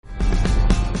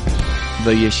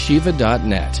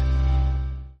theyeshiva.net.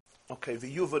 Okay,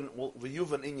 V'yuvan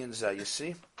Inyan Zeh, you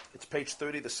see? It's page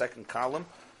 30, the second column.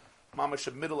 Mamash,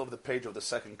 the middle of the page of the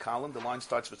second column. The line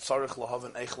starts with Tzarech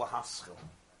Lahavan Eich Lahaschil.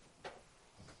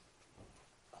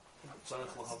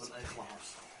 Tzarech Lahavan Eich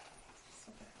Lahaschil.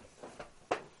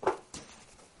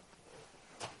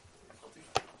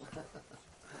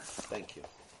 Thank you.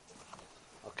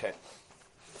 Okay.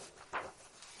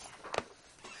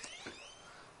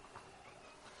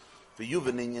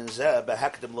 V'yuvan Inyan Zeh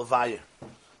Behekdim Levaya.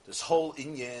 This whole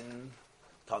Inyan,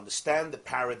 to understand the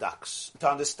paradox, im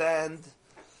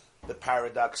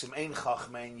ein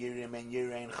chachma, ein yireh,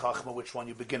 ein chachma, which one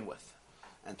you begin with,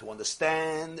 and to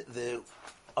understand the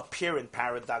apparent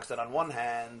paradox that on one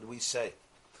hand we say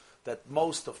that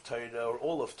most of Torah or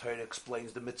all of Torah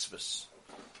explains the mitzvahs,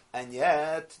 and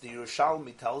yet the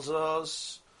Yerushalmi tells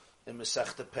us in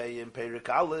Masechta Pei in Perik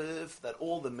Aleph that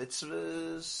all the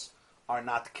mitzvahs are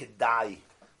not kedai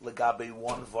legabe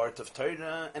one vart of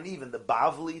Torah, and even the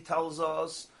Bavli tells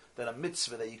us that a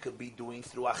mitzvah that you could be doing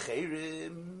through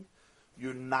acherim,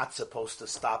 you're not supposed to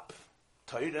stop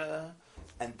Torah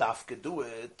and dafka do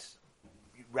it.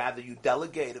 Rather, you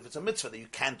delegate if it's a mitzvah that you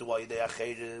can't do all day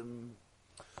acherim.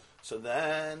 So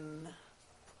then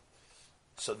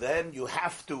you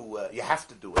have to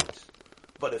do it.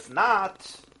 But if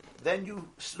not, then you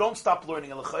don't stop learning.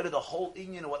 The whole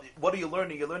inyan, what are you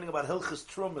learning? You're learning about Hilchas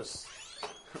Trumas,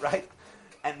 right?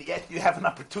 And yet you have an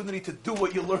opportunity to do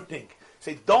what you're learning.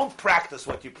 Say, don't practice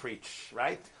what you preach,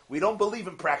 right? We don't believe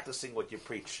in practicing what you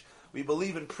preach. We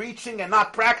believe in preaching and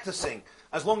not practicing,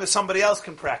 as long as somebody else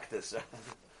can practice.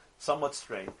 Somewhat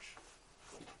strange.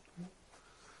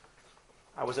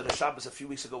 I was at a Shabbos a few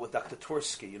weeks ago with Dr.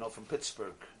 Tursky, from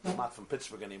Pittsburgh. Not from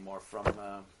Pittsburgh anymore, from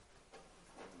the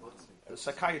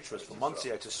psychiatrist from Monsey,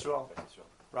 Yisrael,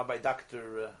 Rabbi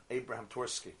Dr. Abraham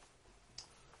Tursky.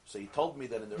 So he told me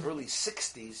that in the early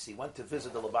 60s, he went to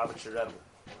visit the Lubavitcher Rebbe.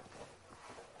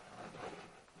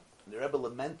 And the Rebbe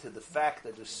lamented the fact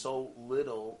that there's so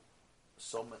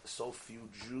few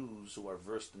Jews who are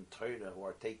versed in Torah, who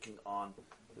are taking on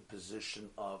the position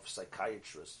of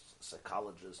psychiatrists,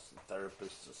 psychologists, and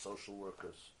therapists, and social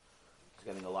workers. He's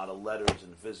getting a lot of letters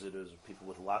and visitors, people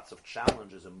with lots of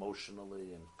challenges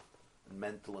emotionally and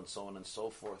mental and so on and so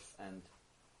forth, and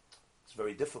it's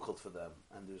very difficult for them,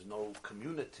 and there's no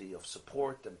community of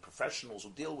support and professionals who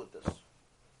deal with this.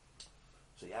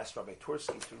 So he asked Rabbi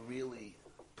Tursky to really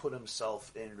put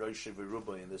himself in Rosh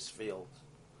V'Ruba in this field,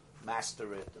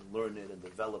 master it and learn it and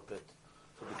develop it,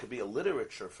 so there could be a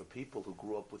literature for people who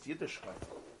grew up with Yiddishkeit.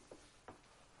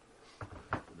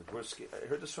 Tursky, I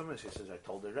heard this from him. He says, I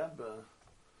told the Rebbe,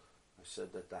 I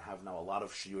said that I have now a lot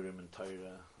of shiurim in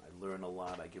Torah. I learn a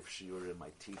lot. I give shiurim. I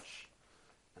teach.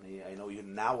 And I know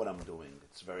now what I'm doing.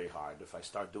 It's very hard. If I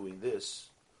start doing this,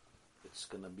 it's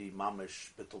going to be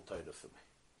mamish bittul Torah for me.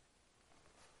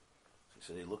 So he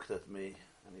said, he looked at me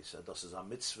and he said, das is a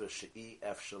mitzvah she'i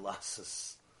ef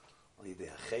shelasses. When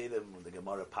the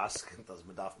Gemara paskin, das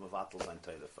medaf mevatel sein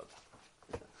Torah for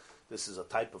that. This is a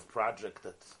type of project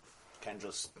that can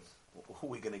just, who are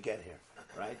we going to get here,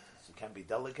 right? So it can be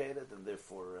delegated, and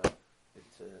therefore it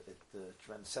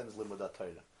transcends limud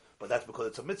Torah. But that's because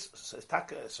it's a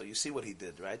mitzvah. So you see what he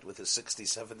did, right? With his 60,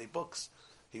 70 books.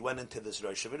 He went into this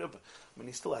Rosh Hashanah.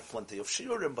 He still had plenty of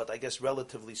shiurim, but I guess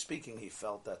relatively speaking, he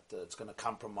felt that it's going to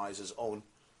compromise his own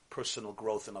personal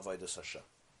growth in Avodas Hashem.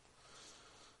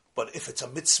 But if it's a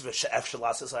mitzvah she'ef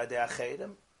shelasas aydei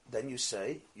acherim, then you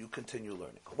say, you continue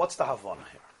learning. What's the Havana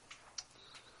here?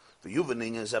 The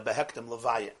Yuvanin is a behektim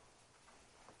levaya.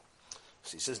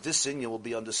 So he says this thing will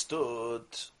be understood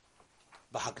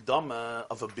b'hakdama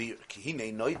of a beer.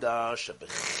 Kihine noida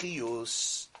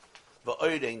shebechiyus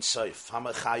v'oirein seif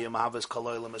hamachayim havas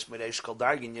koloilim es mireish kol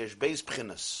dargin yesh beis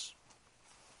b'chinas.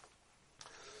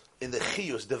 In the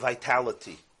chiyus, the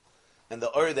vitality, and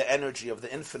the energy of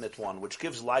the Infinite One, which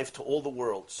gives life to all the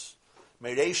worlds.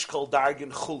 Mireish kol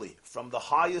dargin chuli, from the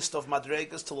highest of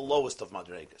madregas to the lowest of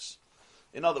madregas.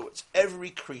 In other words, every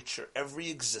creature, every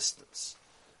existence,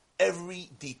 every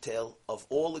detail of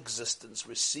all existence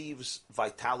receives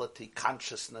vitality,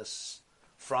 consciousness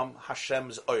from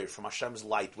Hashem's oir, from Hashem's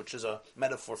light, which is a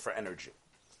metaphor for energy.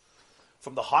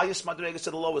 From the highest madregas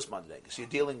to the lowest madregas. You're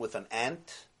dealing with an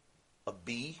ant, a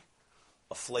bee,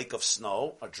 a flake of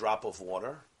snow, a drop of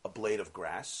water, a blade of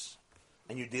grass,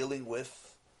 and you're dealing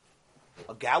with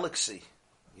a galaxy.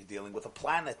 You're dealing with a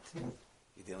planet.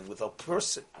 You're dealing with a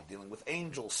person. You're dealing with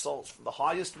angels, souls. From the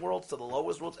highest worlds to the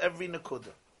lowest worlds, every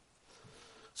nekuda.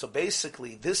 So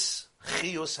basically, this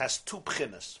chiyus has two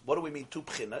pchinas. What do we mean, two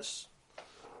pchinas?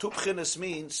 Two pchinas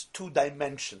means two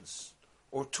dimensions,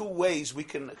 or two ways we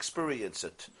can experience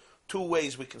it. two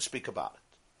ways we can speak about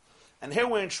it. And here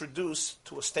we're introduced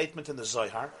to a statement in the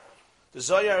Zohar. The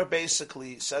Zohar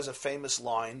basically says a famous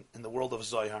line in the world of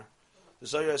Zohar. The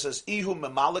Zohar says, Ihu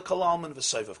memalik kalalman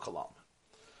v'soivav kalalman.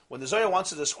 When the Zohar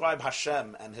wants to describe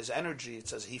Hashem and his energy, it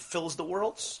says he fills the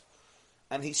worlds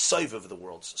and he soivav the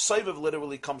worlds. Soivav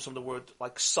literally comes from the word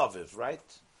like saviv, right?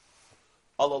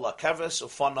 Allah la keves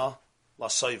ufana la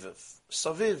soivav.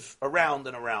 Saviv, around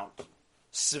and around.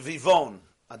 Sivivon,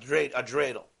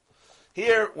 adredel.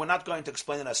 Here, we're not going to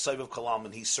explain it as soivav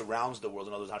kalalman, he surrounds the world.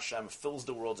 In other words, Hashem fills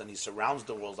the worlds and he surrounds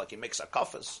the worlds like he makes a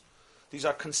kafas. These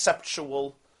are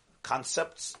conceptual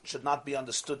concepts, should not be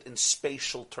understood in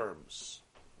spatial terms.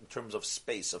 In terms of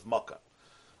space, of Makkah.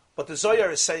 But the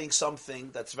Zohar is saying something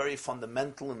that's very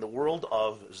fundamental in the world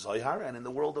of Zohar and in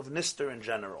the world of Nister in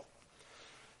general.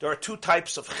 There are two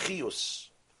types of chiyus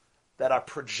that are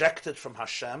projected from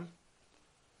Hashem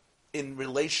in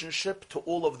relationship to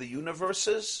all of the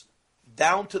universes,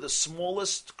 down to the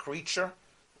smallest creature,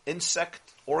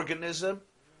 insect, organism,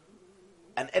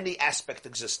 and any aspect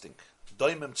existing.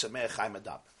 Doimim tzemeh chai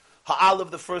medab.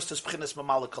 Ha'alav, the first is P'chinas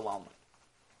Mamalik Kalalman.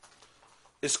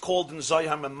 Is called in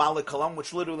Zohar Memale Kalam,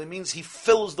 which literally means he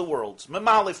fills the worlds.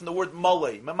 Memale from the word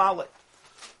mole, memale.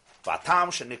 Vatam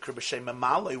shenikra b'shem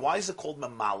memale. Why is it called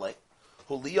memale?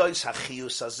 Huliyos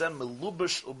hachiyus hazem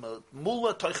melubash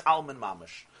umula toich almen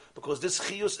mamash. Because this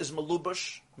chiyus is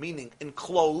melubash, meaning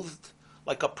enclosed,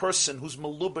 like a person who's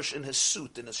melubash in his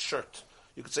suit, in his shirt.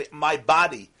 You could say, my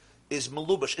body is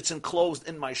melubash, it's enclosed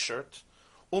in my shirt.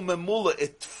 Umemula,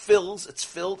 it's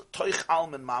filled, toich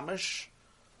almen mamash.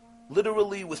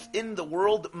 Literally within the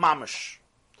world, mamash.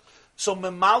 So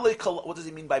memale kalam, what does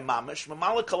he mean by mamash?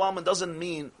 Memale kalam doesn't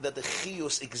mean that the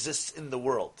chiyus exists in the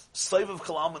world. Soivav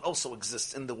kalam also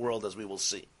exists in the world, as we will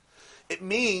see. It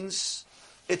means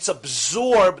it's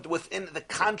absorbed within the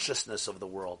consciousness of the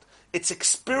world. It's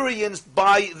experienced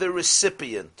by the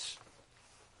recipient.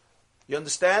 You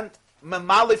understand?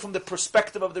 Memale from the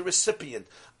perspective of the recipient.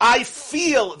 I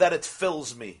feel that it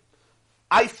fills me.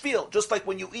 I feel, just like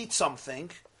when you eat something,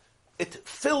 it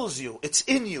fills you. It's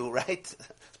in you, right?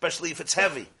 Especially if it's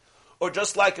heavy. Or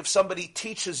just like if somebody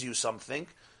teaches you something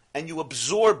and you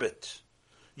absorb it.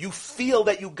 You feel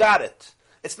that you got it.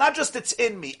 It's not just it's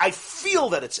in me. I feel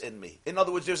that it's in me. In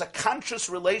other words, there's a conscious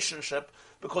relationship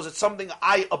because it's something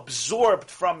I absorbed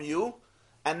from you.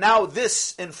 And now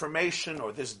this information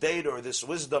or this data or this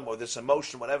wisdom or this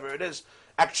emotion, whatever it is,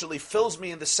 actually fills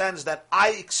me in the sense that I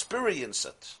experience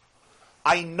it.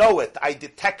 I know it. I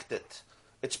detect it.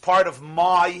 It's part of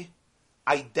my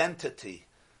identity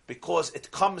because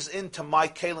it comes into my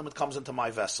kelim, it comes into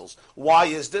my vessels. Why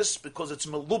is this? Because it's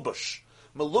melubash.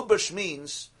 Melubash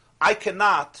means I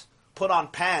cannot put on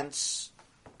pants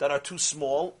that are too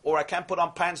small, or I can't put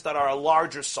on pants that are a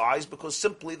larger size because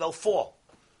simply they'll fall.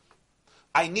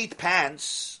 I need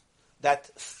pants that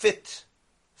fit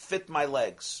my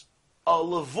legs. A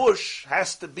levush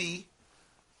has to be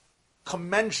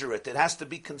commensurate. It has to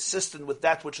be consistent with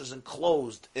that which is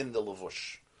enclosed in the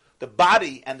levush. The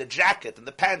body and the jacket and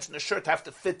the pants and the shirt have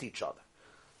to fit each other.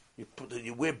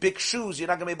 You wear big shoes, you're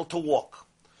not going to be able to walk.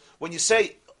 When you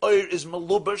say oir is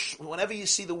malubash, whenever you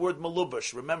see the word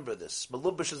malubash, remember this.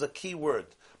 Malubash is a key word.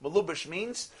 Malubash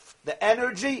means the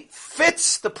energy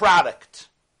fits the product.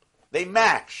 They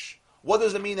match. What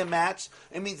does it mean to match?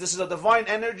 It means this is a divine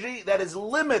energy that is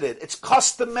limited. It's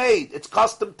custom made. It's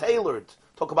custom tailored.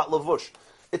 Talk about lavush.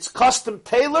 It's custom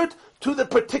tailored to the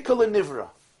particular nivra.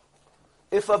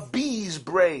 If a bee's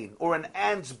brain, or an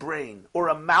ant's brain, or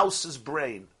a mouse's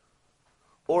brain,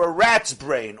 or a rat's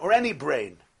brain, or any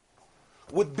brain,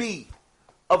 would be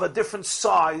of a different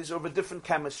size or of a different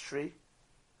chemistry,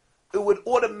 it would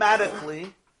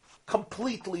automatically,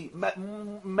 completely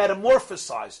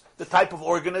metamorphosize the type of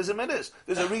organism it is.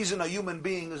 There's a reason a human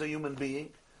being is a human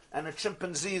being, and a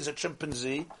chimpanzee is a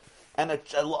chimpanzee, and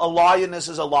a lioness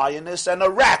is a lioness, and a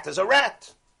rat is a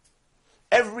rat.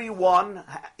 Everyone,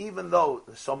 even though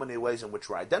there's so many ways in which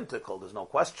we're identical, there's no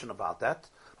question about that,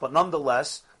 but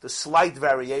nonetheless, the slight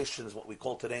variations, what we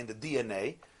call today in the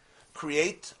DNA,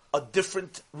 create a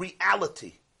different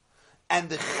reality. And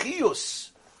the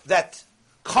chiyus that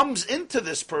comes into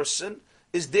this person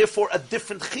is therefore a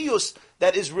different chiyus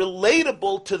that is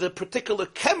relatable to the particular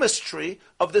chemistry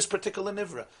of this particular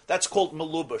nivra. That's called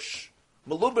malubash.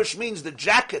 Malubash means the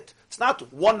jacket. It's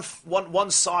not one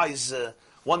size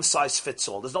fits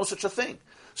all. There's no such a thing.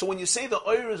 So when you say the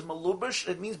oir is malubash,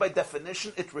 it means by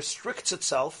definition it restricts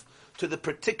itself to the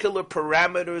particular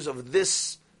parameters of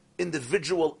this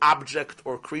individual object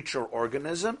or creature or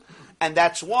organism, and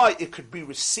that's why it could be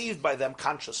received by them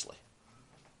consciously.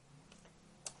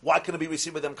 Why can it be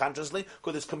received by them consciously?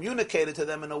 Because it's communicated to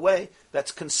them in a way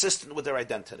that's consistent with their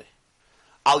identity.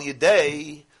 Al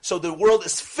Yidei, so the world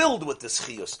is filled with this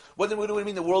chiyus. What do we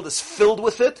mean the world is filled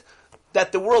with it?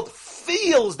 That the world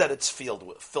feels that it's filled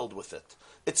with it.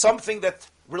 It's something that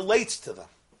relates to them.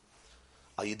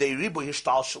 Al Yidei ribu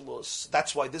hishtalshalus.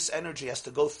 That's why this energy has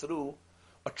to go through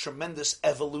a tremendous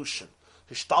evolution.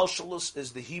 Hishtalshalus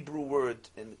is the Hebrew word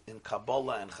in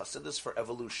Kabbalah and Chassidus for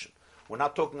evolution. We're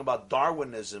not talking about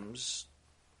Darwinism,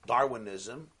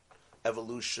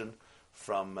 evolution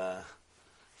from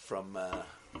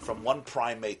one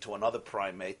primate to another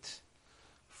primate,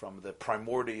 from the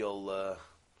primordial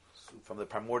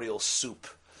soup,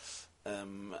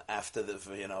 after the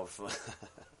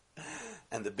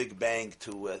and the Big Bang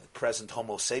to the present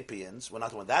Homo sapiens. We're not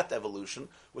talking about that evolution.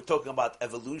 We're talking about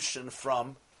evolution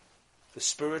from the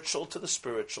spiritual to the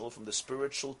spiritual, from the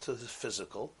spiritual to the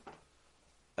physical.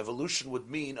 Evolution would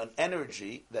mean an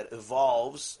energy that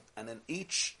evolves, and in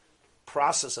each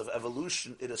process of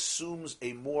evolution, it assumes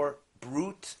a more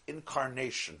brute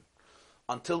incarnation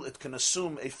until it can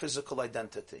assume a physical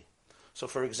identity. So,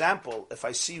 for example, if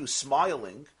I see you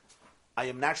smiling, I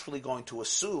am naturally going to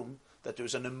assume that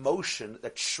there's an emotion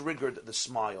that triggered the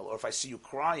smile. Or if I see you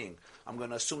crying, I'm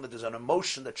going to assume that there's an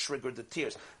emotion that triggered the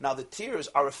tears. Now, the tears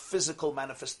are a physical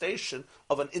manifestation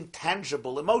of an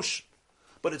intangible emotion.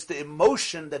 But it's the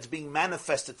emotion that's being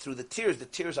manifested through the tears. The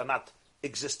tears are not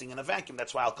existing in a vacuum.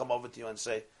 That's why I'll come over to you and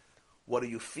say, what are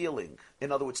you feeling?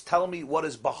 In other words, tell me what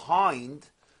is behind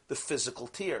the physical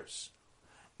tears.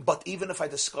 But even if I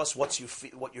discuss what you're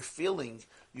feeling,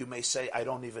 you may say, I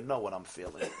don't even know what I'm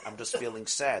feeling. I'm just feeling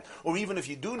sad. Or even if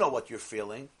you do know what you're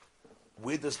feeling,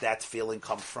 where does that feeling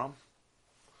come from?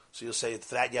 So you'll say,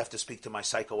 for that you have to speak to my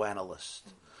psychoanalyst.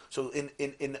 So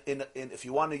if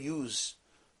you want to use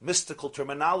mystical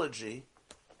terminology,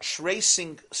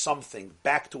 tracing something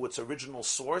back to its original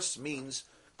source means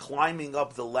climbing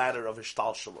up the ladder of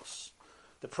Ishtalshalus.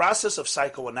 The process of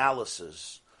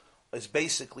psychoanalysis is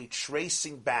basically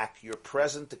tracing back your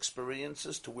present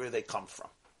experiences to where they come from.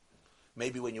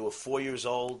 Maybe when you were 4 years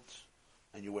old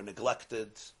and you were neglected,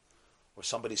 or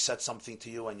somebody said something to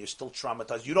you and you're still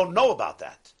traumatized. You don't know about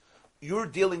that. You're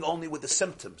dealing only with the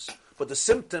symptoms, but the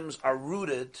symptoms are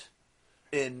rooted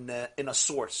in a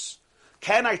source.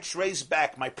 Can I trace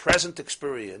back my present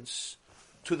experience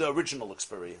to the original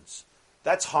experience?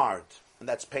 That's hard and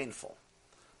that's painful,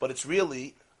 but it's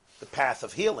really the path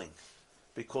of healing,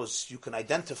 because you can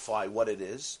identify what it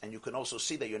is, and you can also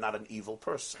see that you're not an evil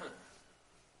person,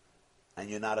 and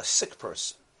you're not a sick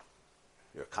person.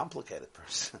 You're a complicated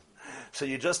person. So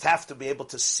you just have to be able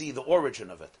to see the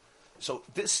origin of it. So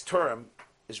this term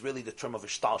is really the term of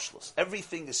Ishtalshalus.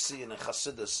 Everything is seen in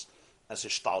Chassidus as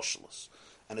Ishtalshalus.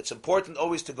 And it's important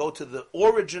always to go to the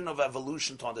origin of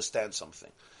evolution to understand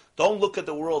something. Don't look at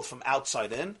the world from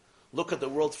outside in. Look at the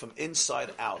world from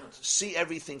inside out. See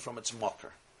everything from its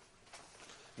mocker.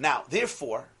 Now,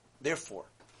 therefore,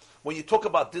 when you talk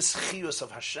about this chiyus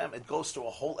of Hashem, it goes through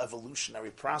a whole evolutionary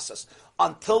process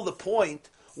until the point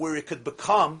where it could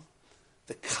become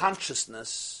the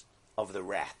consciousness of the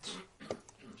rat.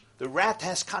 The rat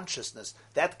has consciousness.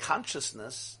 That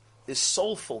consciousness is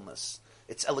soulfulness.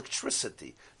 It's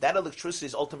electricity. That electricity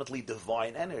is ultimately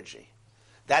divine energy.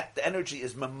 That energy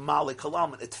is mamalik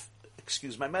kalam.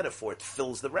 Excuse my metaphor. It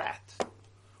fills the rat,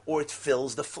 or it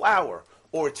fills the flower,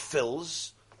 or it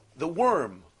fills the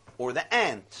worm, or the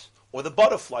ant, or the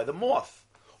butterfly, the moth,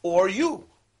 or you,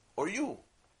 or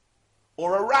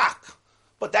a rock.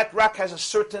 But that rock has a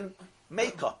certain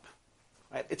makeup.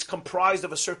 Right? It's comprised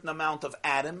of a certain amount of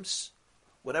atoms,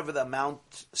 whatever the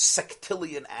amount,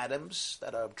 sectillion atoms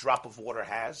that a drop of water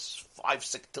has, 5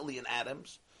 sectillion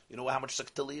atoms. You know how much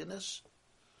sectillion is?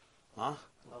 Huh?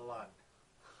 A lot.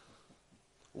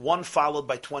 1 followed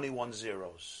by 21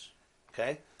 zeros.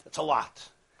 Okay? That's a lot.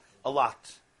 A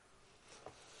lot.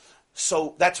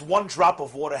 So that's 1 drop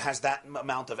of water has that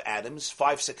amount of atoms,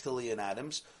 5 sectillion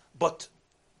atoms,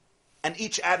 and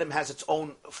each atom has its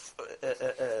own,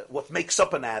 what makes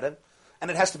up an atom,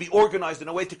 and it has to be organized in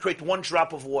a way to create 1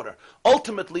 drop of water.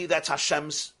 Ultimately, that's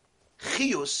Hashem's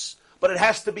chiyus, but it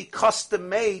has to be custom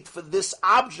made for this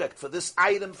object, for this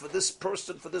item, for this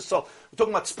person, for this soul. We're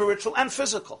talking about spiritual and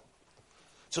physical.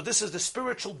 So this is the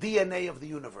spiritual DNA of the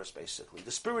universe, basically.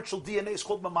 The spiritual DNA is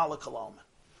called Mamala Kalam.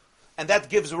 And that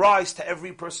gives rise to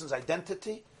every person's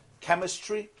identity,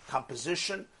 chemistry,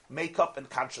 composition, makeup, and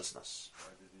consciousness.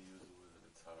 Why did he use the word that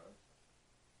it's hard?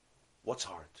 What's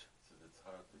hard? So it's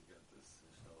hard to get this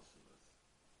Ishtalshalus.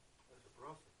 That's a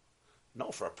process.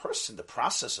 No, for a person, the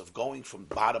process of going from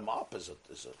bottom up is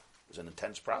an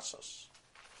intense process.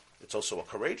 It's also a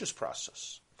courageous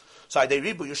process. So Adei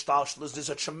Ribu Yishtalshlus, there's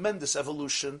a tremendous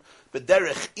evolution,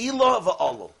 B'derech Ilah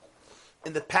v'Olol,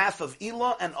 in the path of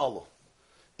Ilah and Olol.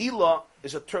 Ilah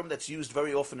is a term that's used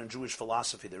very often in Jewish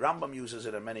philosophy. The Rambam uses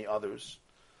it and many others.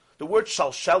 The word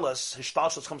shalshelas,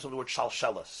 Hishtalshlus, comes from the word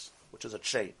shalshelas, which is a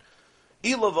chain.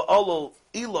 Ilah v'Olol,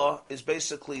 Ilah is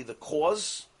basically the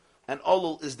cause, and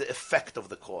Olol is the effect of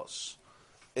the cause.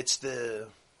 It's the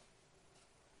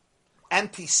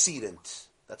antecedent.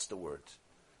 That's the word.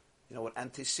 You know what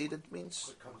antecedent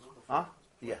means? Huh?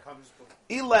 Yeah.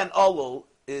 Ilah and Olol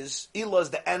is Ilah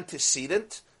is the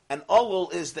antecedent, and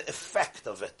Olol is the effect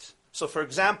of it. So, for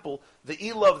example, the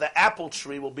Ilah of the apple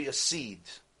tree will be a seed,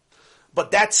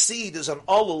 but that seed is an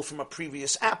Olol from a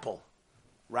previous apple,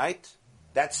 right?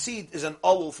 That seed is an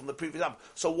Olol from the previous apple.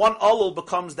 So one Olol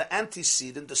becomes the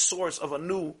antecedent, the source of a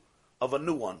new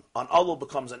one. An Olol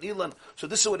becomes an Ilah. So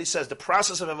this is what he says. The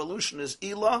process of evolution is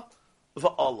Ilah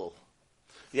v'Olol.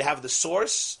 You have the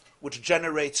source, which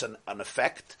generates an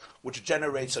effect, which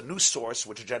generates a new source,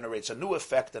 which generates a new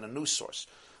effect and a new source.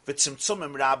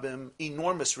 V'tzimtzumim rabim,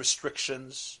 enormous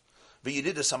restrictions.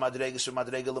 V'yididus hamadregas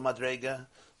v'madrega l'madrega.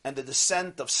 And the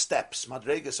descent of steps.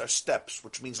 Madregas are steps,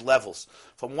 which means levels.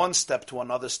 From one step to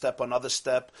another step, another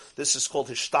step. This is called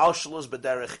Hishtalshlus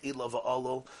b'derech Ilah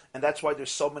v'Olol. And that's why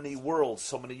there's so many worlds,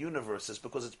 so many universes,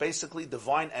 because it's basically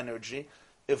divine energy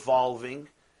evolving,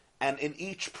 and in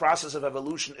each process of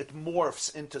evolution it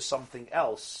morphs into something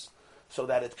else so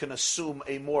that it can assume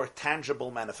a more tangible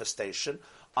manifestation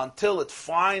until it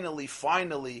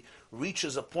finally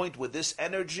reaches a point where this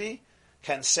energy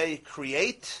can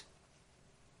create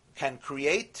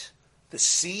the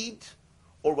seed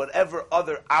or whatever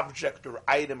other object or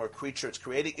item or creature it's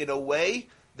creating in a way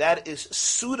that is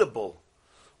suitable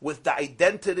with the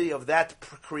identity of that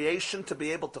creation to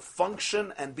be able to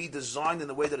function and be designed in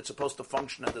the way that it's supposed to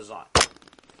function and design.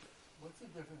 What's the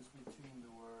difference between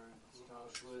the words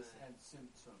Hishtalshlus and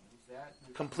Tzimtzum? Is that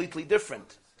completely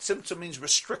different? Tzimtzum means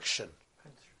restriction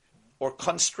or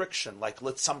constriction, like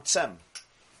litzamtzem.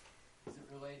 Is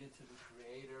it related to the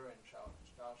Creator and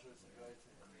Hishtalshlus is related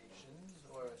to the nations,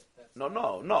 or that's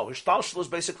No. Hishtalshlus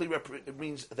basically it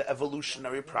means the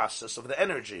evolutionary process of the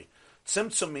energy.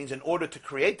 Tzimtzum means in order to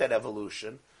create that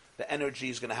evolution, the energy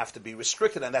is going to have to be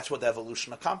restricted, and that's what the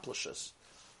evolution accomplishes.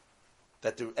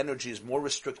 That the energy is more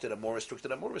restricted and more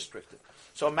restricted and more restricted.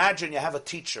 So imagine you have a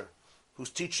teacher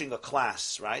who's teaching a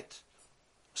class, right?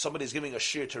 Somebody's giving a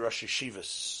shiur to Rosh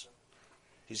Yeshivas.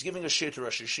 He's giving a shiur to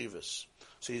Rosh Yeshivas.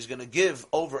 So he's going to give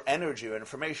over energy or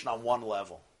information on one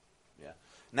level. Yeah.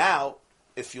 Now,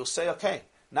 if you'll say, okay,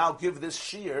 now give this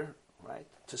shiur, right,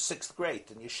 to 6th grade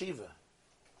in yeshiva.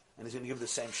 And he's going to give the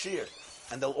same shiur.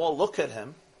 And they'll all look at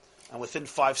him, and within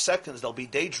 5 seconds they'll be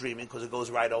daydreaming because it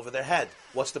goes right over their head.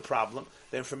 What's the problem?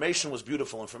 The information was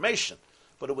beautiful information,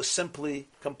 but it was simply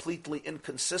completely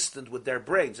inconsistent with their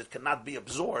brains. It cannot be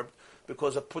absorbed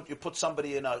because you put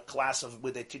somebody in a class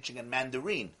where they're teaching in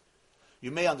Mandarin. You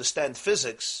may understand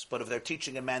physics, but if they're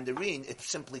teaching in Mandarin, it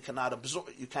simply cannot absorb.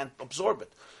 You can't absorb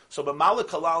it. So B'malak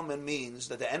Halalman means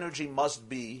that the energy must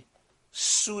be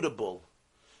suitable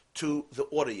to the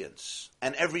audience,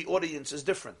 and every audience is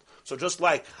different. So just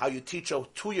like how you teach a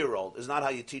 2-year-old is not how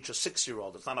you teach a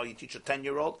 6-year-old, it's not how you teach a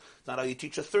 10-year-old, it's not how you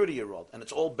teach a 30-year-old, and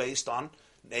it's all based on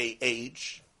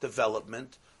age,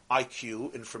 development,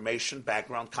 IQ, information,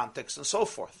 background, context, and so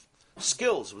forth.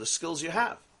 Skills, the skills you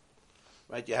have.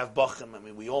 Right? You have Bachim,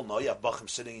 we all know, you have Bachim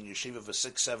sitting in yeshiva for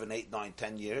 6, 7, 8, 9,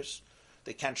 10 years.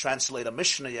 They can't translate a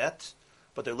Mishnah yet,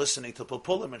 but they're listening to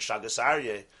Pulpulim and Shagas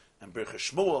Aryeh, and Birchei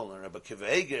Shmuel, and Rebbe Akiva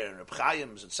Eiger, and Rebbe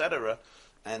Chaim's, etc.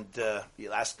 And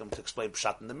you'll ask them to explain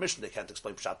Pshat in the Mishnah. They can't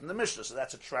explain Pshat in the Mishnah, so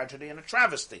that's a tragedy and a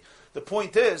travesty. The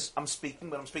point is, I'm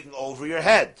speaking over your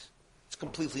head. It's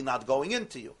completely not going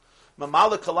into you.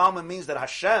 Mamala Kalama means that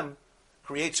Hashem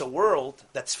creates a world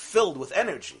that's filled with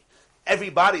energy.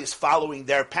 Everybody is following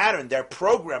their pattern, their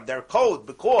program, their code,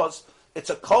 because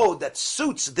it's a code that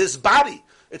suits this body.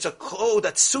 It's a code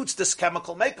that suits this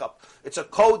chemical makeup. It's a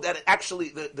code that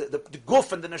actually, the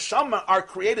guf and the neshama are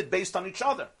created based on each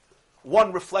other.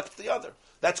 One reflects the other.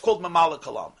 That's called Mamala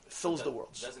Kalam. It fills the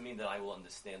worlds. Doesn't mean that I will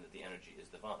understand that the energy is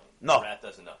divine. No. The rat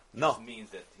doesn't know. It No. just means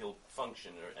that he'll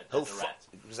function as a rat.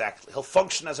 Exactly. He'll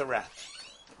function as a rat.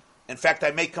 In fact,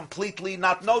 I may completely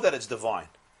not know that it's divine.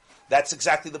 That's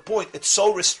exactly the point. It's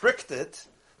so restricted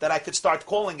that I could start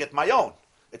calling it my own.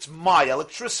 It's my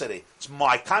electricity. It's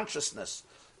my consciousness.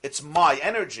 It's my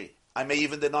energy. I may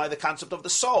even deny the concept of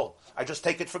the soul. I just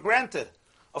take it for granted.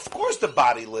 Of course the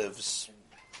body lives.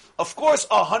 Of course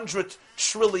 100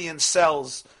 trillion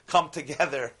cells come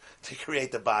together to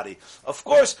create the body. Of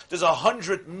course, there's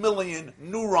 100 million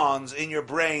neurons in your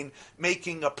brain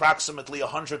making approximately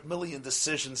 100 million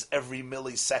decisions every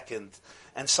millisecond,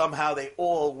 and somehow they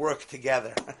all work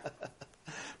together.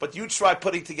 But you try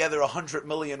putting together 100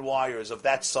 million wires of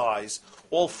that size,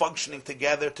 all functioning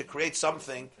together to create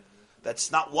something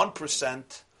that's not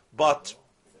 1%, but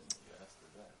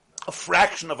a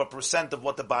fraction of a percent of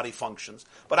what the body functions.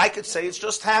 But I could say it's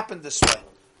just happened this way.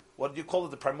 What do you call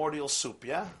it? The primordial soup,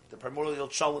 yeah? The primordial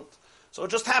cholent. So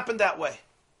it just happened that way.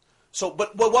 So,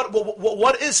 but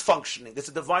what is functioning? It's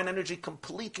a divine energy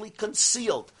completely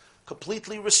concealed,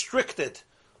 completely restricted,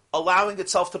 allowing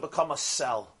itself to become a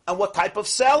cell. And what type of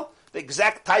cell? The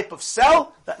exact type of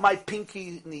cell that my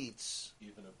pinky needs.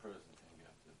 Even a person can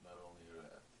get it, not only your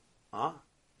head. Huh?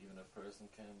 Even a person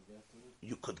can get to it.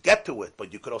 You could get to it,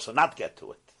 but you could also not get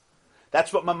to it.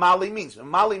 That's what mamali means.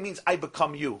 Mamali means I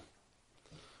become you.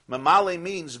 Mamali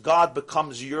means God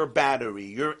becomes your battery,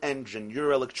 your engine,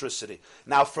 your electricity.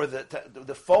 Now, for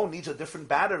the phone needs a different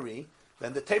battery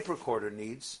than the tape recorder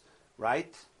needs,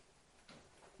 right?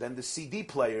 Than the CD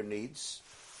player needs,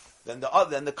 than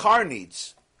the car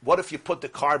needs. What if you put the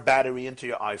car battery into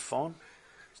your iPhone?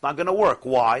 It's not going to work.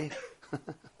 Why?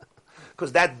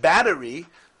 Because that battery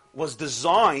was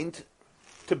designed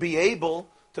to be able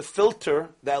to filter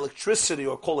the electricity,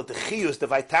 or call it the chiyus, the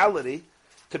vitality,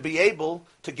 to be able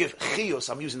to give chiyus,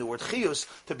 I'm using the word chiyus,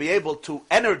 to be able to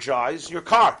energize your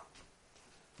car.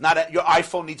 Not that your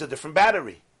iPhone needs a different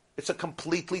battery. It's a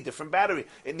completely different battery.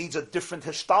 It needs a different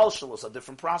histalshelus, a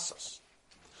different process.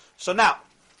 So now,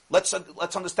 let's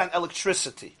understand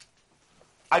electricity.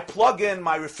 I plug in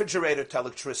my refrigerator to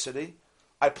electricity.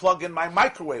 I plug in my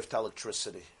microwave to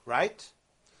electricity, right?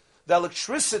 The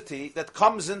electricity that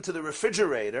comes into the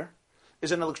refrigerator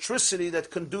is an electricity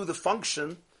that can do the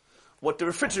function what the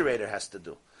refrigerator has to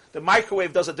do. The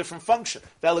microwave does a different function.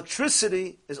 The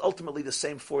electricity is ultimately the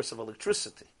same force of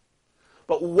electricity.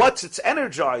 But what it's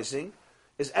energizing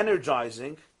is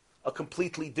energizing a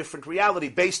completely different reality.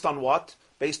 Based on what?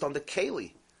 Based on the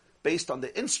keli. Based on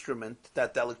the instrument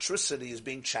that the electricity is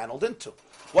being channeled into.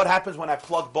 What happens when I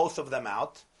plug both of them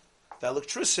out? The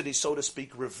electricity, so to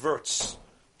speak, reverts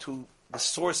to the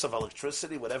source of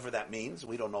electricity, whatever that means.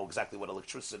 We don't know exactly what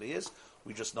electricity is.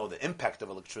 We just know the impact of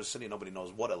electricity. Nobody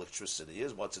knows what electricity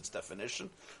is, what's its definition.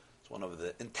 It's one of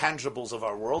the intangibles of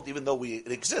our world, even though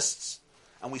it exists.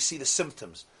 And we see the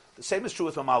symptoms. The same is true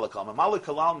with Mamalakal.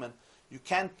 Mamalakal Alman, you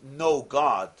can't know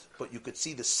God, but you could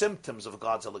see the symptoms of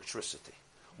God's electricity.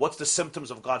 What's the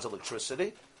symptoms of God's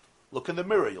electricity? Look in the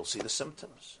mirror, you'll see the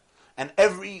symptoms. And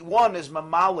every one is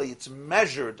Mamali. It's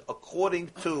measured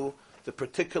according to the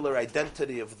particular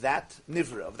identity of that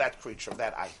nivra, of that creature, of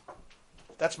that eye.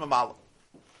 That's Mamali.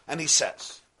 And he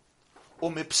says,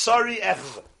 Umipsari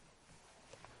echze.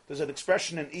 There's an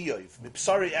expression in Iyov,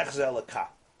 Mipsari echze elaka.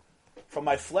 From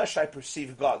my flesh I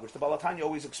perceive God, which the Baal HaTanya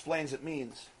always explains it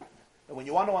means that when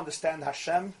you want to understand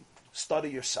Hashem, study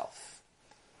yourself.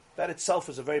 That itself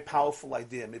is a very powerful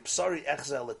idea. Mipsari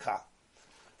echze elaka.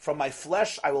 From my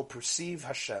flesh I will perceive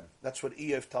Hashem. That's what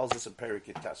Iyov tells us in Perek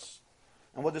Yites.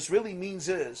 And what this really means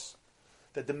is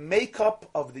that the makeup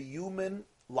of the human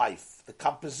life, the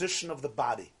composition of the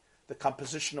body, the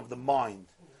composition of the mind,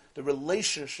 the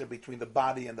relationship between the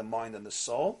body and the mind and the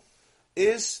soul,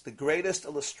 is the greatest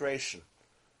illustration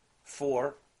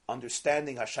for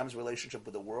understanding Hashem's relationship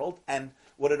with the world. And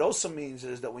what it also means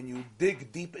is that when you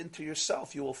dig deep into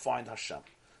yourself, you will find Hashem.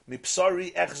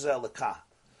 Mipsari echze elaka.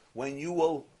 When you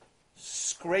will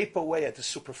scrape away at the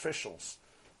superficials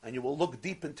and you will look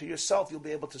deep into yourself, you'll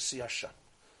be able to see Hashem.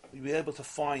 You'll be able to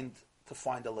find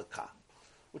elaka.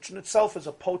 Which in itself is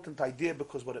a potent idea,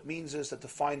 because what it means is that to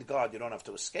find God, you don't have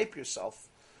to escape yourself.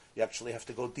 You actually have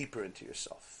to go deeper into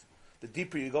yourself. The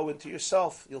deeper you go into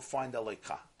yourself, you'll find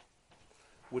Elokah.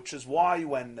 Which is why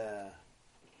when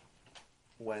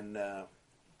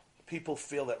people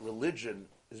feel that religion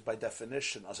is by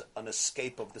definition an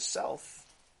escape of the self,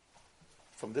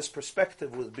 from this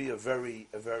perspective would be a very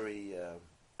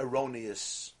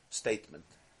erroneous statement.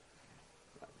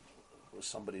 There was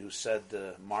somebody who said,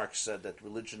 Marx said that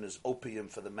religion is opium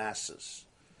for the masses.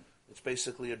 It's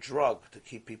basically a drug to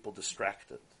keep people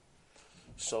distracted.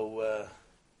 So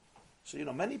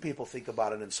many people think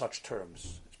about it in such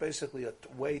terms. It's basically a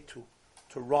way to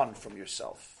run from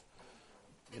yourself.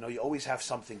 You always have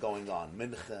something going on.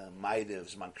 Mincha,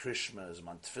 Maidivs, Man Krishmas,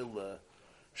 Man Tefillah,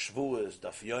 Shavuos,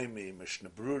 Daf Yomi, Mishnah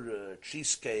Brura,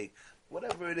 cheesecake,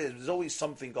 whatever it is. There's always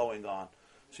something going on.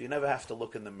 So you never have to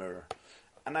look in the mirror.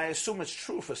 And I assume it's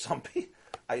true for some people.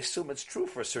 I assume it's true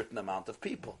for a certain amount of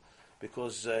people.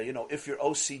 Because, if you're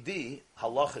OCD,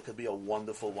 halacha could be a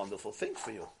wonderful, wonderful thing for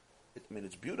you.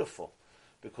 it's beautiful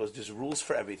because there's rules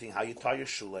for everything, how you tie your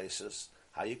shoelaces,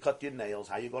 how you cut your nails,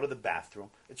 how you go to the bathroom.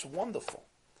 It's wonderful.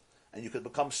 And you could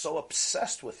become so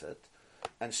obsessed with it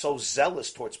and so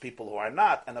zealous towards people who are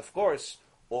not. And of course,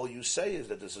 all you say is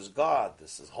that this is God,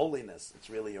 this is holiness. It's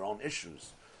really your own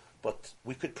issues. But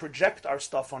we could project our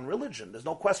stuff on religion. There's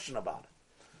no question about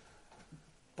it.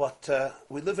 But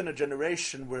we live in a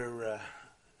generation where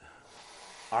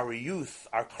our youth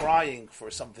are crying for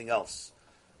something else.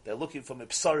 They're looking for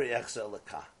mipsari echze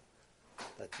elokah.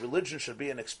 That religion should be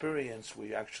an experience where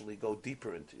you actually go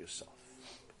deeper into yourself.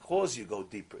 Because you go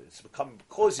deeper.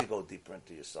 Because you go deeper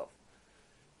into yourself.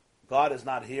 God is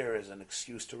not here as an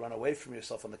excuse to run away from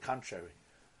yourself. On the contrary.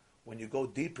 When you go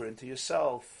deeper into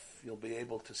yourself, you'll be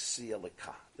able to see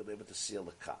elokah. You'll be able to see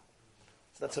elokah.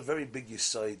 So that's a very big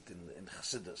yisoid in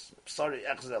Chassidus. Mipsari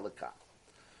echze elokah.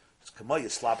 It's k'mo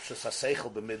yislapshus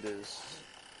haseichel b'midas,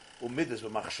 u'midas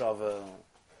b'machshava,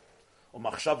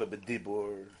 u'machshava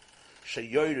b'dibur,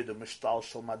 sheyoyred u'mishtal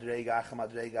shel madrega acha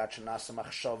madrega at shenasa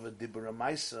machshava dibur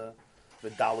amaisa,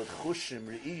 v'dalet chushim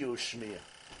re'iyu shmiya.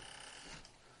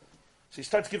 So he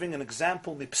starts giving an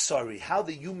example, mipsari, how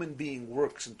the human being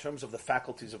works in terms of the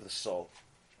faculties of the soul.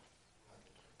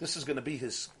 This is going to be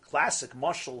his classic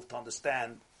mashal to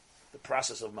understand the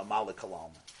process of mamala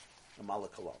kalam. Mamala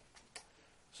kalam.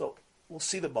 So we'll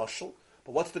see the mashal,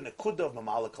 but what's the nekuda of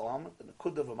mamala kalam? The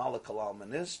nekuda of mamala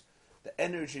kalam is the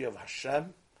energy of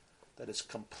Hashem that is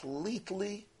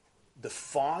completely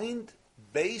defined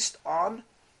based on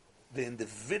the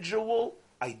individual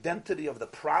identity of the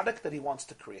product that he wants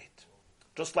to create.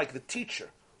 Just like the teacher,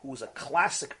 who is a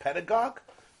classic pedagogue,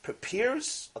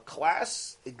 prepares a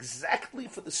class exactly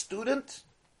for the student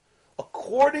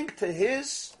according to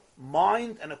his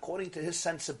mind and according to his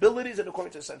sensibilities and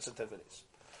according to his sensitivities.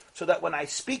 So that when I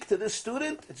speak to this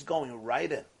student, it's going right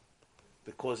in.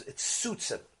 Because it suits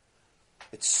him.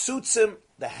 It suits him.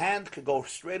 The hand can go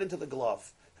straight into the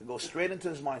glove. Can go straight into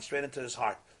his mind, straight into his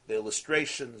heart. The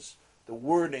illustrations, the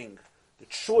wording, the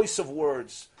choice of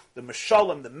words, the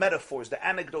mashalim, the metaphors, the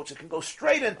anecdotes, it can go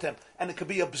straight into him. And it could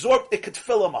be absorbed. It could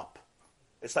fill him up.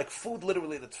 It's like food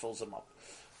literally that fills him up.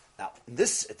 Now,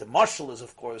 the marshal is,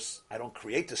 of course, I don't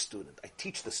create the student. I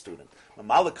teach the student.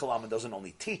 Mamala Kalaman doesn't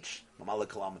only teach. Mamala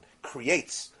Kalaman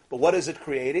creates. But what is it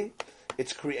creating?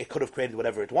 It could have created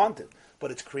whatever it wanted.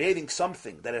 But it's creating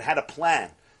something that it had a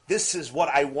plan. This is what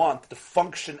I want the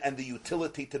function and the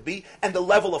utility to be and the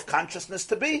level of consciousness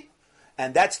to be.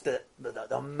 And that's the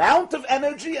amount of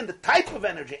energy and the type of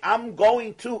energy I'm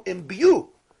going to imbue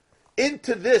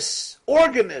into this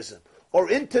organism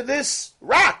or into this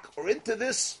rock or into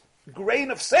this grain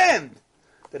of sand,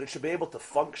 that it should be able to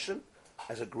function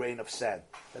as a grain of sand.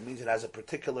 That means it has a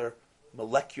particular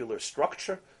molecular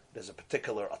structure, it has a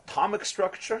particular atomic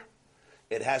structure,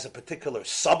 it has a particular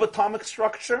subatomic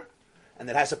structure, and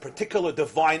it has a particular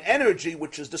divine energy,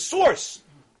 which is the source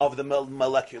of the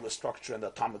molecular structure and the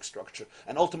atomic structure,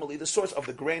 and ultimately the source of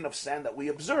the grain of sand that we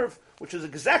observe, which is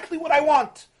exactly what I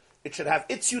want. It should have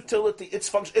its utility, its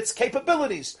function, its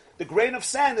capabilities. The grain of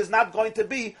sand is not going to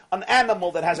be an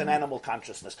animal that has an animal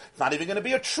consciousness. It's not even going to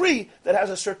be a tree that has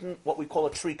a certain, what we call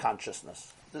a tree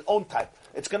consciousness, the own type.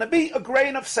 It's going to be a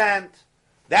grain of sand.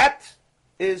 That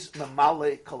is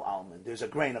Mamale Kol Alman. There's a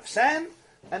grain of sand,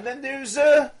 and then there's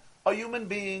a human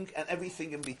being and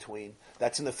everything in between.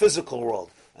 That's in the physical world.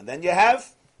 And then you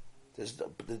have,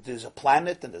 there's a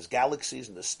planet, and there's galaxies,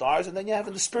 and there's stars, and then you have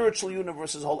in the spiritual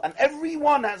universe as a whole. And every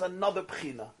one has another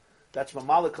pchina. That's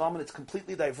Mamala Kol Alman. It's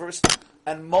completely diverse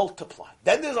and multiplied.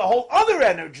 Then there's a whole other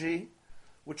energy,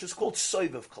 which is called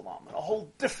Soivav Kol Alman, a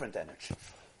whole different energy.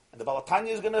 And the Baal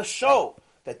HaTanya is going to show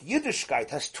that Yiddishkeit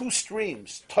has two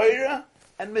streams, Torah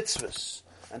and mitzvahs.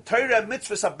 And Torah and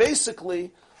mitzvahs are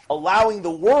basically allowing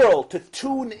the world to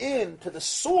tune in to the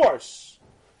source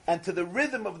and to the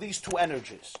rhythm of these two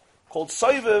energies, called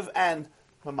Soivav and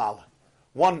Mamala.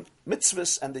 One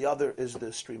mitzvahs and the other is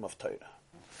the stream of Torah.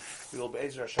 We will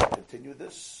Be'ezer Hashem continue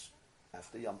this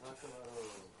after Yom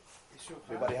Tov.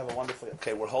 Everybody have a wonderful...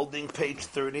 Okay, we're holding page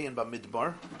 30 in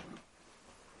Bamidbar.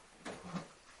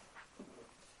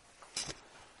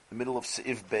 The middle of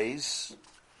Seif Beis,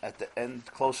 at the end,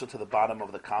 closer to the bottom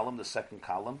of the column, the second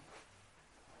column.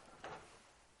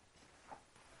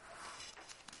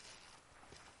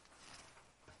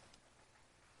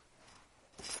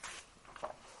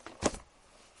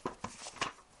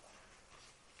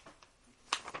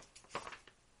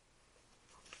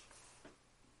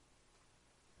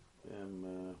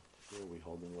 Where are we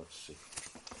holding? Let's see.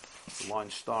 The line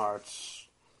starts...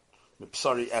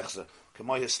 Mipsari Echze.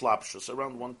 K'moy hislapshus,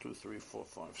 around 1, 2, 3, 4,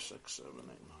 5, 6, 7, 8,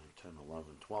 9, 10, 11,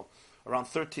 12, around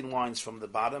 13 lines from the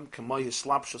bottom, K'moy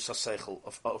hislapshus haseichel,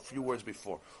 a few words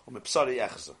before, umipsari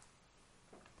echze.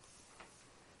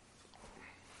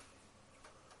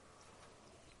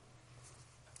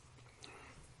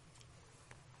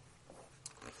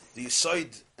 The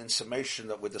side in summation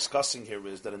that we're discussing here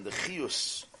is that in the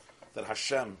chiyus that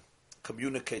Hashem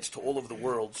communicates to all of the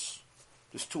worlds,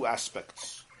 there's two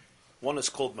aspects. One is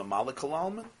called Mamalik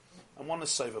Kalalman, and one is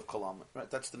Saivav Kalalman. Right?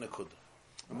 That's the Nakud.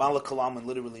 Mamalik Kalalman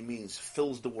literally means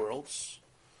fills the worlds.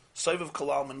 Saivav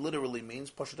Kalalman literally means,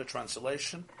 push the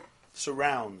translation,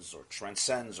 surrounds or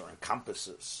transcends or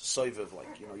encompasses. Saivav,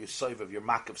 like, you're Saivav, you're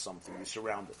mak of something, you're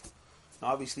surrounded. Now,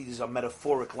 obviously, these are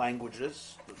metaphoric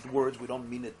languages, words, we don't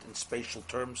mean it in spatial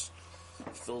terms.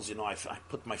 It fills, I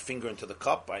put my finger into the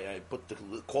cup, I put the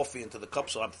coffee into the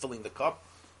cup, so I'm filling the cup,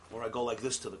 or I go like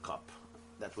this to the cup.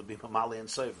 That would be Mamali and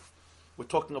Saivav. We're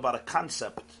talking about a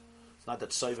concept. It's not that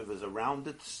Saivav is around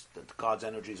it, that God's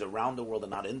energy is around the world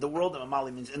and not in the world, and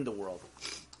Mamali means in the world.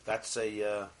 That's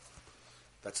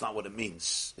not what it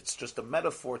means. It's just a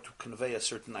metaphor to convey a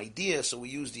certain idea, so we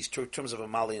use these terms of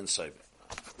Mamali and Saivav.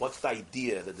 What's the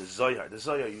idea that the Zohar? The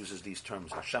Zohar uses these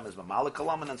terms. Hashem is Mamalik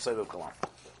Kalam and Saivav Kalam.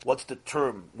 What's the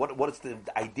term? What is the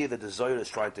idea that the Zohar is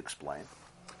trying to explain?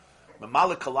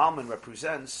 Mamalik Kalam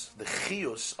represents the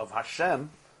chiyus of Hashem,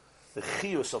 the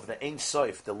chiyus of the Ein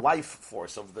Sof, the life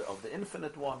force of the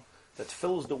Infinite One that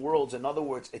fills the worlds. In other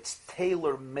words, it's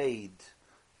tailor-made,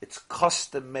 it's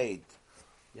custom-made.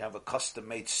 You have a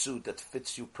custom-made suit that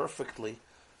fits you perfectly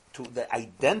to the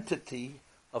identity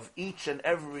of each and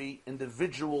every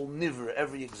individual nivra,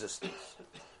 every existence.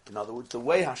 In other words, the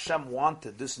way Hashem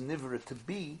wanted this nivra to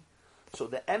be, so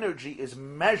the energy is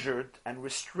measured and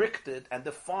restricted and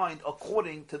defined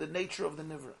according to the nature of the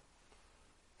nivra.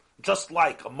 Just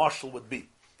like a marshal would be,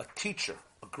 a teacher,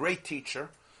 a great teacher,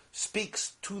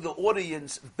 speaks to the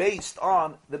audience based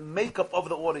on the makeup of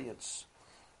the audience.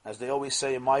 As they always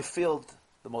say in my field,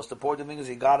 the most important thing is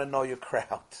you got to know your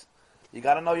crowd. You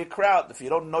got to know your crowd. If you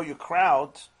don't know your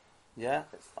crowd,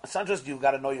 it's not just you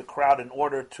got to know your crowd in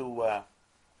order to,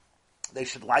 they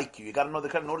should like you. You got to know the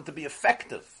crowd in order to be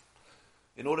effective.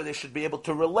 In order they should be able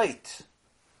to relate.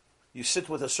 You sit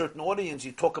with a certain audience,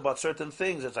 you talk about certain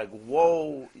things, it's like,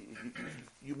 whoa,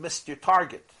 you missed your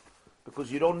target.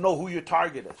 Because you don't know who your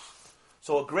target is.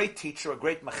 So a great teacher, a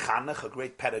great mechanech, a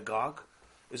great pedagogue,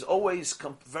 is always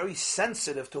very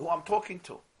sensitive to who I'm talking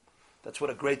to. That's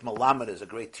what a great malamed is, a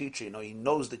great teacher. He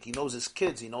knows his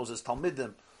kids, he knows his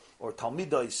talmidim or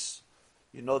talmidos.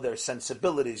 Their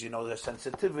sensibilities, their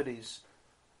sensitivities.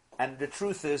 And the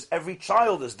truth is, every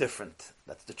child is different.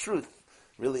 That's the truth.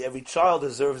 Really, every child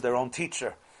deserves their own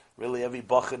teacher. Really, every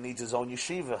bacha needs his own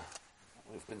yeshiva.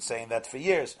 We've been saying that for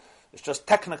years. It's just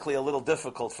technically a little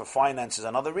difficult for finances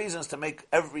and other reasons to make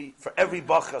every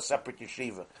bacha a separate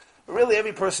yeshiva. But really,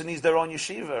 every person needs their own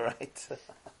yeshiva, right?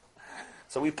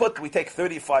 So we take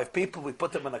 35 people, we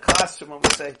put them in a classroom, and we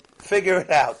say, figure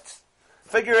it out.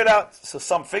 Figure it out. So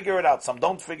some figure it out, some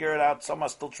don't figure it out, some are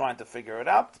still trying to figure it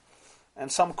out,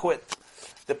 and some quit.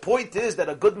 The point is that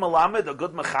a good malamed, a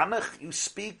good mechanech, you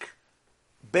speak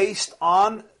based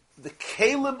on the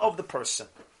kalim of the person.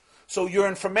 So your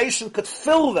information could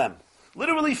fill them.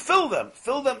 Literally fill them.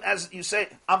 Fill them as you say,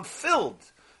 I'm filled.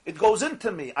 It goes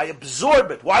into me. I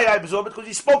absorb it. Why I absorb it? Because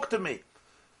you spoke to me.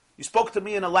 You spoke to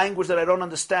me in a language that I don't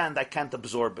understand. I can't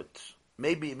absorb it.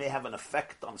 Maybe it may have an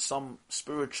effect on some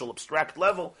spiritual, abstract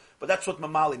level, but that's what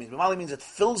mamali means. Mamali means it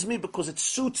fills me because it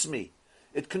suits me.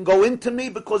 It can go into me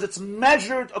because it's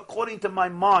measured according to my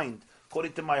mind,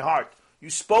 according to my heart. You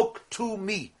spoke to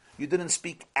me. You didn't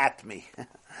speak at me.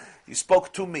 You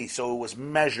spoke to me, so it was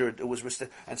measured, it was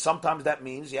restricted. And sometimes that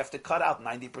means you have to cut out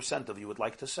 90% of you would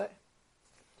like to say.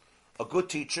 A good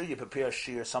teacher, you prepare a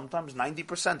shiur, sometimes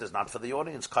 90% is not for the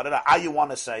audience. Cut it out. How you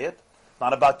want to say it. It's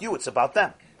not about you, it's about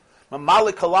them.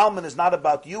 Mamalik Kalalman is not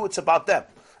about you, it's about them.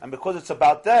 And because it's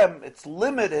about them, it's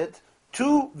limited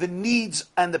to the needs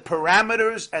and the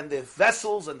parameters and the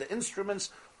vessels and the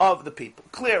instruments of the people.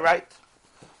 Clear, right?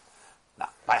 Now,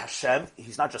 by Hashem,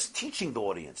 He's not just teaching the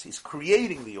audience, He's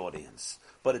creating the audience.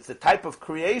 But it's the type of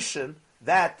creation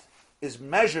that is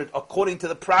measured according to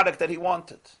the product that He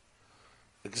wanted.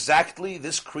 Exactly,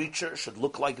 this creature should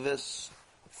look like this,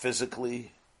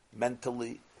 physically,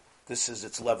 mentally. This is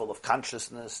its level of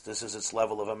consciousness. This is its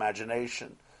level of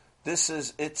imagination. This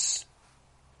is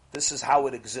how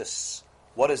it exists.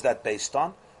 What is that based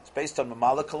on? It's based on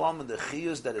Mamalik Kalam and the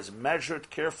chiyus that is measured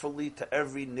carefully to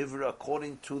every nivra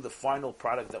according to the final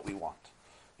product that we want,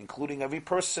 including every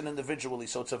person individually.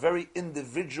 So it's a very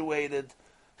individuated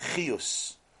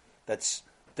chiyus that's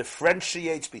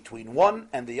differentiates between one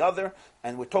and the other,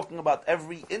 and we're talking about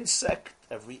every insect,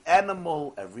 every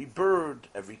animal, every bird,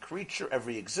 every creature,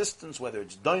 every existence, whether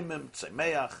it's doimim,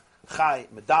 tzemeach, chai,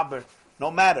 medaber, no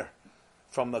matter,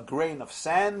 from a grain of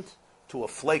sand to a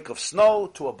flake of snow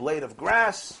to a blade of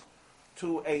grass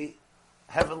to a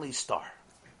heavenly star.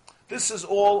 This is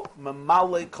all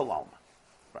memale kolom.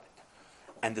 Right.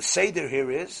 And the seder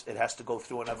here is, it has to go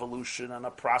through an evolution and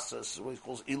a process, what he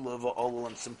calls iluv, olul,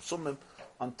 and simtsumim,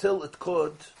 until it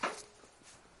could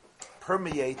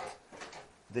permeate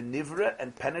the nivra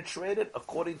and penetrate it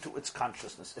according to its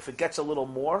consciousness. If it gets a little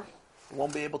more, it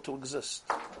won't be able to exist.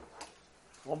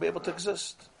 It won't be able to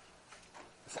exist.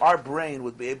 If our brain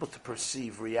would be able to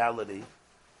perceive reality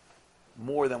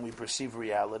more than we perceive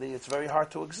reality, it's very hard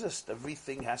to exist.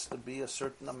 Everything has to be a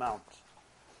certain amount.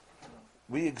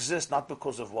 We exist not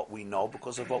because of what we know,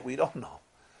 because of what we don't know.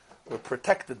 We're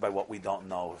protected by what we don't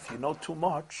know. If you know too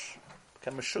much,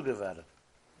 become a sugar at it.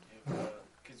 You have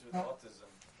kids with autism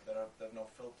that have no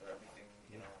filter. Everything,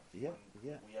 Yeah.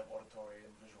 We have auditory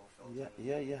and visual filter.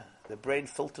 Yeah. The brain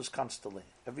filters constantly.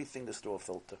 Everything is through a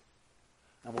filter.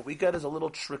 And what we get is a little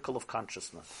trickle of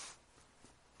consciousness.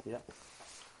 Yeah.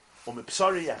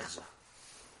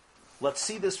 Let's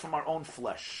see this from our own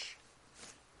flesh.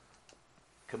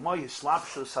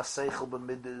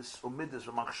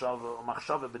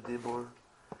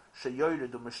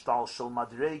 שיורד ומשתל של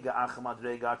מדרגה אחר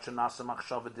מדרגה עד שנעשה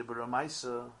מחשבה דיבור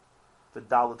המייסה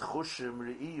ודלת חושים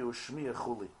ראי ושמיע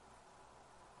חולי.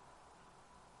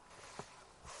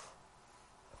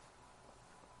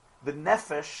 The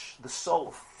nefesh, the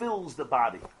soul, fills the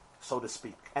body, so to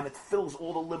speak, and it fills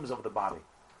all the limbs of the body.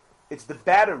 It's the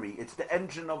battery, it's the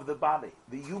engine of the body,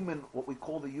 the human, what we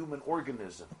call the human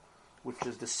organism, which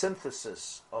is the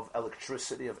synthesis of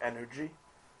electricity, of energy,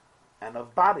 and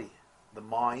of body. The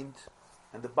mind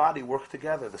and the body work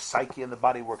together. The psyche and the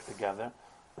body work together.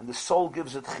 And the soul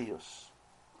gives it chiyus.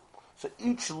 So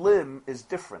each limb is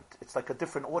different. It's like a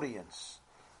different audience.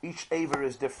 Each aver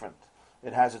is different.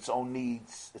 It has its own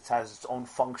needs. It has its own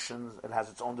functions. It has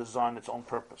its own design, its own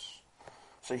purpose.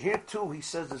 So here too, he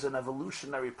says there's an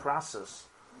evolutionary process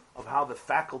of how the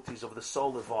faculties of the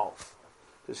soul evolve.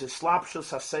 There's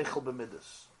hislapshus ha-seichel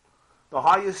b'midas. The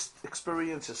highest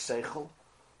experience is seichel,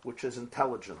 which is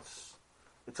intelligence.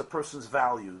 It's a person's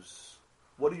values.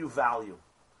 What do you value?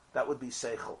 That would be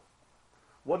seichel.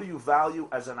 What do you value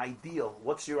as an ideal?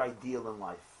 What's your ideal in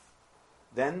life?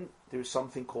 Then there's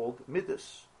something called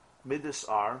midas. Midas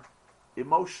are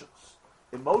emotions.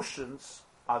 Emotions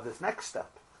are the next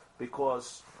step,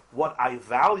 because what I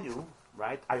value,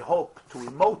 right, I hope to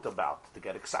emote about, to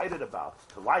get excited about,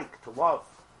 to like, to love.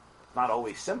 Not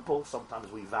always simple.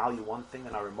 Sometimes we value one thing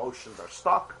and our emotions are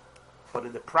stuck. But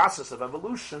in the process of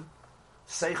evolution,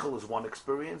 seichel is one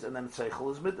experience, and then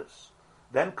seichel is midas.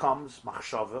 Then comes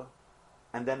machshava,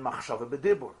 and then machshava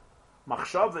b'dibur.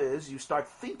 Machshava is you start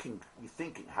thinking. You're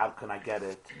thinking, how can I get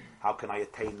it? How can I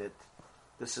attain it?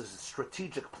 This is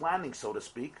strategic planning, so to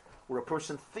speak, where a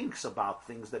person thinks about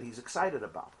things that he's excited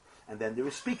about. And then there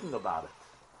is speaking about it,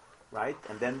 right?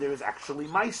 And then there is actually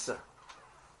maisa.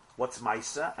 What's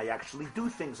maisa? I actually do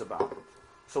things about it.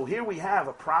 So here we have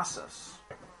a process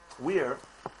where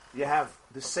you have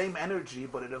the same energy,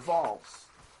 but it evolves.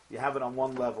 You have it on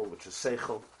one level, which is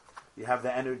seichel. You have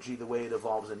the energy, the way it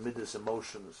evolves in midas,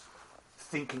 emotions,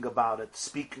 thinking about it,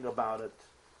 speaking about it,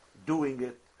 doing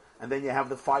it. And then you have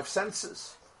the five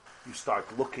senses. You start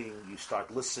looking, you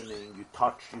start listening, you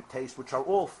touch, you taste, which are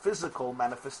all physical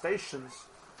manifestations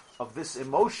of this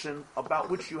emotion about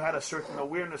which you had a certain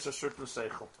awareness, a certain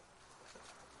seichel.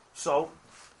 So,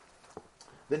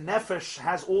 the nefesh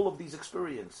has all of these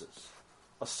experiences.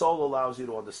 A soul allows you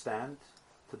to understand,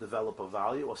 to develop a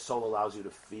value. A soul allows you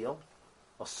to feel.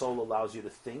 A soul allows you to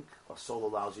think. A soul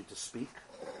allows you to speak.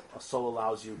 A soul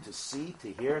allows you to see,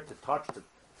 to hear, to touch, to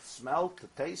smell, to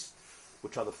taste,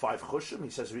 which are the five chushim. He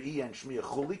says Re'iyah and Shmiya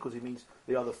Chuli, because he means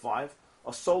the other five.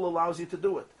 A soul allows you to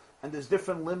do it. And there's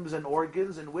different limbs and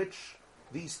organs in which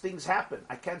these things happen.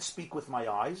 I can't speak with my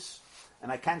eyes,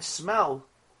 and I can't smell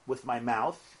with my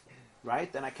mouth,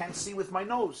 right? And I can't see with my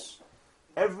nose.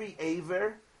 Every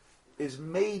aver is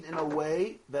made in a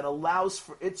way that allows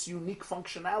for its unique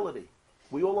functionality.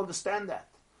 We all understand that.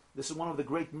 This is one of the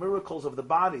great miracles of the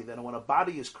body, that when a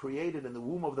body is created in the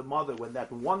womb of the mother, when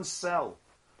that one cell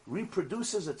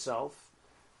reproduces itself,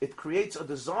 it creates a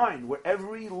design where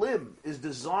every limb is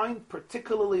designed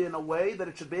particularly in a way that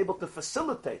it should be able to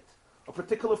facilitate a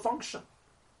particular function.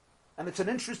 And it's an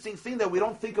interesting thing that we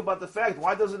don't think about the fact,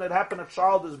 why doesn't it happen a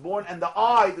child is born and the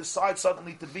eye decides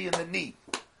suddenly to be in the knee?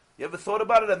 You ever thought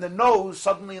about it? And the nose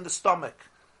suddenly in the stomach.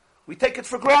 We take it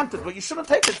for granted, but you shouldn't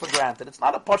take it for granted. It's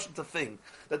not a pashut thing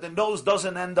that the nose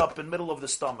doesn't end up in the middle of the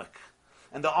stomach,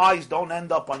 and the eyes don't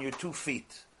end up on your 2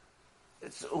 feet.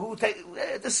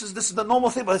 This is the normal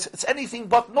thing, but it's anything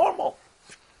but normal.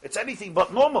 It's anything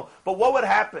but normal. But what would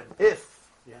happen if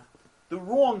the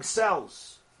wrong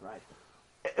cells, right?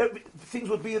 Things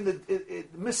would be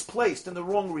misplaced in the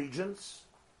wrong regions.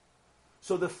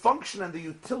 So the function and the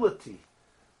utility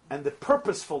and the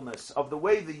purposefulness of the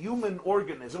way the human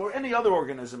organism, or any other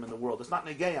organism in the world, it's not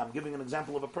negay, I'm giving an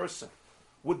example of a person,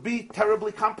 would be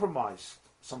terribly compromised.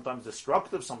 Sometimes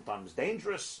destructive, sometimes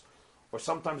dangerous, or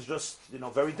sometimes just,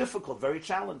 very difficult, very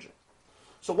challenging.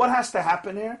 So what has to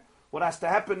happen here? What has to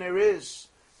happen here is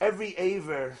every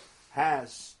aver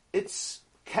has its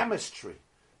chemistry,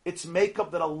 its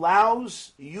makeup that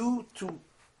allows you to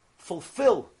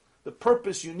fulfill the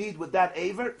purpose you need with that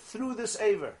aver through this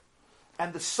aver.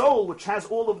 And the soul, which has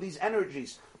all of these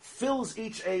energies, fills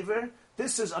each aver.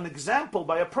 This is an example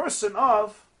by a person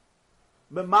of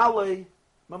memale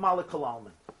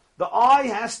kalalman. The eye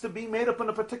has to be made up in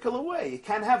a particular way. It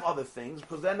can't have other things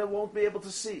because then it won't be able to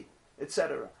see,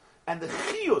 etc. And the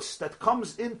chiyus that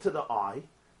comes into the eye,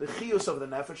 the chiyus of the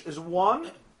nefesh, is one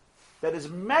that is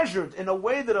measured in a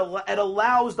way that it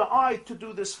allows the eye to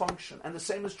do this function. And the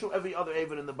same is true every other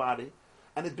aver in the body.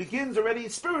 And it begins already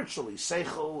spiritually,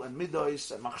 seichel and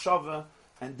midos and machshava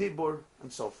and dibur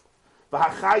and so forth.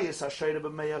 V'hachayis hasheira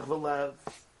b'meyach v'lev.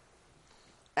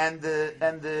 And the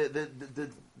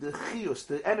chiyus,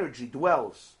 the energy,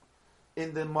 dwells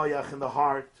in the mayach, in the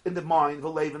heart, in the mind,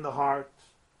 v'lev, in the heart.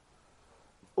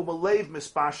 Umalev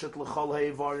mispashet l'chol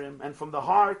ha'evarim. And from the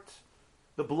heart,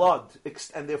 the blood,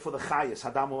 and therefore the chayis,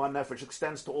 hadamu ha'nefesh,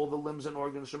 extends to all the limbs and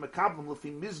organs. Shemekablam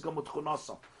l'fi mizgam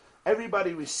utchunasam.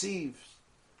 Everybody receives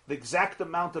the exact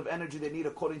amount of energy they need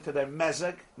according to their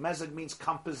mezeg. Mezeg means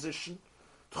composition.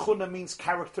 Tchuna means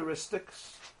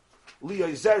characteristics.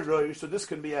 Liyoi zeroi, so this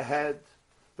can be a head.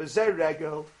 V'zer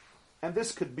regel, and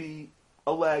this could be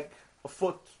a leg, a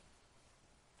foot.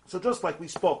 So just like we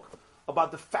spoke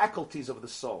about the faculties of the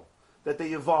soul, that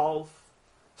they evolve.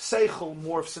 Seichel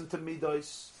morphs into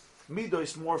midos.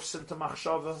 Midos morphs into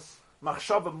machshava.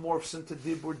 Machshava morphs into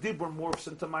dibur. Dibur morphs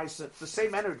into maisa. It's the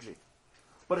same energy,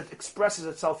 but it expresses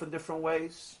itself in different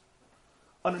ways.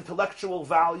 An intellectual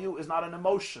value is not an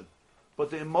emotion, but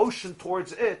the emotion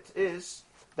towards it is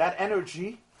that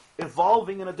energy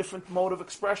evolving in a different mode of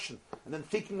expression, and then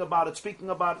thinking about it, speaking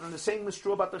about it, and the same is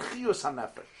true about the chiyus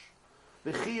hanefesh.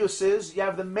 The chiyus is, you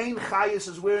have the main chayus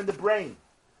is where in the brain.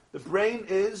 The brain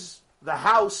is the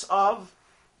house of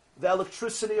the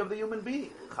electricity of the human being.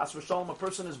 Chas v'shalom, a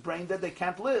person is brain dead, they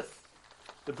can't live.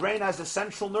 The brain has the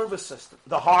central nervous system.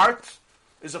 The heart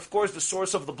is, of course, the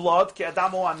source of the blood, ki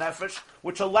adamu hanefesh,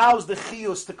 which allows the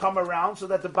chiyus to come around so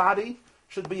that the body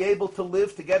should be able to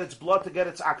live, to get its blood, to get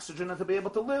its oxygen, and to be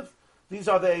able to live. These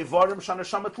are the evarim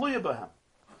shanashama tluya b'hem.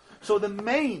 So the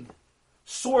main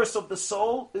source of the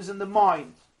soul is in the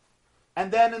mind,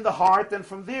 and then in the heart, and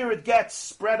from there it gets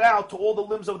spread out to all the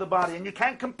limbs of the body. And you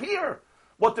can't compare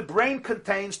what the brain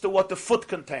contains to what the foot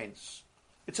contains.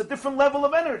 It's a different level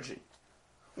of energy.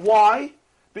 Why?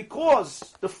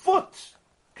 Because the foot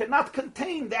cannot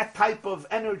contain that type of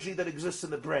energy that exists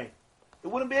in the brain. It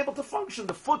wouldn't be able to function.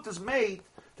 The foot is made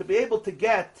to be able to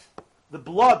get the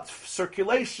blood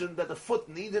circulation that the foot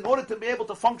needs in order to be able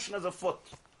to function as a foot,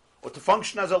 or to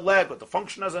function as a leg, or to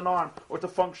function as an arm, or to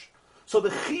function. So the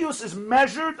chiyus is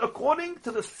measured according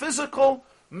to the physical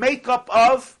makeup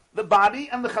of the body,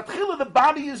 and the chatchila, the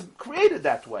body is created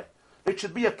that way. It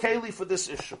should be a keli for this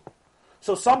issue.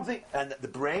 So something, and the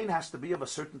brain has to be of a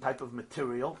certain type of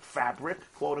material, fabric,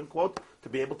 quote unquote, to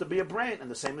be able to be a brain, and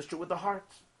the same is true with the heart.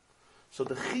 So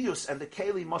the chiyus and the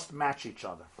keli must match each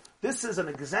other. This is an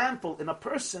example in a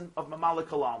person of mamalik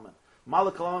alalman.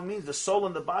 Mamalik alalman means the soul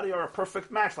and the body are a perfect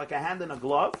match, like a hand in a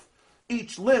glove.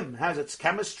 Each limb has its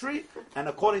chemistry, and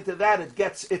according to that, it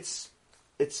gets its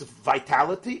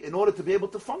vitality in order to be able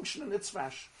to function in its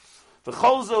fashion.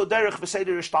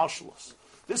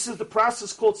 This is the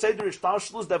process called Seder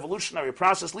Ishtalshalus, the evolutionary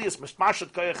process. Lias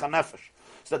mishmashet koyach hanefesh,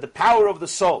 so that the power of the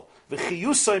soul,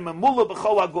 v'chiyusay memula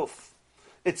b'chol haguf,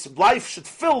 its life should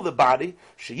fill the body.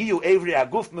 Sheyiyu evri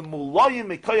haguf memulayim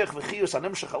mekoyach v'chiyus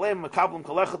hanimshach aleim mekablim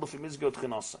kolechad l'fimizgot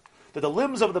chinasa. That the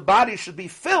limbs of the body should be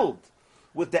filled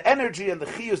with the energy and the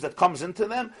chiyus that comes into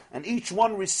them, and each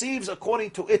one receives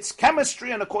according to its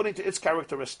chemistry and according to its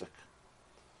characteristic.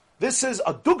 This is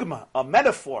a dugma, a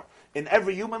metaphor in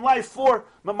every human life for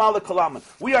mamalik kalaman.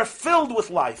 We are filled with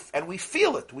life, and we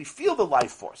feel it. We feel the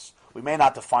life force. We may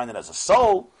not define it as a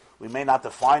soul. We may not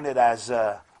define it as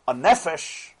a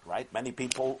nefesh, right? Many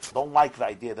people don't like the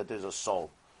idea that there's a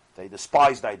soul. They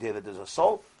despise the idea that there's a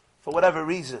soul. For whatever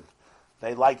reason,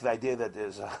 they like the idea that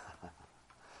there's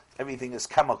everything is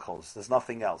chemicals. There's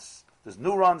nothing else. There's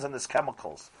neurons and there's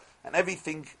chemicals. And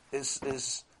everything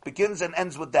is begins and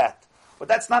ends with that. But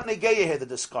that's not Negeya here, the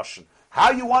discussion.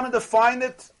 How you want to define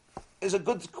it is a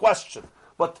good question.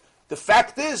 But the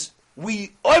fact is,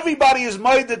 everybody is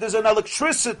made that there's an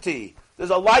electricity,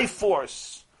 there's a life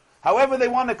force. However they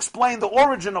want to explain the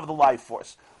origin of the life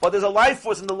force. But there's a life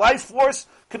force, and the life force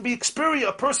can be experienced.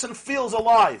 A person feels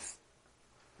alive.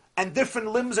 And different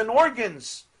limbs and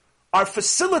organs are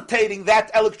facilitating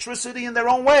that electricity in their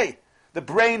own way. The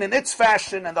brain in its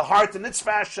fashion, and the heart in its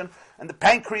fashion, and the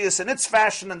pancreas in its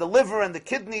fashion, and the liver, and the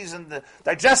kidneys, and the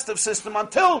digestive system,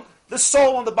 until the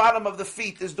soul on the bottom of the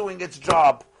feet is doing its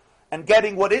job, and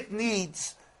getting what it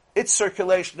needs, its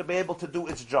circulation, to be able to do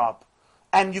its job.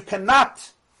 And you cannot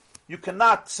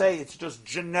say it's just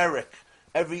generic.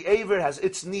 Every aver has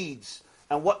its needs,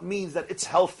 and what means that it's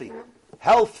healthy.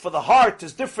 Health for the heart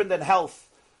is different than health.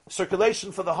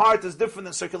 Circulation for the heart is different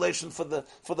than circulation for the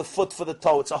foot, for the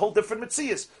toe. It's a whole different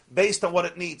metzias based on what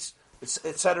it needs,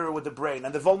 etc. with the brain.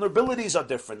 And the vulnerabilities are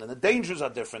different, and the dangers are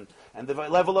different, and the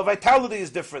level of vitality is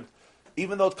different,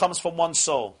 even though it comes from one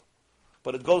soul.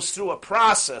 But it goes through a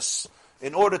process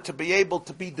in order to be able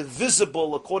to be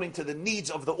divisible according to the needs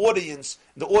of the audience.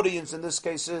 The audience in this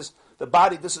case is the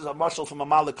body. This is a mashal from a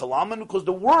Malik Kalaman, because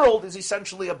the world is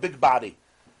essentially a big body.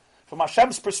 From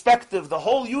Hashem's perspective, the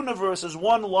whole universe is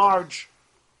one large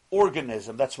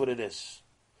organism. That's what it is.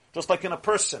 Just like in a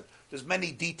person, there's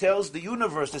many details. The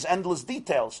universe, there's endless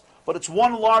details. But it's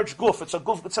one large guf. It's a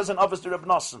guf. It says in Avos Reb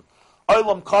Nosson,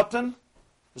 Olam Katan,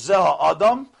 Zeha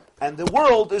Adam, and the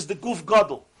world is the guf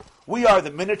gadol. We are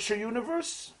the miniature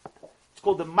universe. It's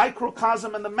called the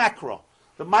microcosm and the macro.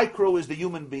 The micro is the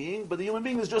human being, but the human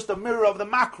being is just a mirror of the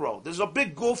macro. There's a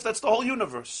big guf, that's the whole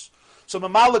universe. So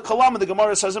Mamali Kalam, the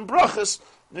Gemara says in Brachas,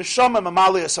 Neshama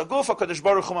Mamali Esaguf, HaKadosh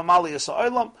Baruch Hu Mamali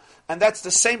Esa'olam, and that's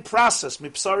the same process.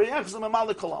 Mipsari Echz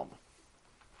Mamali Kalam.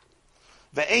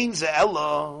 Ve'ein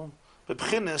ze'ela,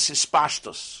 bebchinis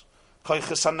ispashtos,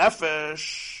 koiches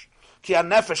ha-nefesh, ki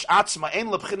ha-nefesh atzma, ein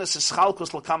lebchinis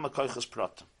ischalkus l'kama koiches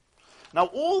pratim. Now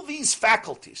all these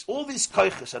faculties, all these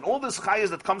koiches, and all these chayas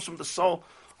that comes from the soul,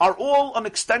 are all an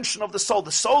extension of the soul.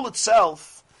 The soul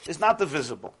itself is not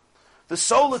divisible. The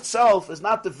soul itself is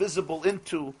not divisible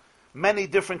into many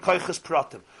different koiches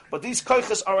pratim. But these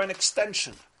koiches are an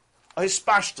extension, a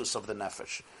hispashtus of the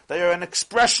nefesh. They are an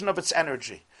expression of its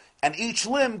energy. And each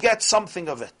limb gets something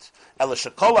of it. Ela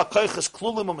shekola koiches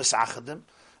klulim u'misachadim,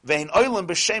 ve'in oilim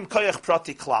b'shem koich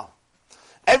prati klal.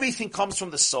 Everything comes from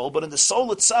the soul, but in the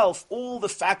soul itself, all the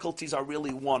faculties are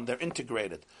really one. They're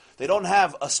integrated. They don't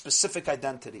have a specific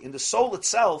identity. In the soul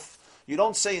itself, you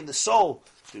don't say in the soul,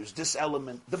 there's this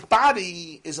element. The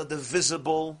body is a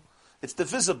divisible. It's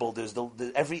divisible. There's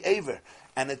every aver.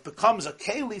 And it becomes a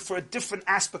keli for a different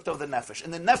aspect of the nefesh. In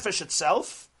the nefesh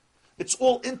itself, it's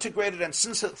all integrated and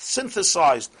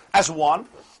synthesized as one.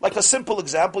 Like a simple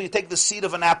example, you take the seed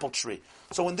of an apple tree.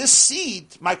 So in this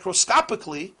seed,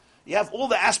 microscopically, you have all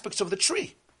the aspects of the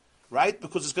tree, right?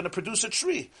 Because it's going to produce a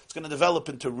tree. It's going to develop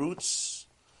into roots,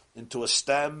 into a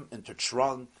stem, into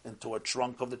trunk, into a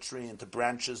trunk of the tree, into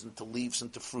branches, into leaves,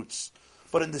 into fruits.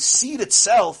 But in the seed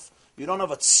itself, you don't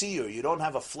have a tzir, you don't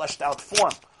have a fleshed out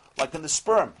form, like in the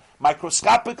sperm.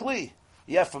 Microscopically,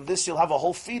 from this you'll have a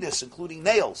whole fetus, including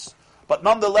nails. But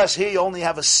nonetheless, here you only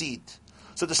have a seed.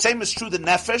 So the same is true the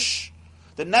nefesh.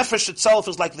 The nefesh itself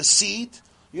is like the seed.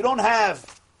 You don't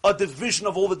have a division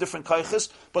of all the different koiches,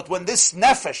 but when this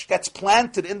nefesh gets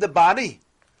planted in the body,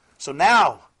 so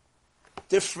now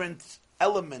different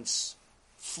elements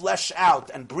flesh out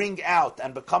and bring out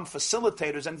and become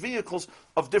facilitators and vehicles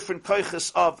of different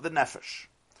koiches of the nefesh.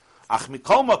 Ach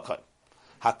mikol makom,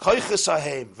 ha-koiches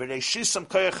hahem, v'reishisam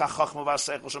koich ha-chochma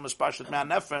v'aseichel shemispashtet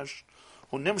me'ha-nefesh,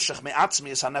 hu nimshach me'atzmi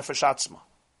is ha-nefesh atzma.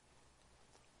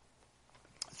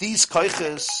 These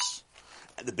koiches,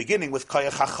 at the beginning with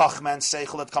koich ha-chochma and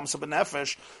seichel that comes from the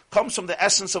nefesh, comes from the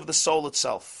essence of the soul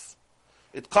itself.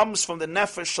 It comes from the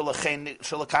nefesh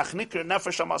shalakach nikra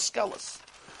nefesh hamaskelas.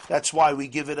 That's why we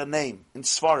give it a name in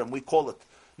Sfarim. We call it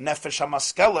nefesh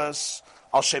hamaskelas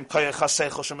al shem koyach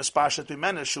haseichel shemispashet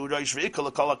b'meneh shu roish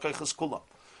v'ikol lekol hakoyches kulam.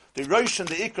 The roish and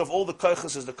the ikra of all the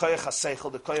koyches is the koyach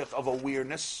haseichel, the koyach of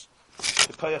awareness,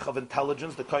 the koyach of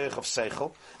intelligence, the koyach of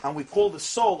seichel, and we call the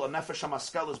soul a nefesh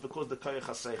hamaskelas because the koyach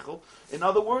haseichel. In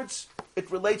other words, it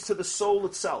relates to the soul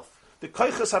itself. The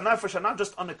koyches hanefesh are not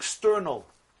just an external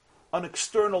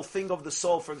thing of the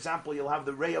soul. For example, you'll have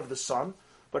the ray of the sun,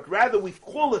 but rather we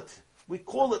call it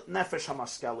nefesh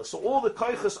hamaskelas. So all the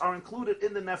koiches are included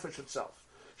in the nefesh itself.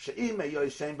 Even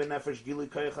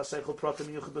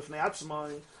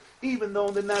though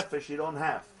in the nefesh you don't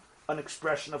have an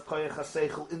expression of koyach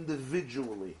haseichel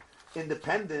individually,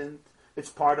 independent, it's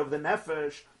part of the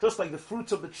nefesh, just like the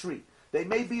fruits of the tree. They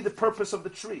may be the purpose of the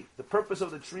tree. The purpose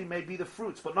of the tree may be the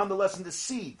fruits, but nonetheless in the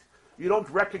seed, you don't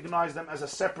recognize them as a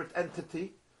separate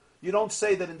entity. You don't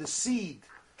say that in the seed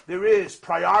there is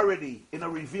priority in a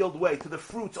revealed way to the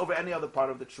fruits over any other part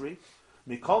of the tree.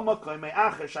 Mikol makom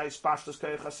me'achesh ha'yispashtus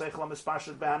koyach haseichel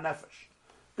ha'mispashtus be'hanefesh.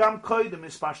 Gam koydem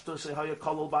ispashtus ha'ya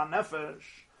kolol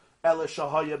ba'hanefesh, ele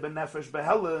shahaya b'nefesh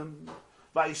behelim,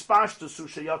 va'yispashtus hu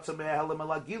sheyatza me'helim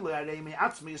elagile arei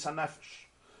me'atzmi is hanefesh.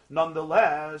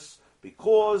 Nonetheless,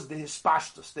 because the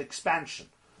hispashtus, the expansion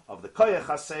of the koyach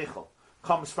haseichel,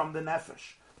 comes from the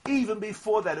nefesh. Even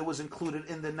before that, it was included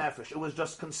in the nefesh. It was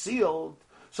just concealed.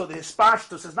 So the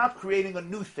hispashtus is not creating a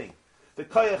new thing. The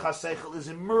koyach haseichel is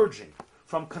emerging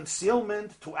from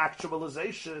concealment to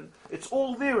actualization. It's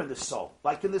all there in the soul,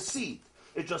 like in the seed.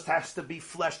 It just has to be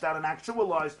fleshed out and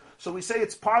actualized. So we say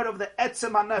it's part of the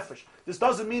etzem hanefesh. This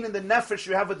doesn't mean in the nefesh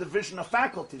you have a division of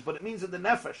faculties, but it means in the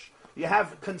nefesh you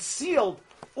have concealed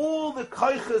all the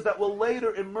koiches that will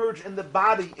later emerge in the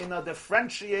body in a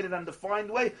differentiated and defined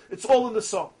way. It's all in the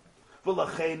soul.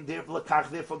 V'lachein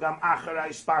therefore gam acher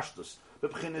hispashtus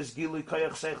b'bchinas gilui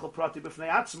koyach seichel prati b'fnei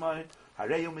atzmai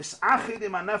hareyu misachid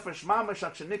im hanefesh mamash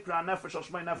at shenikra hanefesh al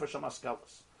shmei nefesh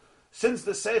hamaskelas. Since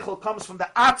the seichel comes from the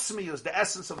atzmius, the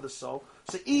essence of the soul,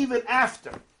 so even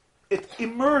after it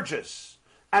emerges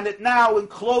and it now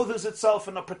encloses itself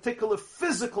in a particular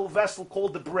physical vessel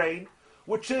called the brain,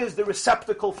 which is the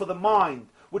receptacle for the mind,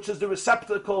 which is the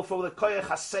receptacle for the koyach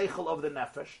haseichel of the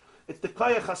nefesh. It's the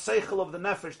koyach haseichel of the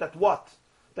nefesh that what?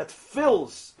 That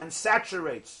fills and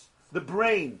saturates the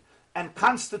brain and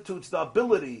constitutes the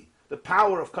ability, the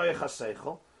power of koyach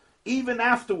haseichel. Even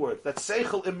afterwards, that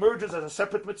seichel emerges as a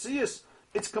separate metzius,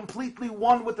 it's completely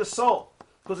one with the soul.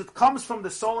 Because it comes from the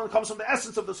soul and it comes from the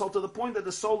essence of the soul to the point that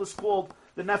the soul is called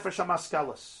the nefesh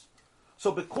hamaskelas.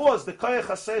 So because the koyach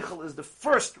haseichel is the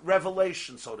first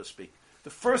revelation, so to speak,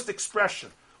 the first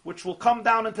expression, which will come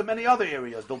down into many other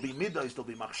areas. There'll be midas, there'll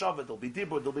be machshavah, there'll be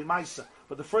dibur, there'll be maisa.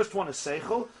 But the first one is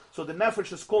seichel. So the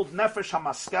nefesh is called nefesh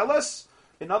hamaskelas.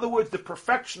 In other words, the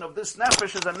perfection of this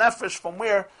nefesh is a nefesh from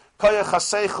where koyach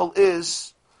haseichel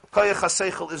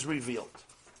is revealed.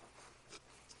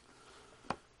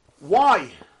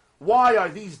 Why? Why are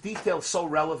these details so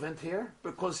relevant here?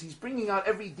 Because he's bringing out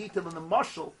every detail in the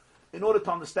mashal in order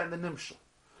to understand the nimshal.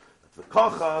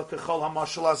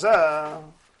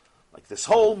 Like this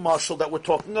whole mashal that we're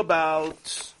talking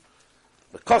about.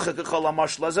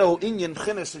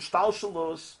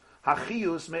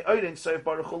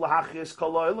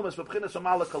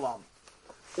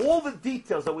 All the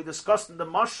details that we discussed in the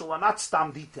mashal are not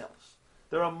stam details.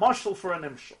 They're a mashal for an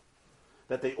nimshal.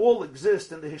 That they all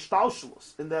exist in the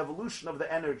hishtalshalos, in the evolution of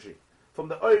the energy, from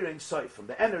the Oirein Sof, from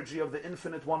the energy of the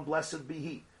infinite one, blessed be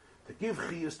He, to give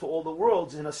chiyus to all the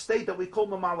worlds in a state that we call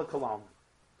Mamala Kalam.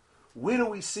 Where do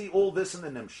we see all this in the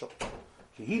Nimshal?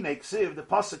 Kihine Ksiv, the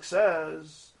Pasuk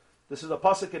says, this is a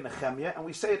Pasuk in Nehemiah, and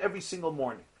we say it every single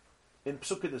morning. In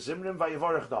Psukei de Zimrim,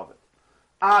 Vayivarech David.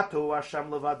 Ato Hashem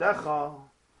levadecha,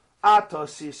 Ato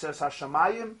Sises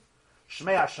Hashemayim,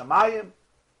 Shmei Hashemayim,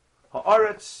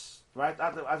 Ha'aretz, right?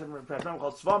 As in Pneumatim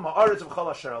called Tzvam, Ha'aretz v'chol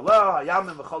asher Allah,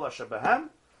 Hayamim v'chol asher behem,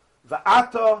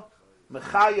 V'ato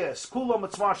Mechayes, Kulo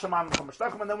Mitzvah Hashemayim v'chol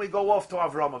Mashtachim, and then we go off to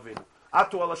Avram Avinu.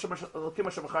 Atu Elokim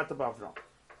Hashem Echarta B'Avram.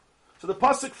 So the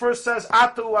pasuk first says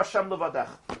Atu Hashem Levadech.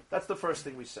 That's the first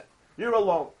thing we say. You're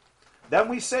alone. Then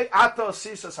we say Atu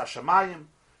Sisas Hashemayim,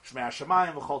 Shmei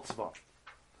Hashemayim v'chol Tzva.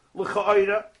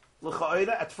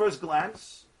 L'cha'ira, at first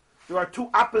glance, there are two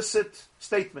opposite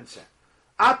statements here.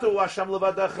 Atu Hashem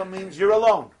Levadech means you're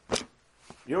alone.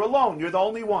 You're alone. You're the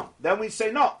only one. Then we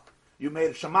say no. You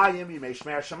made Shemayim, you made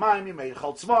Shmei Hashemayim, you made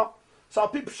Chol Tzva. So al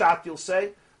pi pshat you'll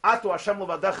say Atu Hashem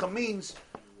Levadecha means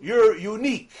you're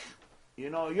unique. You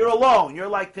know, you're alone. You're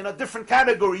like in a different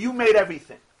category. You made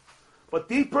everything. But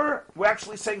deeper, we're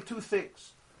actually saying two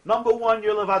things. Number one,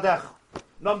 you're Levadecha.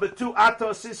 Number two,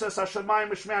 Atu Sisas Hashemayim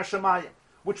Shmei Hashemayim,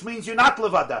 which means you're not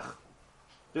Levadecha.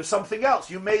 There's something else.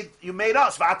 You made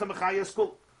us. V'ata Mechayes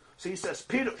Kul. So he says,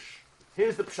 Pirush.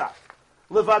 Here's the pshat.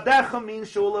 Levadecha means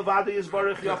Shul Levada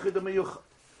Yisbarach Yachid Meyucha.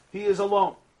 He is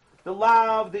alone. The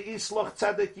lav, the islach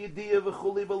tzedek yediyah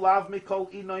v'chuli v'lav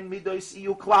mikol inoin midois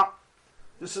iyu kla.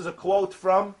 This is a quote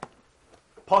from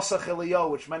Pasach Eliyahu,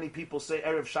 which many people say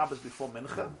Erev Shabbos before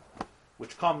Mincha,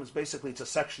 which comes, basically, it's a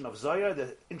section of Zohar,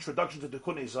 the introduction to the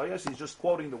Kunei Zohar, so he's just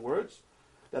quoting the words,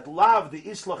 that lav, the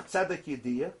islach tzedek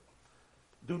yediyah,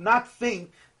 do not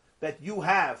think that you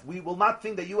have, we will not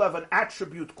think that you have an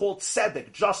attribute called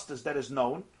tzedek, justice, that is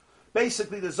known.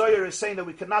 Basically, the Zohar is saying that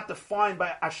we cannot define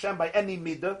by Hashem by any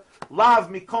midah. Lav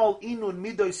mikol inun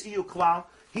midos iyu klal.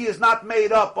 He is not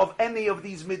made up of any of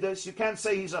these midas. You can't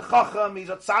say he's a chacham, he's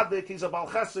a tzaddik, he's a bal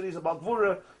chesed, he's a bal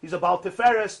gvura, he's a bal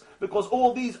tiferes, because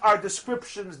all these are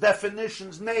descriptions,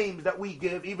 definitions, names that we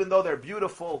give, even though they're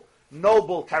beautiful,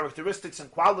 noble characteristics and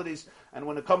qualities. And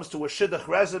when it comes to a shidduch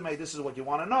resume, this is what you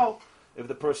want to know. If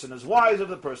the person is wise, if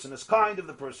the person is kind, if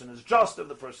the person is just, if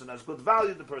the person has good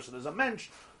value, the person is a mensch,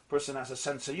 person has a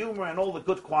sense of humor, and all the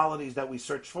good qualities that we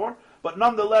search for. But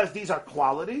nonetheless, these are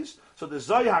qualities. So the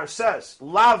Zohar says,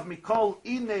 "Lav mikol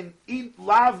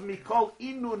lav mikol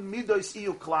inun midos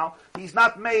iyu klal." He's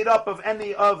not made up of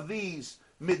any of these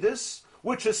midas,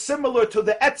 which is similar to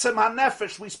the etzem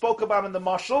hanefesh we spoke about in the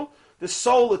mashal, the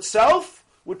soul itself,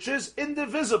 which is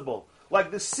indivisible,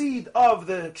 like the seed of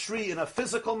the tree in a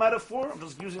physical metaphor. I'm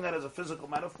just using that as a physical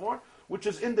metaphor, which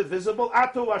is indivisible.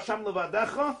 Atu Hashem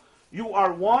levadecha. You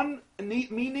are one,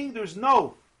 meaning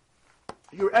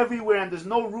you're everywhere and there's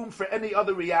no room for any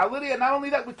other reality. And not only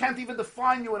that, we can't even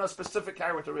define you in a specific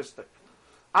characteristic.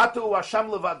 Atu Hashem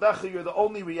levadecha, you're the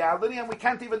only reality, and we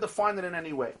can't even define it in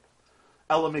any way.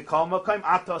 Elamikal makayim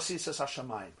ata sisas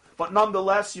hashamayim. But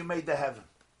nonetheless, you made the heaven.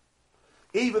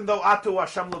 Even though atu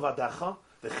Hashem levadecha,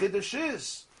 the chiddush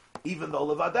is, even though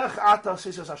levadecha ata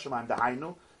sisas hashamayim, the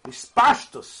hainu,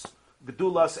 hispashtus,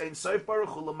 Gedulas ein soif baruch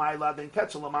hu l'mayla den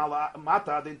ketzel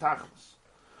l'mata den tachlis.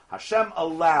 Hashem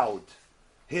allowed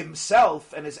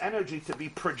himself and his energy to be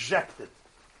projected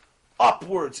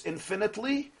upwards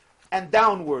infinitely and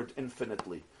downward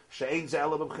infinitely. She'ein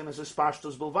ze'ela b'bchinas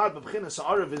hispashtus bilvad b'bchinas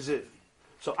ha'arav v'ziv.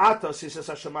 So Atas, he says,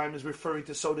 Hashemayim is referring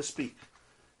to, so to speak,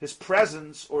 his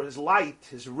presence or his light,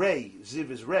 his ray, ziv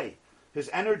is ray,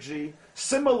 his energy,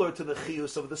 similar to the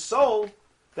chiyus of the soul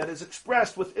that is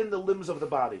expressed within the limbs of the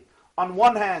body. On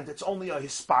one hand, it's only a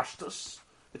hispashtus.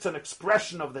 It's an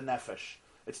expression of the nefesh.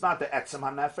 It's not the etzem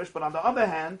ha-nefesh. But on the other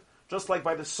hand, just like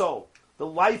by the soul, the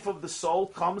life of the soul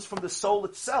comes from the soul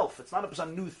itself. It's not a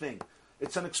new thing.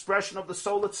 It's an expression of the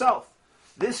soul itself.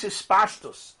 This is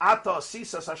hispashtus. Ata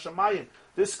sisas hashamayim.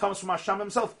 This comes from Hashem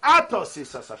himself. Ata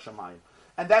sisas hashamayim.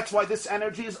 And that's why this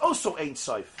energy is also ein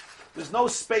soif. There's no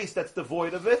space that's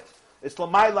devoid of it. It's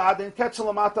l'mayla adin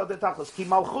ketzel l'mata adin tachlis. Ki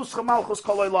malchus chamalchus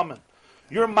kol oilamen.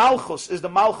 Your malchus is the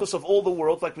malchus of all the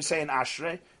world, like we say in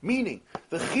Ashrei, meaning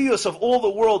the chiyus of all the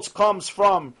worlds comes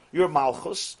from your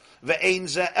malchus. Ve'ein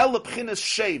ze el b'chinas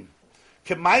shem,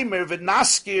 k'maimer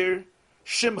v'naskir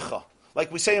shimcha, like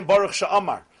we say in Baruch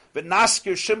Sha'amar,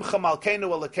 v'naskir shimcha malkeinu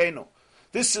alakenu.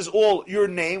 This is all your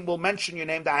name. We'll mention your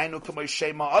name. Da'ainu k'may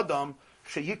shema adam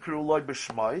sheyikru loy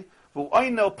b'shmai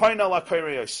v'oinel painel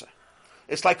akayreyosa.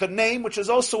 It's like a name, which is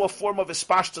also a form of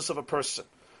hispashtus of a person.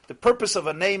 The purpose of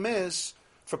a name is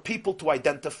for people to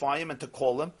identify him and to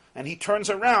call him, and he turns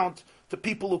around to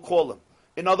people who call him.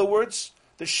 In other words,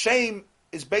 the shame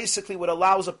is basically what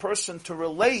allows a person to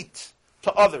relate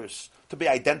to others, to be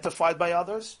identified by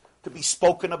others, to be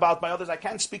spoken about by others. I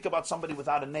can't speak about somebody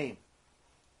without a name.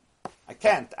 I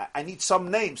can't. I need some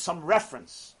name, some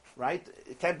reference, right?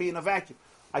 It can't be in a vacuum.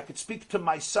 I could speak to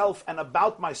myself and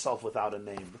about myself without a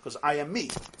name, because I am me.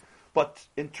 But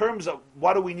in terms of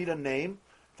what do we need a name?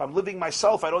 If I'm living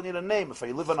myself, I don't need a name. If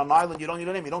I live on an island, you don't need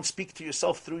a name. You don't speak to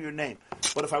yourself through your name.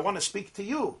 But if I want to speak to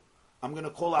you, I'm going to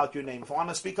call out your name. If I want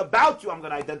to speak about you, I'm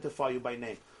going to identify you by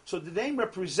name. So the name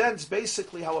represents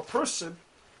basically how a person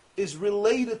is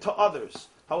related to others,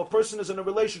 how a person is in a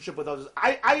relationship with others.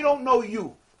 I don't know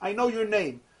you. I know your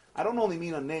name. I don't only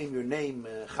mean a name, your name,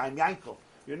 Chaim Yankel.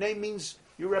 Your name means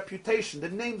your reputation, the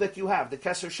name that you have, the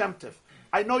Keser Shem Tov.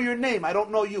 I know your name. I don't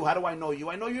know you. How do I know you?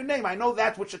 I know your name. I know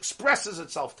that which expresses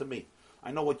itself to me.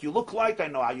 I know what you look like. I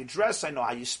know how you dress. I know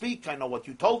how you speak. I know what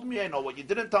you told me. I know what you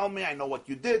didn't tell me. I know what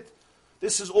you did.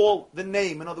 This is all the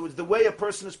name. In other words, the way a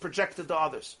person is projected to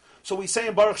others. So we say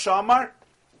in Baruch Sha'amar,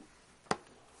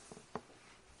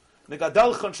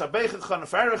 Negadelcha, Shabechecha,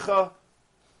 Neferecha,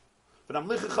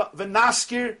 V'namlichecha,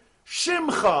 V'naskir,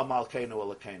 Shimcha, Malkeinu,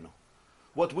 Elokenu.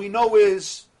 What we know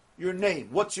is your name.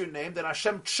 What's your name? That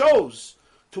Hashem chose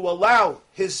to allow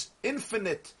His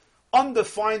infinite,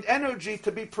 undefined energy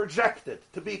to be projected,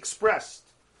 to be expressed.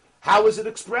 How is it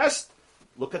expressed?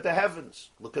 Look at the heavens.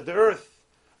 Look at the earth.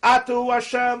 Atu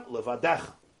Hashem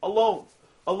levadecha. Alone.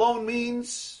 Alone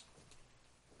means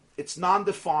it's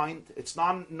non-defined. It's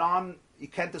non. You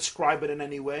can't describe it in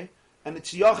any way. And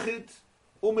it's yachid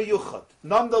umeyuchad.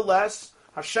 Nonetheless,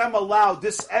 Hashem allowed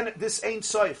this Ein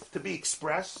Sof to be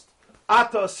expressed.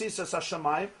 Ata asisas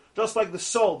hashamayim, just like the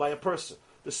soul by a person.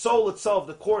 The soul itself,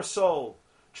 the core soul,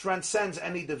 transcends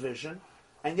any division.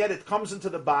 and yet it comes into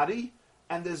the body,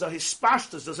 and there's a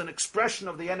hispashtus, there's an expression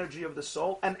of the energy of the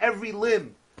soul, and every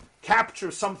limb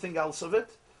captures something else of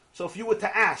it. So if you were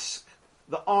to ask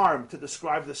the arm to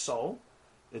describe the soul,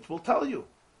 it will tell you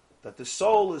that the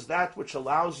soul is that which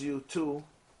allows you to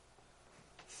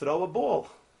throw a ball.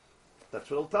 That's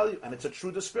what it'll tell you, and it's a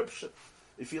true description.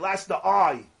 If you'll ask the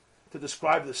eye to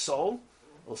describe the soul,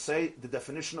 it'll say the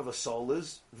definition of a soul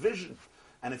is vision.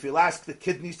 And if you'll ask the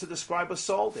kidneys to describe a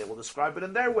soul, they will describe it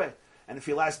in their way. And if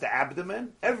you'll ask the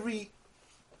abdomen, every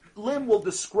limb will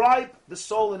describe the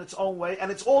soul in its own way,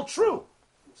 and it's all true.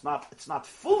 It's not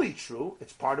fully true,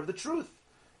 it's part of the truth.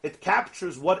 It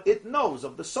captures what it knows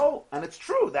of the soul, and it's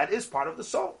true, that is part of the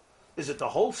soul. Is it the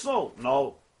whole soul?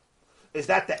 No. Is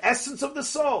that the essence of the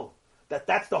soul?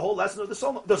 That's the whole essence of the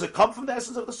soul? Does it come from the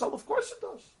essence of the soul? Of course it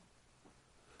does.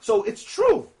 So it's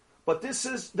true, but this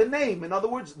is the name. In other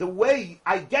words, the way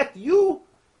I get you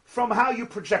from how you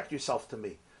project yourself to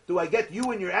me. Do I get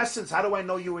you in your essence? How do I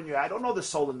know you in your... I don't know the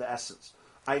soul in the essence.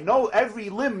 I know every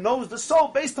limb knows the soul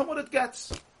based on what it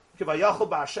gets. Kivayachol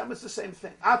ba'Hashem, it's the same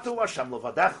thing. Atu Hashem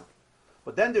levadecha.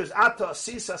 But then there's Ata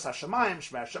Asisas Hashemayim,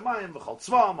 Shmei Hashemayim, V'chol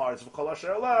Tzvam, Aretz V'chol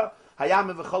Asher Allah,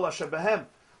 Hayam V'chol Asher Behem,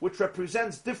 which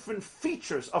represents different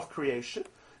features of creation,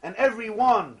 and every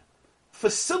one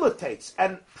facilitates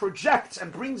and projects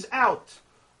and brings out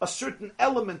a certain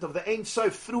element of the Ein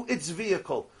Sof through its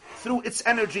vehicle, through its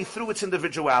energy, through its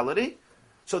individuality.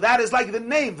 So that is like the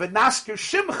name, V'nasker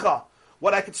Shimcha.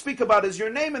 What I could speak about is your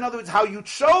name, in other words, how you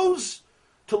chose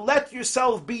to let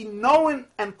yourself be known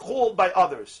and called by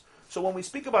others. So when we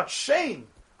speak about Shem,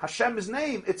 Hashem's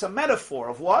name, it's a metaphor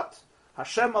of what?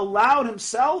 Hashem allowed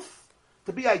himself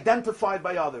to be identified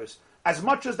by others, as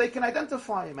much as they can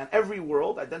identify him. And every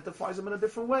world identifies him in a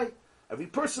different way. Every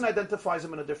person identifies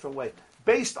him in a different way,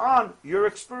 based on your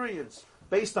experience,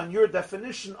 based on your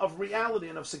definition of reality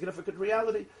and of significant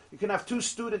reality. You can have two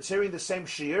students hearing the same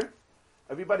shiur.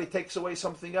 Everybody takes away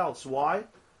something else. Why?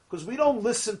 Because we don't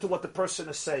listen to what the person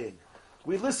is saying.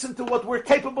 We listen to what we're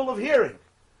capable of hearing.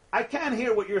 I can't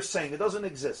hear what you're saying. It doesn't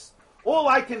exist. All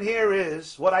I can hear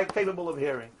is what I'm capable of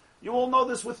hearing. You all know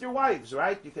this with your wives,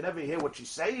 right? You can never hear what she's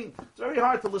saying. It's very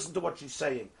hard to listen to what she's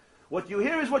saying. What you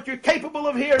hear is what you're capable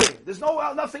of hearing. There's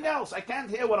nothing else. I can't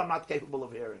hear what I'm not capable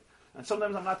of hearing. And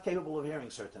sometimes I'm not capable of hearing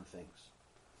certain things.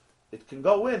 It can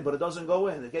go in, but it doesn't go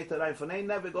in. The gate that I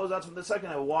never goes out from the second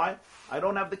level. Why? I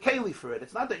don't have the keli for it.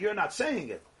 It's not that you're not saying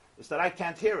it. It's that I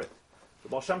can't hear it. The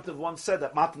Baal Shem Tov once said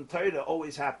that Matan Torah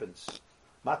always happens.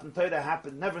 Matan Torah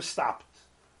never stopped.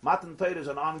 Matan Torah is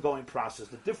an ongoing process.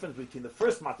 The difference between the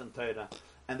first Matan Torah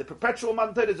and the perpetual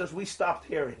Matan Torah is that we stopped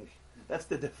hearing. That's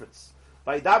the difference.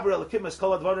 By Daber Elokim es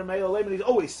kol hadvarim me'ol olam, he's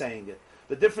always saying it.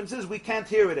 The difference is we can't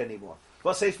hear it anymore.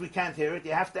 What says we can't hear it?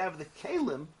 You have to have the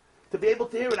kelim to be able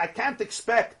to hear it. I can't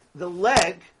expect the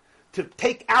leg to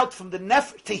take out from the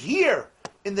nefesh, to hear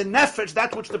in the nefesh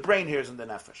that which the brain hears in the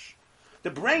nefesh. The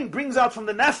brain brings out from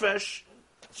the nefesh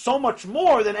so much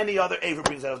more than any other aver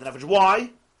brings out of the nefesh.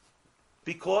 Why?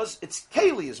 Because its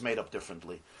keli is made up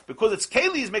differently. Because its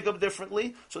keli is made up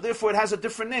differently, so therefore it has a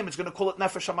different name. It's going to call it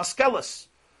nefesh hamaskelis.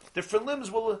 Different limbs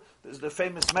will... There's the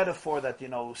famous metaphor that,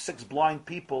 6 blind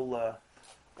people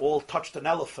all touched an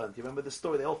elephant. You remember the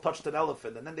story? They all touched an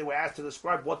elephant, and then they were asked to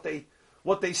describe what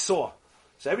they saw.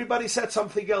 So everybody said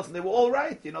something else, and they were all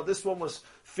right. This one was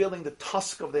feeling the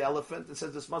tusk of the elephant and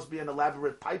says this must be an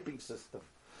elaborate piping system.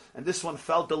 And this one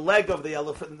felt the leg of the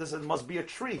elephant, and this must be a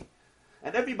tree.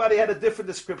 And everybody had a different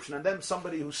description. And then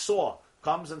somebody who saw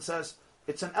comes and says,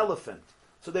 it's an elephant.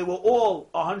 So they were all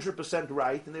 100%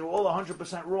 right, and they were all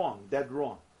 100% wrong, dead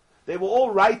wrong. They were all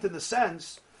right in the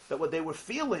sense that what they were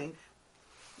feeling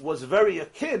was very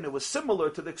akin, it was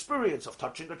similar to the experience of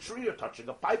touching a tree, or touching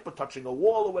a pipe, or touching a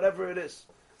wall, or whatever it is.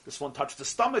 This one touched the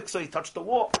stomach, so he touched the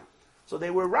wall. So they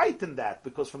were right in that,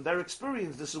 because from their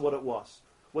experience, this is what it was.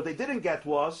 What they didn't get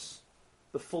was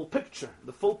the full picture.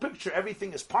 The full picture,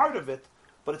 everything is part of it,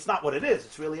 but it's not what it is.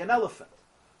 It's really an elephant.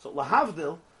 So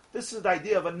lahavdil, this is the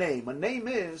idea of a name. A name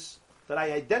is that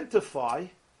I identify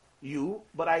you,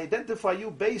 but I identify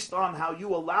you based on how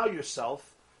you allow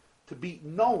yourself to be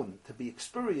known, to be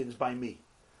experienced by me.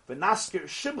 V'nasker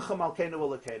shimcha malkeinu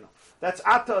v'lekeinu. That's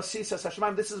ata asisas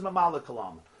Hashemayim. This is mamala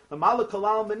kalam. Mamala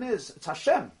kalam is, it's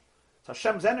Hashem. It's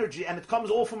Hashem's energy, and it comes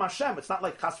all from Hashem. It's not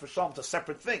like chas v'shalom, it's a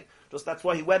separate thing. Just that's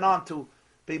why he went on to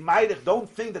be ma'irich. Don't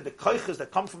think that the koiches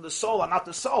that come from the soul are not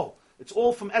the soul. It's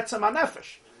all from etzem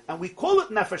hanefesh. And we call it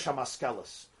nefesh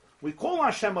hamaskelis. We call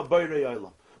Hashem a boirei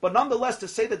olam. But nonetheless, to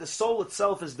say that the soul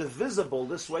itself is divisible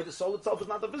this way, the soul itself is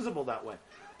not divisible that way.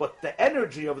 But the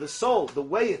energy of the soul, the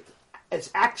way it is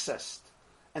accessed,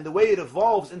 and the way it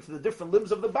evolves into the different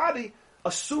limbs of the body,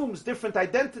 assumes different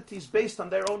identities based on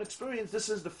their own experience. This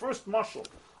is the first mashal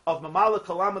of Mamala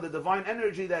Kalama, the divine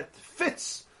energy that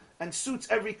fits and suits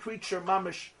every creature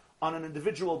mamish on an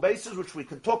individual basis, which we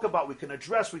can talk about, we can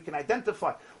address, we can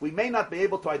identify. We may not be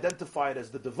able to identify it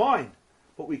as the divine,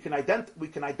 but we can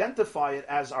identify it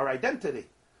as our identity.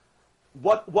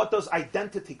 What does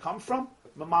identity come from?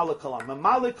 Mamala Kalam.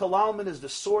 Mamala Kalam is the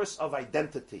source of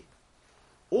identity.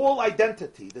 All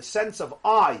identity, the sense of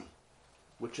I,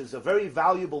 which is a very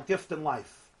valuable gift in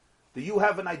life. Do you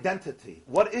have an identity?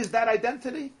 What is that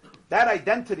identity? That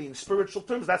identity in spiritual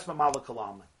terms, that's Mamala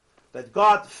Kalam. That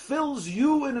God fills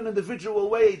you in an individual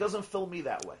way. He doesn't fill me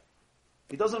that way.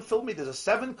 He doesn't fill me. There's a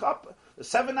 7 cup, a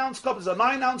 7-ounce cup, there's a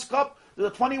 9-ounce cup,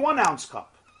 there's a 21-ounce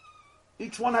cup.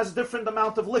 Each one has a different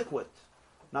amount of liquid.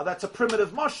 Now that's a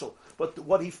primitive mashal, but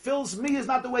what he fills me is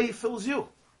not the way he fills you.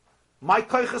 My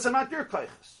koiches are not your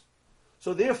koiches.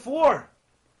 So therefore,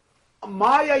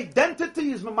 my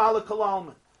identity is Mamala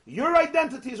Kalalman. Your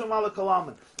identity is Mamala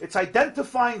Kalalman. It's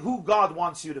identifying who God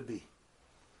wants you to be.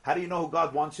 How do you know who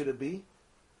God wants you to be?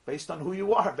 Based on who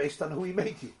you are, based on who He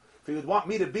made you. If He would want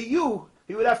me to be you,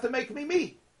 He would have to make me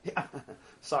me.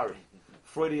 Sorry,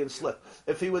 Freudian slip.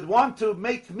 If He would want to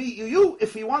make me you,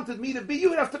 if He wanted me to be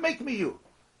you, He'd have to make me you.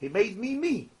 He made me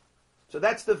me. So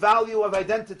that's the value of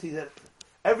identity, that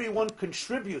everyone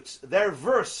contributes their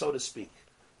verse, so to speak,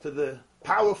 to the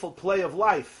powerful play of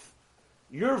life.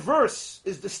 Your verse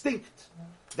is distinct.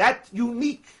 That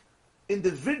unique,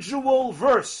 individual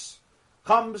verse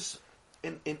comes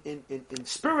in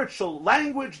spiritual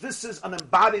language. This is an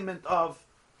embodiment of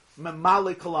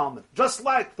Mamali Kalalman. Just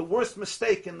like the worst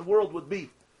mistake in the world would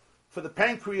be for the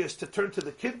pancreas to turn to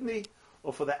the kidney,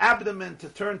 or for the abdomen to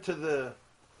turn to the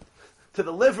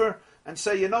liver and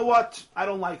say, you know what, I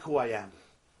don't like who I am.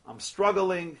 I'm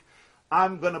struggling.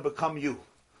 I'm going to become you.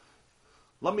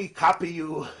 Let me copy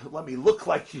you. Let me look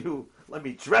like you. Let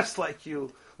me dress like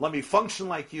you. Let me function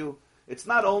like you. It's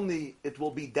not only, it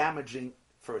will be damaging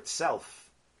for itself.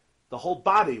 The whole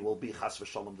body will be chas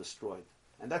v'shalom destroyed.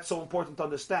 And that's so important to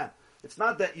understand. It's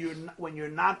not that when you're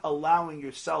not allowing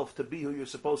yourself to be who you're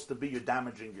supposed to be, you're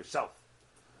damaging yourself.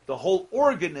 The whole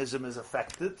organism is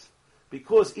affected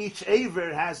because each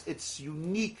aver has its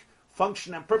unique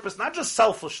function and purpose, not just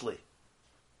selfishly,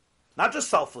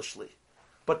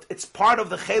 but it's part of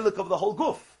the chelik of the whole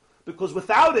guf. Because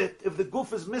without it, if the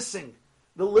guf is missing,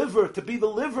 the liver, to be the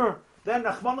liver, then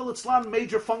Rahman al-Islam,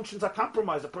 major functions are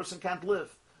compromised. A person can't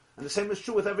live. And the same is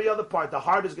true with every other part. The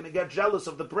heart is going to get jealous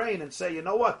of the brain and say, you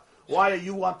know what? Why are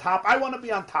you on top? I want to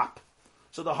be on top.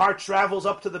 So the heart travels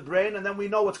up to the brain, and then we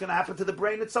know what's going to happen to the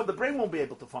brain itself. The brain won't be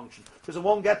able to function because it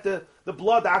won't get the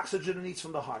blood, oxygen it needs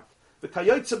from the heart. The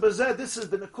kayotze bezeh, this is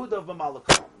the nekuda of Mamala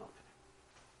Kalam.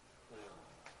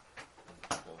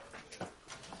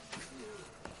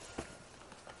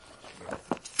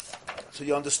 So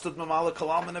you understood Mamala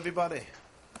Kalam, and everybody?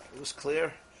 It was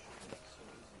clear?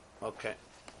 Okay.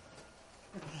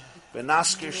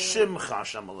 V'nasker shimcha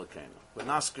Hashem Elokeinu.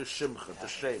 V'nasker shimcha, the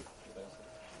shame.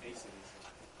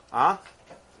 Huh?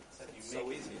 It's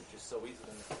so easy. It's just so easy.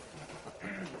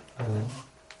 I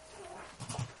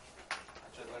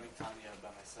tried learning Tanya by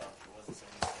myself. It wasn't so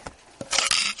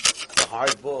easy. It's a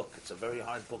hard book. It's a very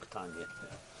hard book, Tanya. To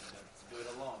do it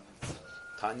alone.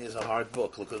 Tanya is a hard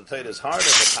book. Look at the Torah is harder,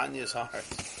 but Tanya is hard.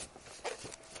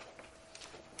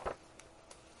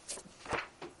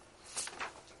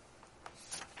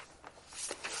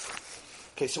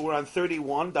 Okay, so we're on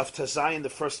 31, Daf Tazai in the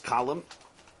first column.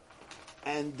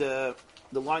 And the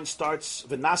line starts,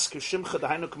 V'nasker Shimcha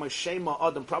Dahainu K'may Shema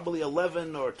Adam, probably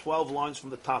 11 or 12 lines from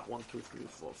the top. 1, 2, 3,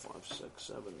 4, 5, 6,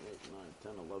 7, 8,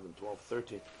 9, 10, 11, 12,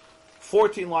 13.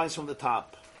 14 lines from the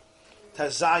top.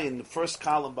 Tazayin, the first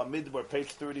column, Bamidbar, page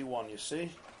 31, you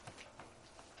see?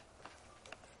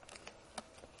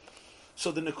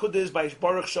 So the Nekuda is by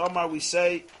Baruch Shamar, we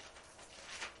say,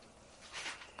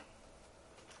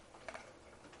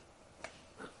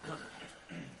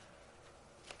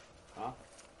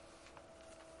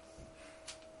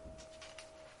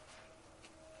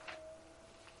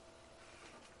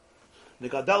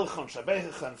 Nigadelchon,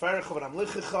 Shabechecha, Ferecha,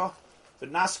 V'ramlichecha,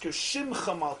 V'nasker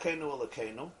Shimcha Malkeinu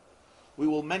Elokeinu. We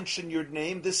will mention your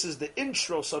name. This is the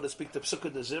intro, so to speak, to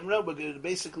Psukkah de Zimra. We're going to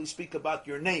basically speak about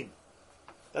your name.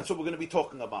 That's what we're going to be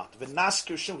talking about.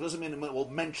 V'nasker Shimcha doesn't mean we'll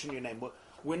mention your name.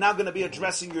 We're not going to be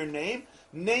addressing your name.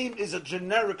 Name is a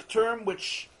generic term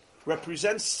which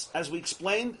represents, as we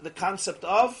explained, the concept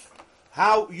of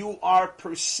how you are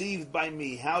perceived by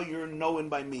me, how you're known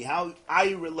by me, how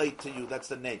I relate to you. That's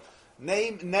the name.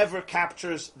 Name never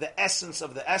captures the essence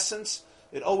of the essence.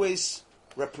 It always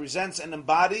represents and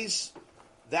embodies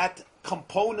that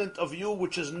component of you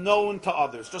which is known to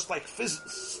others. Just like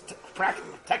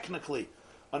technically,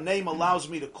 a name allows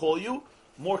me to call you,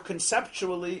 more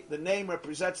conceptually, the name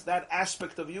represents that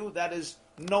aspect of you that is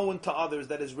known to others,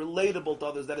 that is relatable to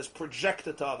others, that is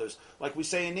projected to others. Like we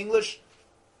say in English,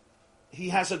 he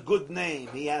has a good name,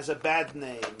 he has a bad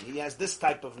name, he has this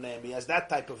type of name, he has that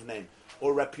type of name,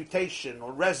 or reputation,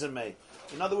 or resume.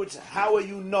 In other words, how are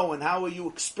you known, how are you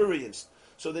experienced?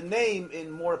 So the name, in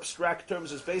more abstract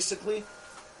terms, is basically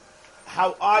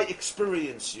how I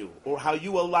experience you, or how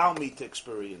you allow me to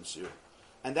experience you.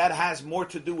 And that has more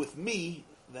to do with me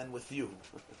than with you.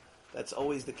 That's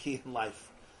always the key in life.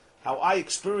 How I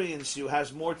experience you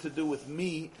has more to do with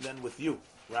me than with you,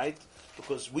 right?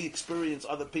 Because we experience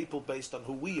other people based on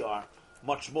who we are,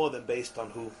 much more than based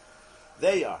on who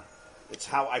they are. It's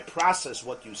how I process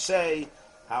what you say,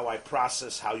 how I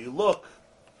process how you look.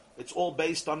 It's all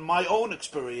based on my own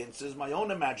experiences, my own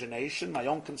imagination, my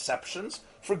own conceptions,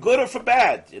 for good or for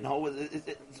bad. You know,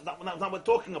 it's not what we're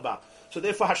talking about. So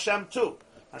therefore Hashem too.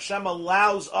 Hashem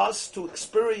allows us to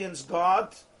experience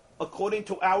God according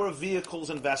to our vehicles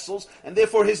and vessels, and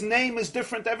therefore His name is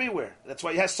different everywhere. That's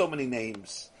why He has so many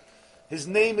names. His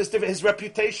name is different. His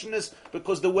reputation is,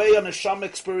 because the way a neshama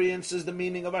experiences the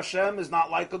meaning of Hashem is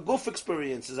not like a guf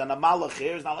experiences, and a malach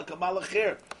here is not like a malach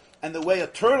here. And the way a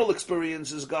turtle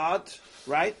experiences God,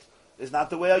 right, is not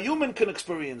the way a human can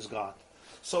experience God.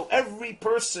 So every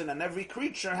person and every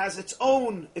creature has its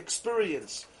own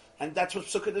experience. And that's what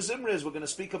Sukkot Zimra is. We're going to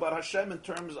speak about Hashem in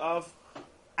terms of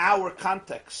our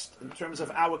context,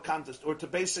 or to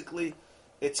basically,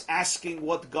 it's asking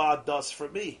what God does for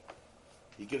me.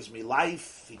 He gives me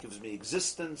life, He gives me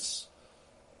existence,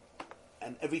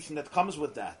 and everything that comes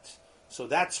with that. So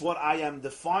that's what I am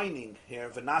defining here.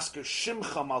 V'nasker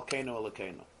shimcha malkeinu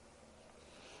elokeinu.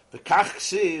 V'kach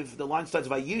ksiv, the line starts,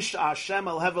 Vayisha Hashem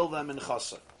el hevel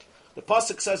v'minchasa. The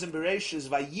pasuk says in Bereshis,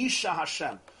 Vayisha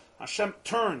Hashem. Hashem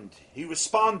turned, He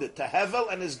responded to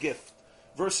Hevel and his gift,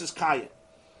 versus Kayin.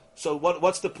 So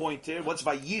what's the point here? What's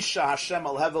Vayisha Hashem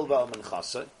al Hevel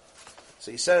v'minchasa?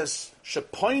 So he says,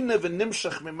 Shepoine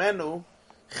v'nimshach mimenu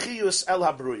chiyus el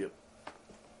habruyu.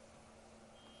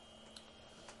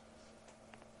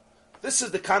 This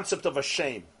is the concept of a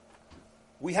shame.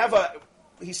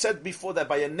 He said before that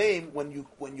by a name, when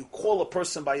you call a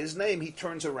person by his name, he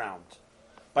turns around.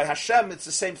 By Hashem, it's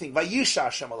the same thing. Vayisha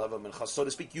Hashem al Hevel minchas, so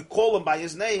to speak. You call him by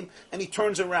his name, and he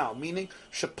turns around. Meaning,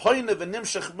 Shepoine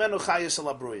v'nimshach mimenu chiyus el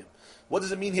habruyu. What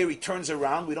does it mean here? He turns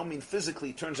around. We don't mean physically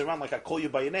he turns around like I call you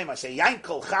by your name. I say,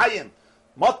 Yankel, Chayim,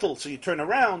 Matel, so you turn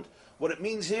around. What it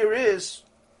means here is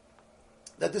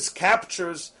that this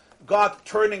captures God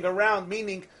turning around,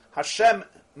 meaning Hashem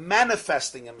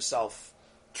manifesting Himself,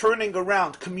 turning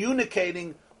around,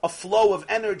 communicating a flow of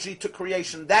energy to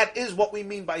creation. That is what we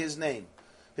mean by His name.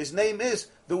 His name is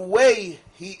the way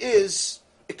He is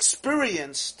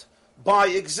experienced by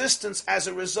existence as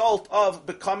a result of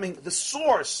becoming the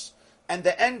source and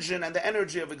the engine and the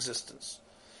energy of existence.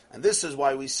 And this is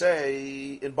why we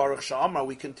say, in Baruch Sha'amar,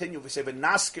 we continue, we say,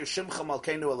 V'nasker shimcha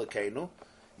malkeinu elokeinu,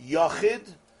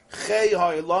 Yachid chei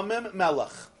ha'olamim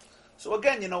melech. So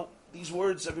again, these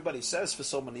words everybody says for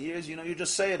so many years, you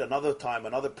just say it another time,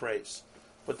 another praise.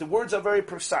 But the words are very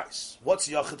precise. What's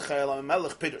Yachid chei ha'olamim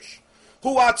melech? Pidush.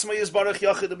 Hu atzma yizbarach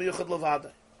Yachid u'miyuchad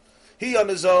levadai. He on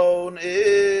his own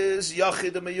is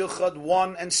Yachid u'miyuchad,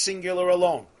 one and singular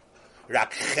alone.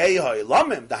 Rak chei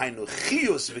ha'olamim, dahainu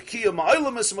chiyus v'kiyum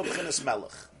ha'olamis mebchinas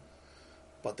melech.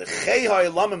 But the chei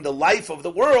ha'olamim, the life of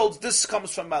the world, this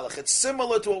comes from melech. It's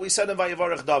similar to what we said in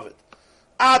Vayivarech David.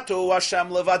 Atu Hashem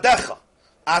levadecha,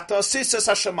 atu sisas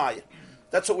Hashemayim.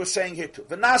 That's what we're saying here too.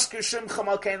 V'nasker shimcha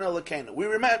malkeinu elokeinu. We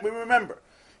remember.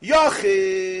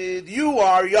 Yachid, you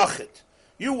are Yachid.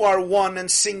 You are one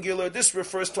and singular. This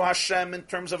refers to Hashem in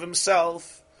terms of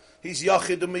Himself. He's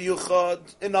Yachid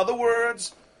u'miyuchad. In other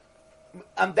words,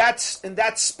 and that's in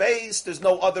that space, there's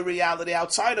no other reality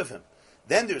outside of Him.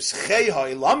 Then there's Chei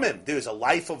ha'olamim. There's a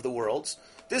life of the worlds.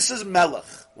 This is Melech.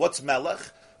 What's Melech?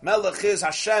 Melech is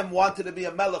Hashem wanted to be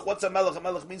a Melech. What's a Melech? A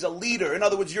Melech means a leader. In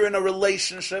other words, you're in a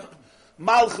relationship.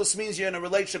 Malchus means you're in a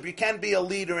relationship. You can't be a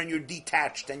leader and you're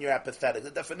detached and you're apathetic. The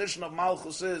definition of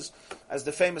Malchus is, as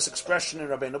the famous expression in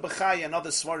Rabbeinu Bechaya and other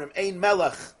Svarim, Ein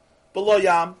Melech B'lo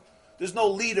Yam. There's no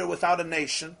leader without a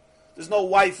nation. There's no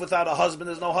wife without a husband.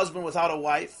 There's no husband without a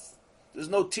wife. There's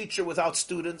no teacher without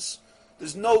students.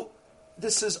 This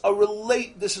is a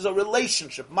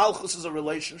relationship. Malchus is a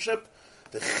relationship.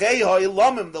 The Chei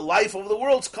ha'olamim, the life of the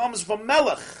worlds, comes from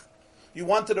Melech. You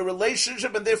wanted a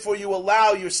relationship, and therefore you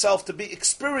allow yourself to be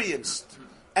experienced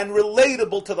and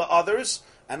relatable to the others.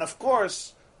 And of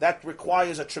course, that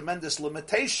requires a tremendous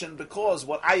limitation, because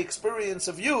what I experience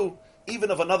of you,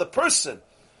 even of another person,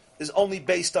 is only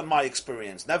based on my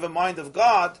experience. Never mind of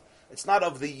God, it's not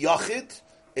of the Yachid,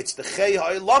 it's the Chei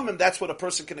Ha'olamim. That's what a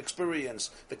person can experience,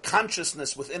 the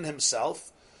consciousness within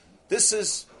himself. This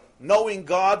is knowing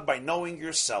God by knowing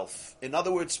yourself. In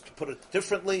other words, to put it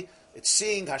differently, it's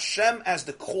seeing Hashem as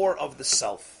the core of the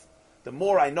self. The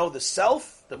more I know the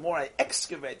self, the more I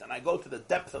excavate and I go to the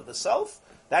depth of the self,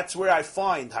 that's where I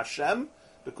find Hashem,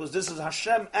 because this is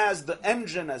Hashem as the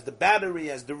engine, as the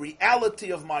battery, as the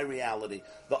reality of my reality,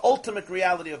 the ultimate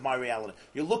reality of my reality.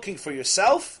 You're looking for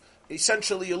yourself.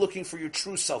 Essentially, you're looking for your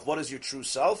true self. What is your true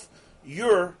self?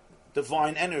 Your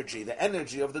divine energy, the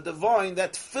energy of the divine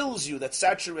that fills you, that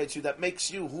saturates you, that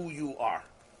makes you who you are.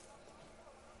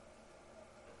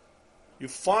 You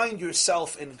find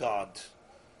yourself in God,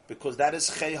 because that is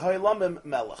Chei Ha'olamim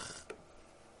Melech.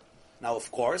 Now,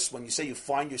 of course, when you say you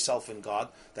find yourself in God,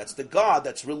 that's the God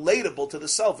that's relatable to the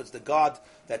self. It's the God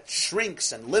that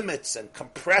shrinks and limits and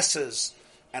compresses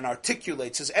and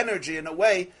articulates his energy in a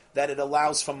way that it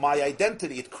allows for my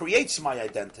identity. It creates my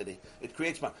identity. It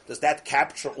creates my... Does that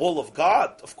capture all of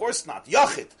God? Of course not.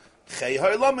 Yachid. Chei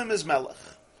Ha'olamim is Melech.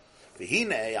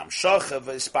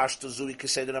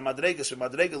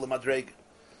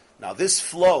 Now this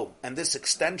flow and this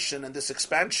extension and this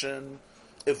expansion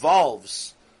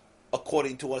evolves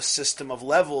according to a system of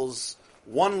levels.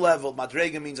 One level,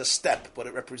 madrega means a step, but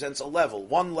it represents a level.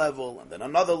 One level, and then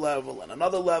another level, and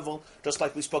another level, just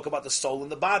like we spoke about the soul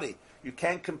and the body. You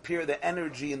can't compare the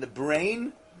energy in the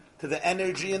brain to the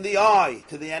energy in the eye,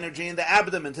 to the energy in the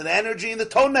abdomen, to the energy in the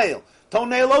toenail.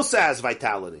 Toenail also has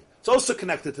vitality. It's also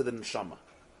connected to the neshama.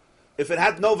 If it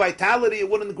had no vitality, it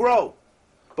wouldn't grow.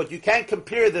 But you can't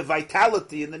compare the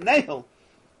vitality in the nail,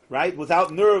 right,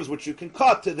 without nerves which you can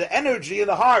cut, to the energy in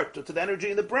the heart, or to the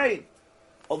energy in the brain.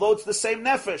 Although it's the same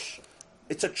nefesh,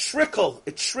 it's a trickle.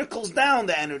 It trickles down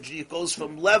the energy. It goes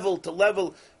from level to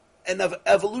level, an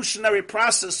evolutionary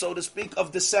process, so to speak,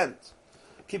 of descent.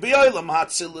 And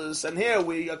here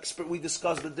we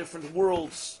discuss the different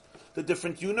worlds, the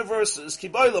different universes.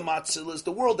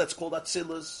 The world that's called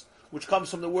Atzilus, which comes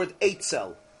from the word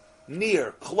Eitzel,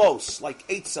 near, close, like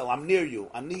Eitzel, I'm near you.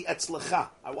 Ani etzlecha,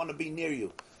 I want to be near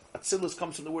you. Atzilus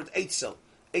comes from the word Eitzel,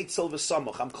 Eitzel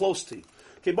v'samach, I'm close to you.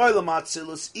 This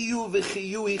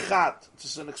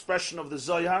is an expression of the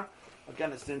Zohar.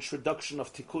 Again, it's the introduction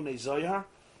of Tikkunei Zohar,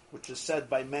 which is said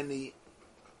by many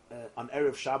on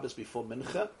Erev Shabbos before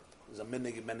Mincha. There's a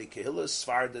many kehillas,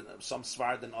 some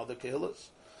Svarden, other kehillas.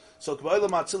 So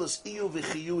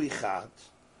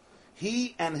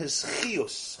he and his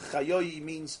chiyus, chayoyi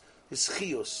means his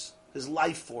chiyus, his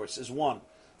life force is one.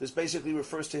 This basically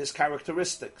refers to his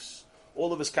characteristics,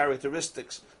 all of his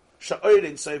characteristics.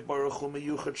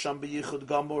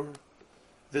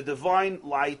 The divine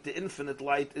light, the infinite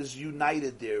light, is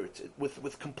united there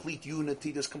with complete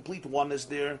unity. There's complete oneness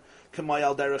there.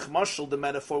 Kamayal derech mashal, the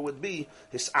metaphor would be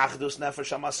his achdus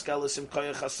nefesh hamaskelis im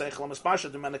koyach haseichel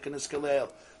hamaspasha demenekin iskeleel.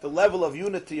 The level of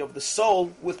unity of the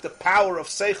soul with the power of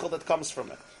seichel that comes from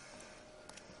it.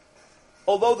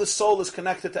 Although the soul is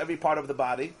connected to every part of the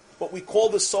body, but we call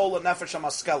the soul a nefesh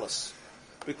hamaskelis,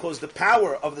 because the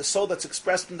power of the soul that's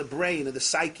expressed in the brain, in the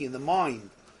psyche, in the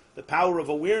mind, the power of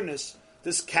awareness,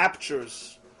 this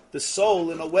captures the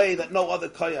soul in a way that no other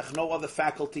koyach, no other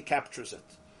faculty captures it.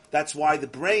 That's why the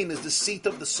brain is the seat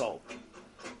of the soul.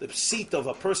 The seat of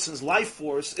a person's life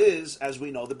force is, as we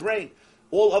know, the brain.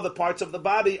 All other parts of the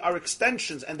body are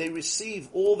extensions, and they receive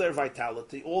all their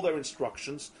vitality, all their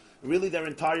instructions, really their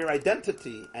entire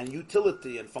identity and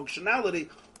utility and functionality,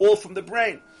 all from the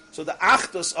brain. So the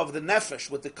achdus of the nefesh,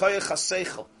 with the koyach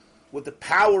haseichel, with the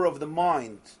power of the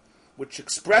mind, which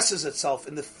expresses itself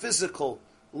in the physical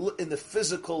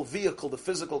vehicle, the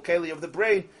physical keli of the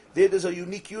brain, there's a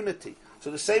unique unity. So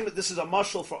this is a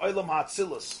mashal for Olam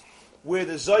HaAtzilus, where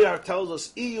the Zohar tells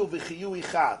us, Iyu v'chiyui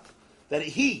chad, that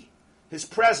he, his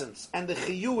presence, and the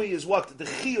chiyui is what? The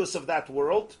chiyus of that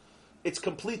world. It's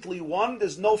completely one,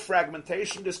 there's no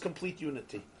fragmentation, there's complete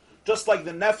unity. Just like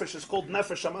the nefesh is called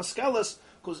nefesh hamaskelis,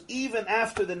 because even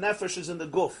after the nefesh is in the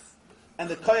guf, and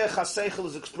the koyach haseichel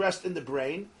is expressed in the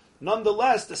brain,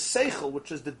 nonetheless, the seichel,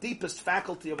 which is the deepest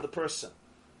faculty of the person,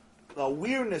 the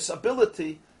awareness,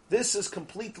 ability, this is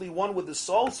completely one with the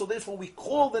soul, so therefore we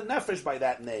call the nefesh by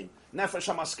that name, nefesh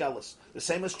hamaskelis. The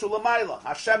same is true l'mayla.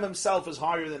 Hashem himself is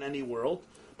higher than any world,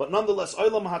 but nonetheless,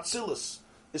 Olam HaAtzilus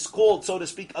is called, so to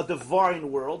speak, a divine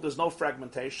world. There's no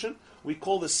fragmentation. We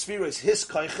call the spheres his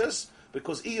kaiches,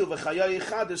 because Iyu v'chayai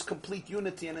echad, there's complete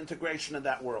unity and integration in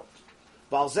that world.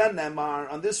 Balzen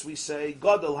Nemar, on this we say,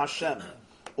 Gadol Hashem,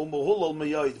 Umuhulol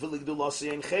Mayoid,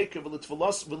 Viligdulasi and Cheker,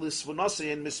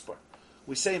 Vilisvanasi and Mispar.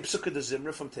 We say in Psukkah de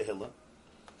Zimra from Tehillah,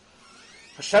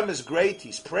 Hashem is great,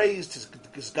 He's praised,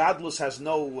 His godless has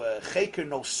no Cheker,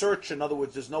 no search. In other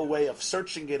words, there's no way of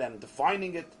searching it and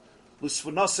defining it.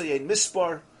 Lisvanasi and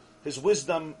Mispar, His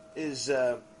wisdom is,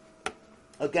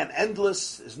 again,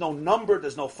 endless. There's no number,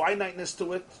 there's no finiteness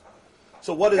to it.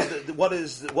 So what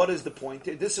is the point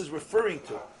here? This is referring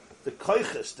to the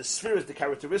koiches, the spheres, the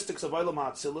characteristics of Olam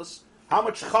HaAtzilus. How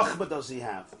much chachma does he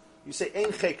have? You say,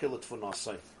 ein cheker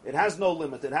l'tfunasai. It has no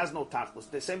limit, it has no tachlis.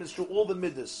 The same is true all the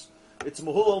midas. It's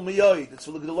muhul al miyoid, it's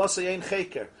v'ligdalasai ein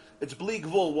cheker. It's bli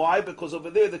gvul. Why? Because over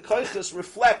there the koiches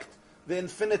reflect the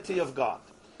infinity of God.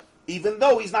 Even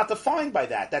though he's not defined by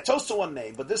that. That's also one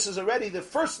name, but this is already the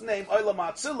first name, Olam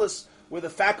HaAtzilus, where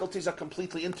the faculties are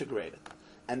completely integrated.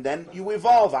 And then you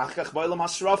evolve, achach b'olam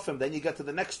hasrafim. Then you get to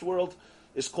the next world,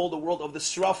 is called the world of the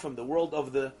Srafim, the world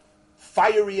of the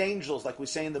fiery angels, like we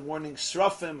say in the morning,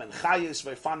 Srafim and Chayis,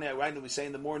 Vayfanei, right? And we say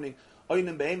in the morning,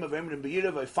 Oynim be'ema v'emrim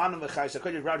be'yira, Vayfanim v'chayis,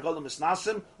 HaKodesh Rad Golem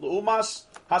Esnasim, L'umas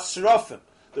HaSrafim.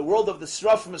 The world of the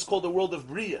Srafim is called the world of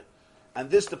Bria. And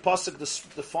this, the Pasuk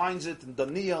defines it in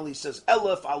Daniel. He says,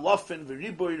 Elef alafin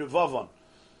v'riboy revavon.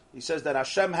 He says that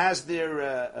Hashem has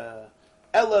their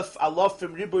Elef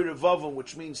alafim riboy revavon,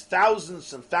 which means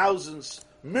thousands and thousands,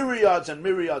 myriads and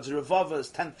myriads. Revava is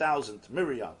 10,000,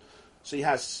 myriad. So he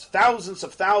has thousands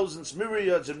of thousands,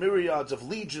 myriads and myriads of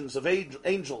legions of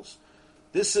angels.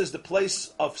 This is the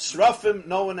place of Srafim,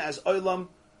 known as Olam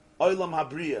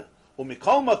Habriya.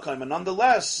 Umikol Makom, and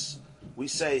nonetheless, we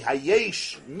say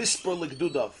Hayesh Mispar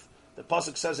Ligdudav. The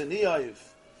pasuk says in Eiv,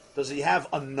 does he have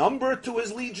a number to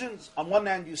his legions? On one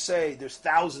hand, you say there's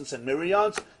thousands and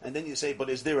myriads, and then you say, but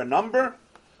is there a number?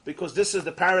 Because this is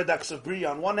the paradox of Bria.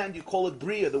 On one hand, you call it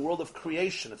Bria, the world of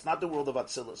creation. It's not the world of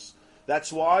Atzilus.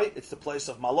 That's why it's the place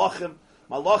of Malachim.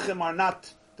 Malachim are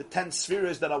not the 10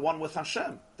 spheres that are one with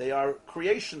Hashem. They are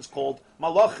creations called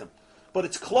Malachim. But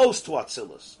it's close to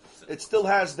Atzilus. It still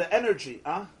has the energy.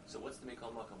 So what's the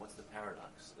Mikol Makom? What's the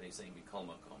paradox? They're saying Mikol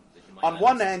Makom. On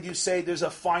one hand, you say there's a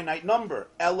finite number.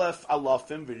 Elef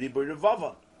alafim v'ribur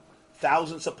revavan.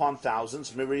 Thousands upon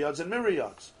thousands, myriads and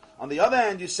myriads. On the other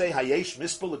hand, you say Hayesh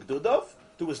Mispar Ligdudav,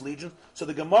 to his legion. So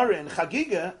the Gemara in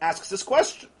Chagiga asks this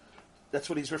question. That's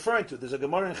what he's referring to. There's a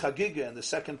Gemara in Chagiga in the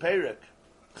second Perek.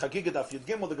 Chagiga Daf Yud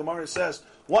Gimel, the Gemara says,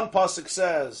 one pasuk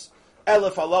says,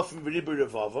 Elef alafim v'ribur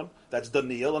revavan. That's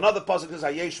Daniel. Another pasuk says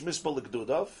Hayesh Mispar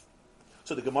Ligdudav.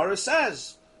 So the Gemara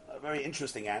says, a very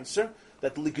interesting answer,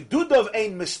 that Ligdudav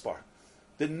ein Mispar.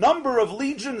 The number of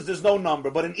legions, there's no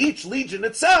number, but in each legion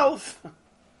itself,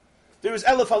 there is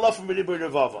Elef alafim v'ribur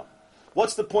revavan.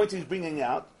 What's the point he's bringing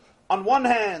out? On one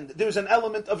hand, there's an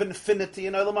element of infinity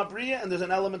in Olam HaBriya, and there's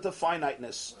an element of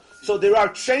finiteness. So there are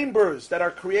chambers that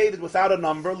are created without a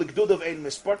number, Ligdudav ein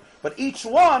Mispar, but each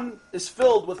one is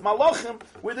filled with malachim,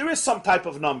 where there is some type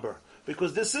of number,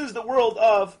 because this is the world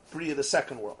of Bria, the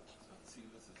second world.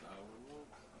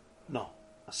 No,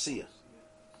 Asiya.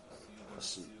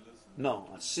 No,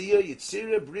 Asiya,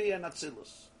 Yitzira, Bria, and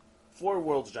Atzilus. 4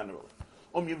 worlds generally.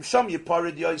 Yivsham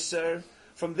Yiparid Yoiser.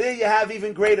 From there you have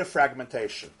even greater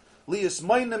fragmentation. Lias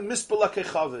Mainim Mispar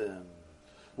Lakechavim.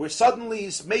 Where suddenly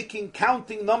he's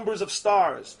counting numbers of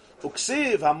stars.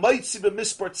 Uksiv Hamaitzi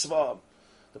b'Mispar Tzvav.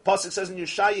 The pasuk says in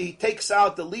Yeshaya, he takes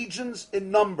out the legions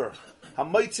in number.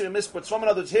 Hamaitzi b'Mispar Tzvav. In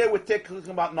other words, here we're talking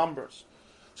about numbers.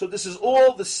 So this is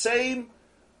all the same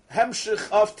hemshich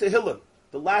of Tehillim.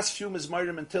 The last few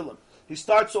Mizmarim in Tehillim. He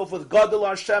starts off with Gadol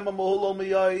Hashem Mahul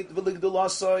Miyayid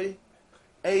V'Ligdulasai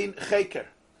Ein Cheker,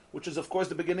 which is of course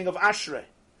the beginning of Ashrei.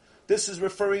 This is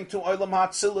referring to Olam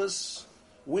HaAtzilus,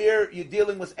 where you're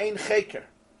dealing with Ein Cheker.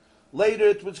 Later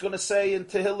it was going to say in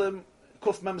Tehillim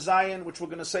Kuf Mem Zayin, which we're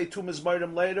going to say 2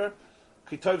 Mizmarim later,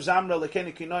 Kitov Zamra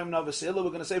Lekeni Kinoim Navasila, we're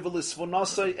going to say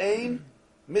V'Lisvonasai Ein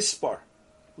Mispar.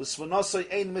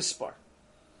 L'Svonasai Ein Mispar.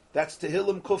 That's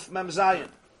Tehillim Kuf Mem Zayin.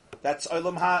 That's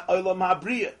Olam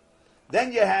HaBriya.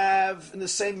 Then you have, in the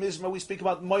same Mizmar, we speak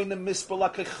about Moinim Mispar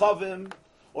Lakechavim,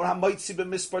 or Hamaitzi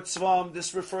b'Mispar Tzvam.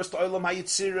 This refers to Olam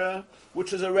HaYitzira,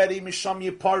 which is already Misham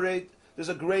Yipared. There's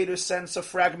a greater sense of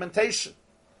fragmentation.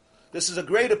 This is a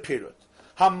greater period.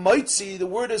 Hamaitzi, the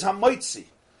word is Hamaitzi.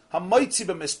 Hamaitzi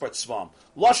b'Mispar Tzvam.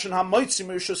 Lashon Hamaitzi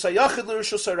Mirishus HaYachid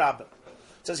L'Rishus HaRabim.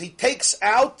 It says he takes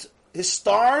out his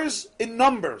stars in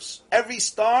numbers. Every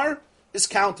star is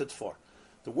counted for.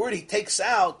 The word he takes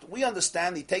out, we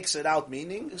understand he takes it out,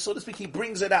 meaning, so to speak, he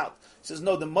brings it out. He says,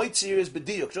 no, the moitzi here is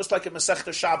bediyuk, just like in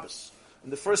Masechta Shabbos.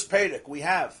 In the first Perek, we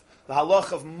have the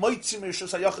halach of moitzi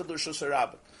mirshus hayachid l'rshus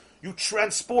harabim. You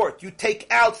transport, you take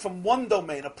out from one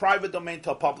domain, a private domain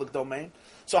to a public domain.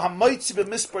 So Hamoitzi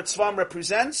b'mispar tzvam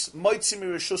represents Moitzi mi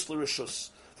Rishus l'Rishus.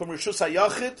 From Rishus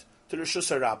HaYachid to Rishus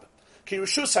HaRabim. Ki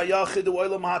Rishus HaYachid u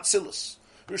Olam HaAtzilus.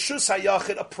 Rishus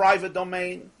HaYachid, a private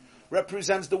domain,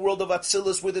 represents the world of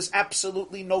Atzilus where there's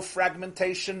absolutely no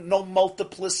fragmentation, no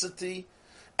multiplicity,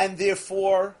 and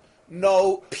therefore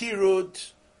no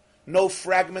pirud, no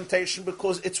fragmentation,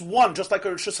 because it's one, just like a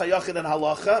Rishus HaYachid and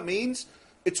Halacha means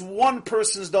it's one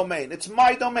person's domain. It's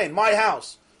my domain, my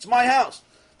house. It's my house.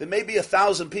 There may be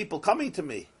 1,000 people coming to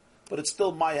me, but it's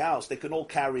still my house. They can all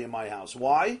carry in my house.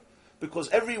 Why? Because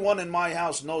everyone in my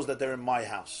house knows that they're in my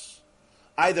house.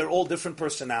 Either all different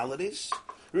personalities.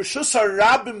 Rishus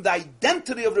HaRabim, the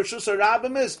identity of Rishus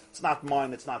HaRabim is, it's not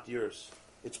mine, it's not yours.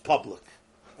 It's public.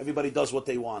 Everybody does what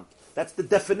they want. That's the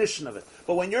definition of it.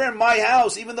 But when you're in my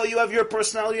house, even though you have your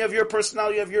personality, you have your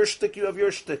personality, you have your shtick, you have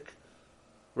your shtick.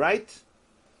 Right?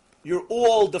 You're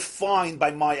all defined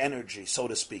by my energy, so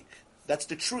to speak. That's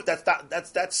the truth.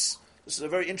 This is a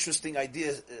very interesting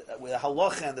idea where the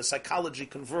halacha and the psychology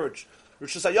converge.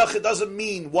 Rishus HaYachid doesn't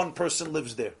mean one person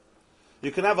lives there. You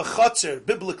can have a chutzner,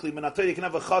 biblically, you can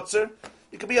have a chutzner.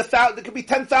 It could be 1,000. There could be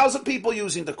 10,000 people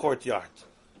using the courtyard.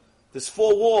 There's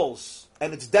 4 walls,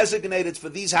 and it's designated for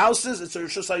these houses. It's a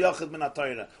Rishus HaYachid min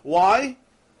HaTorah. Why?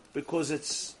 Because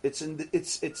it's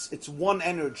one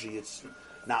energy. It's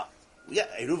now. Yeah,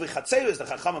 Eruv Chatzeres, the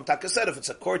Chachamim Taka said, if it's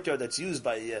a courtyard that's used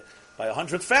by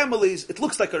 100 families, it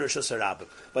looks like a Rishus HaRabim.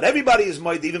 But everybody is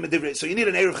moed, even Medivrei. So you need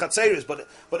an Eruv Chatzeres, but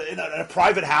in a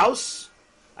private house,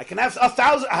 I can have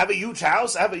 1,000. I have a huge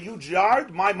house. I have a huge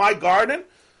yard. My garden.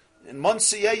 In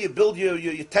Monsier, you build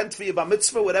your tent for your bar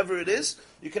mitzvah, whatever it is.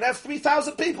 You can have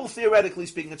 3,000 people, theoretically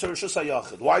speaking. It's a Rishus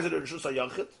HaYachid. Why is it a Rishus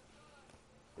HaYachid?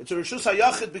 It's a Rishus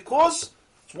HaYachid because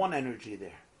it's one energy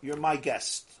there. You're my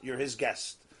guest. You're his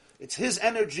guest. It's his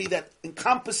energy that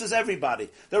encompasses everybody.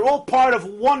 They're all part of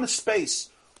one space,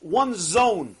 one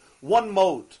zone, one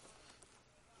mode.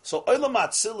 So Olam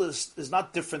HaAtzilus is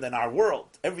not different than our world.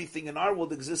 Everything in our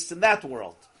world exists in that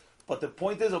world. But the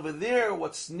point is, over there,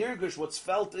 what's nirgish, what's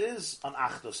felt is an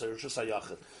Achdus, a Rishus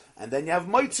HaYachid. And then you have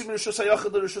Moitzim Rishus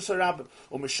HaYachid, or Rishus HaRabim.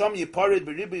 Umesham Yiparid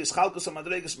Beribi Yischalkus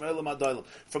HaMadregas Me'olam HaDoilam.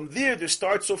 From there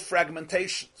starts off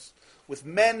fragmentations, with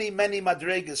many, many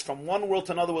madregas from one world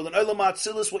to another world. In Olam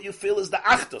HaAtzilus, what you feel is the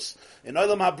Achdus. In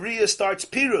Olam HaBriya starts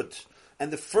Pirud.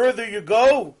 And the further you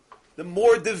go, the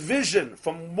more division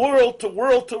from world to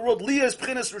world to world. Liyas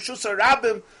P'chinas Rishus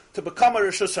HaRabim to become a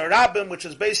Rishus HaRabim, which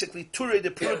is basically Turei de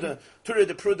Pruda. Turei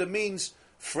de Pruda means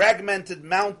fragmented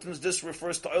mountains. This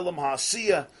refers to Olam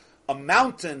HaAsiyah. A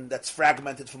mountain that's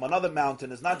fragmented from another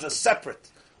mountain is not just separate.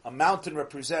 A mountain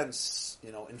represents,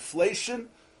 inflation,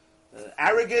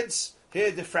 arrogance.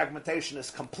 Here the fragmentation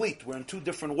is complete. We're in 2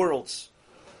 different worlds.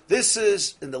 This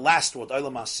is in the last world,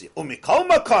 Olam HaAsiyah. Umikol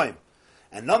Makayim.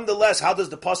 And nonetheless, how does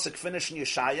the pasuk finish in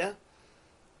Yeshaya?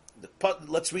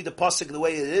 Let's read the pasuk the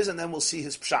way it is, and then we'll see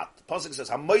his pshat. The pasuk says,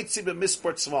 "Hamoitzi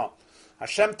b'mispar tzvam."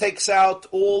 Hashem takes out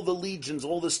all the legions,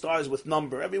 all the stars with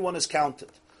number. Everyone is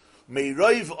counted.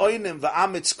 Meiroiv oinim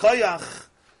va'amitz koyach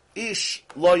ish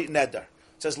loy neder.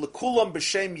 It says, "Lekulam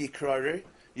b'shem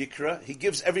yikra." He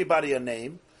gives everybody a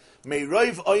name.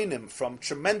 Meiroiv oinim, from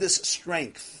tremendous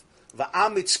strength,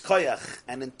 va'amitz koyach,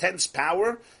 and intense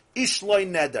power, ish loy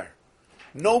neder.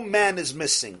 No man is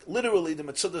missing. Literally, the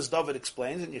Metzudas David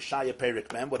explains in Yeshaya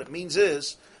Perik Mem, what it means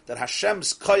is that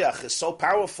Hashem's koyach is so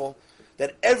powerful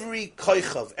that every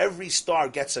koychav, every star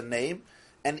gets a name,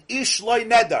 and ish loy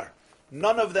neder,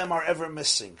 none of them are ever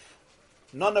missing.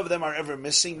 None of them are ever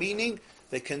missing, meaning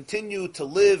they continue to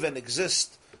live and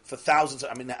exist for thousands.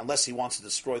 Unless he wants to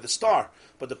destroy the star.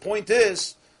 But the point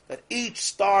is that each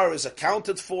star is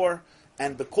accounted for,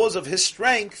 and because of his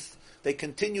strength, they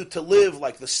continue to live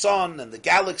like the sun and the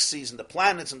galaxies and the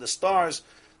planets and the stars.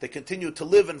 They continue to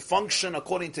live and function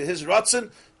according to his ratzon.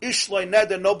 Ish loy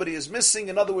neder, nobody is missing.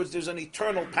 In other words, there's an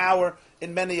eternal power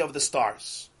in many of the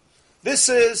stars. This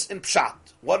is in Pshat.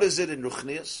 What is it in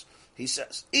Ruchnias? He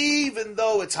says, even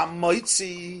though it's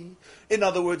Hamoitzi, in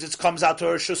other words, it comes out to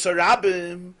Rishus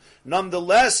HaRabim,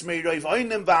 nonetheless, Meiroiv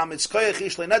oinim va'amitz koyach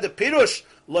ish loy neder, pirush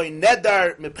loy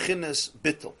neder mebchinas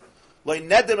bittul. Loy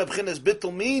neder mebchinas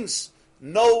bittul means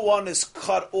no one is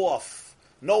cut off,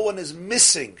 no one is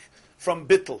missing from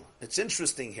bittul. It's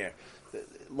interesting here.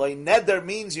 Loy neder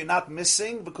means you're not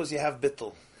missing because you have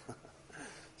bittul.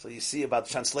 So you see about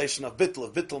the translation of bittul.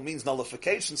 If bittul means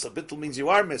nullification, so bittul means you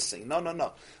are missing. No.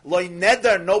 Loy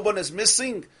neder, no one is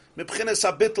missing. Mebchinas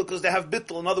habittul, because they have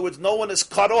bittul. In other words, no one is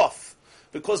cut off.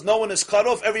 Because no one is cut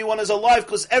off, everyone is alive,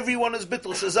 because everyone is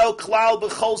bittul. Shazel klal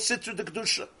b'chol sitra de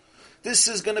kedusha. This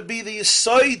is going to be the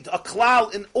yisoid, a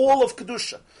klal in all of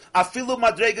Kedusha. Afilu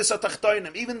madregas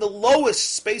atachtoinim. Even the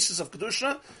lowest spaces of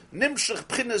Kedusha, nimshach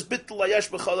b'chinas bittul hayesh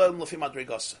b'chol olam lefi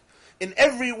madregasa. In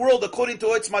every world, according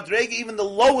to its madrega, even the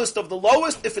lowest of the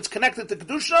lowest, if it's connected to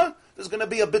Kedusha, there's going to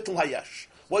be a bittul hayesh.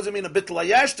 What does it mean, a bittul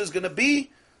hayesh? There's going to be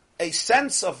a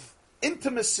sense of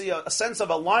intimacy, a sense of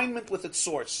alignment with its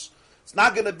source. It's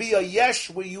not going to be a yesh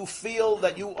where you feel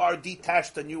that you are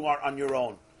detached and you are on your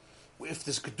own. If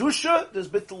there's Kedusha, there's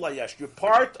Bittul Hayesh. You're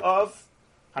part of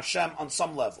Hashem on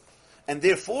some level. And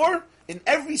therefore, in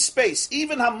every space,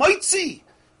 even Hamaitzi,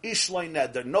 Ishloi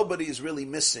Neder, nobody is really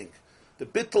missing. The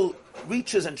Bittul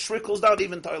reaches and trickles down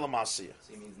even to Olam Asiyah.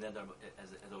 So it means Neder, as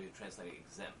though you're translating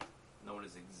exempt. No one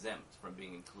is exempt from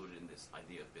being included in this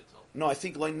idea of Bittul. No, I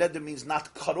think Loi Neder means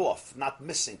not cut off, not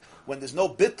missing. When there's no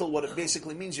Bittul, what it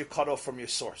basically means, you're cut off from your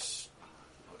source.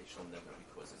 Or Ishlam Neder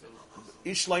because of it.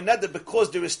 Ishloi Neder,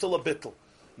 because there is still a Bittul.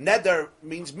 Neder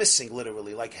means missing,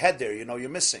 literally, like heder, you're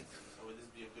missing. So would this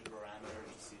be a good parameter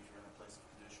to see if you're in a place of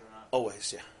Kedusha or not?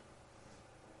 Always, yeah.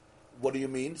 What do you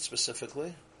mean,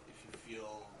 specifically? If you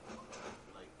feel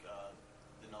like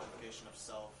the nullification of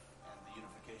self and the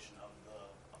unification of the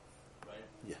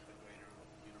Yeah. the greater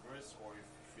universe, or if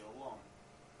you feel alone,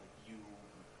 like you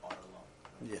are alone.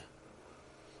 Yeah.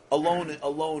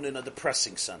 Alone in a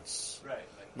depressing sense. Right.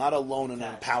 Not alone in an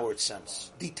Detached. empowered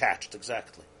sense. Detached,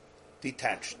 exactly.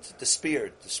 Detached. The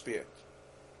spirit.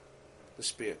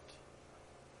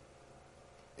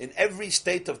 In every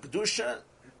state of Kedusha,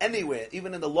 anywhere,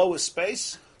 even in the lowest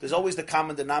space, there's always the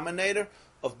common denominator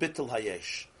of Bittul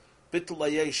Hayesh. Bittul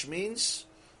Hayesh means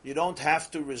you don't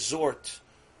have to resort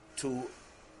to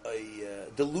a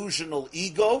delusional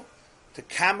ego to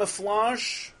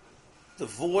camouflage the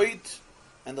void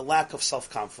and the lack of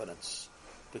self-confidence.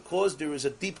 Because there is a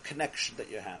deep connection that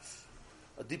you have.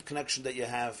 A deep connection that you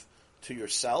have to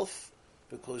yourself,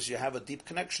 because you have a deep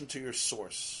connection to your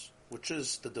source, which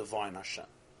is the divine Hashem.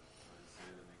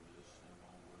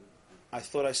 I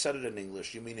thought I said it in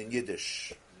English. You mean in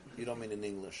Yiddish. You don't mean in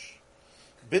English.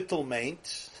 Bittul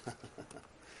meint,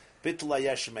 Bittul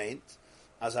Hayesh meint,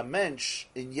 as a mensch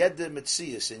in jedem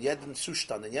Metzius, in jedem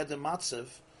Zustand, in jedem Matzev,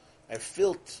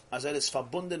 fühlt, als ist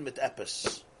verbunden mit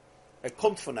etwas.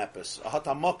 Kommt von etwas. Hat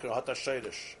a Mocker, hat a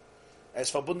Sheirish.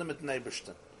 Ist verbunden mit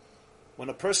Nebersten. When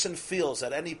a person feels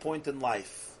at any point in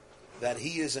life that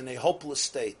he is in a hopeless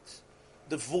state,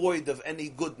 devoid of any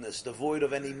goodness, devoid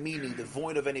of any meaning,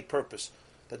 devoid of any purpose,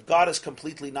 that God is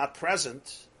completely not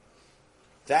present,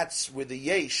 that's where the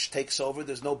yesh takes over.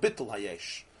 There's no bittul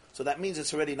hayesh. So that means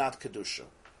it's already not Kedusha.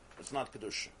 It's not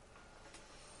Kedusha.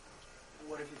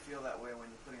 What if you feel that way when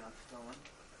you're putting on tefillin?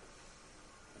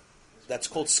 That's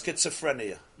called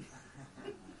schizophrenia.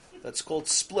 That's called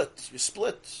split. You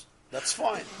split. That's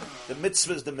fine. The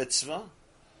mitzvah is the mitzvah.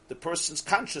 The person's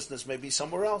consciousness may be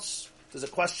somewhere else. There's a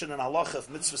question in halacha if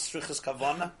mitzvah strichas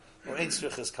kavana or ain't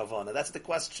strichas kavana. That's the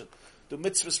question. Do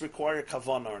mitzvahs require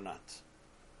kavana or not?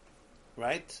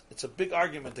 Right? It's a big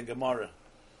argument in Gemara,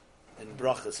 in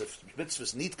brachas, if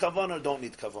mitzvahs need kavana or don't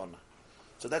need kavana.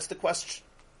 So that's the question.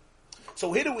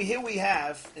 So here we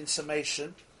have, in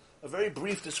summation, a very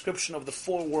brief description of the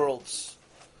four worlds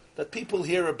that people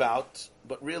hear about,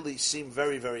 but really seem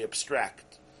very, very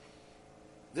abstract.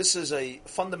 This is a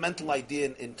fundamental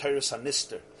idea in Torah's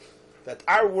Hanister, that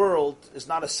our world is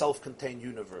not a self-contained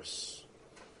universe.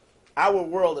 Our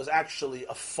world is actually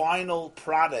a final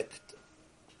product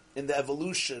in the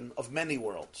evolution of many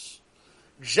worlds.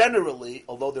 Generally,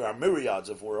 although there are myriads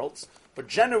of worlds, but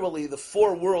generally the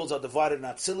four worlds are divided in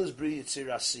Atzilus, Bri, Yitzir,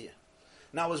 Asiyah.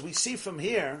 Now, as we see from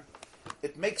here,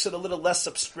 it makes it a little less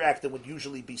abstract than would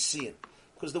usually be seen.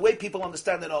 Because the way people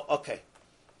understand it,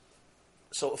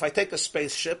 so if I take a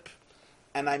spaceship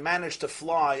and I manage to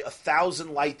fly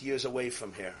 1,000 light years away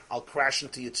from here, I'll crash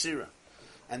into Yetzirah.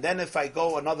 And then if I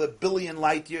go another billion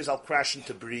light years, I'll crash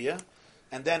into Bria.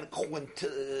 And then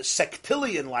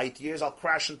sextillion light years, I'll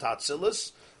crash into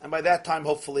Atzilus. And by that time,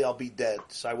 hopefully, I'll be dead,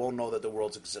 so I won't know that the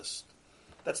worlds exist.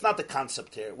 That's not the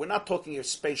concept here. We're not talking here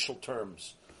spatial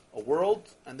terms. A world,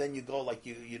 and then you go like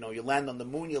you land on the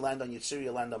moon, you land on Yitzir,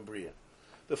 you land on Bria.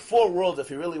 The four worlds, if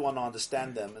you really want to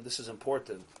understand them, and this is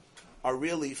important, are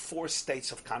really four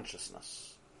states of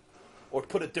consciousness. Or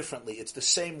put it differently, it's the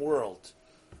same world,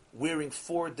 wearing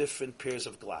four different pairs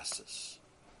of glasses.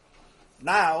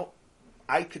 Now,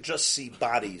 I could just see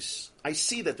bodies. I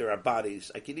see that there are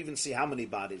bodies. I can even see how many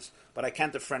bodies, but I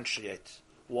can't differentiate.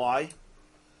 Why?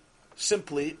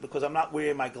 Simply because I'm not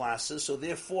wearing my glasses, so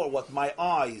therefore what my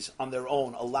eyes on their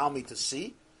own allow me to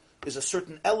see is a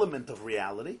certain element of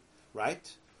reality,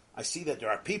 right? I see that there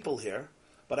are people here,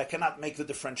 but I cannot make the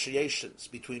differentiations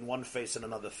between one face and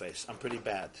another face. I'm pretty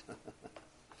bad.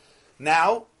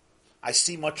 Now, I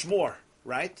see much more,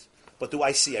 right? But do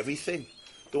I see everything?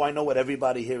 Do I know what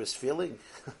everybody here is feeling?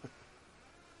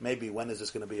 Maybe. When is this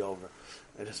going to be over?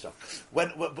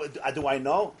 Do I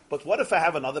know? But what if I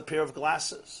have another pair of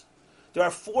glasses? There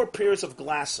are 4 pairs of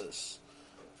glasses.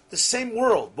 The same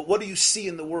world, but what do you see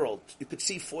in the world? You could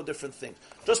see 4 different things.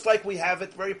 Just like we have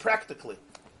it very practically.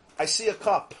 I see a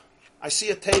cup. I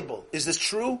see a table. Is this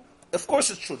true? Of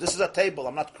course it's true. This is a table.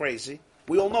 I'm not crazy.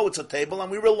 We all know it's a table and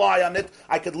we rely on it.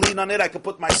 I could lean on it. I could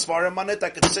put my svarim on it.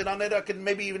 I could sit on it. I could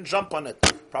maybe even jump on it.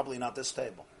 Probably not this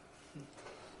table.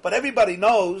 But everybody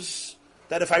knows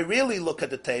that if I really look at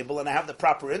the table and I have the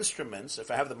proper instruments, if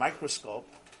I have the microscope,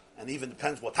 and even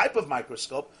depends what type of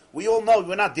microscope, we all know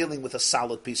we're not dealing with a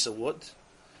solid piece of wood.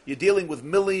 You're dealing with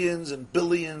millions and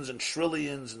billions and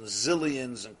trillions and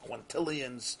zillions and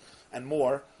quintillions and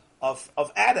more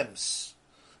of atoms.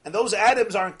 And those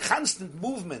atoms are in constant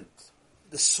movement.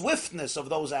 The swiftness of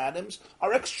those atoms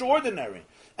are extraordinary.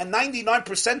 And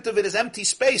 99% of it is empty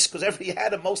space, because every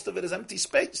atom, most of it is empty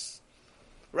space.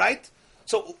 Right?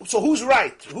 So who's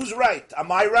right? Who's right?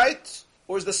 Am I right?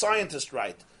 Or is the scientist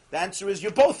right? The answer is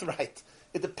you're both right.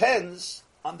 It depends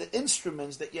on the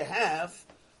instruments that you have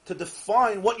to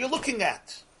define what you're looking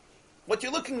at. What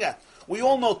you're looking at. We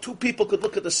all know 2 people could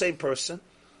look at the same person.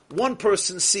 One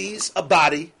person sees a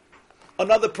body.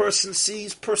 Another person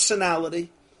sees personality.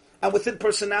 And within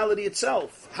personality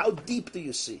itself, how deep do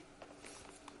you see?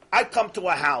 I come to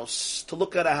a house, to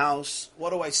look at a house. What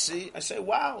do I see? I say,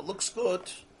 wow, it looks good.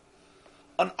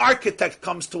 An architect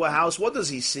comes to a house. What does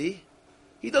he see?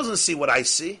 He doesn't see what I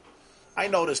see. I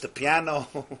notice the piano.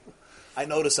 I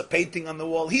notice a painting on the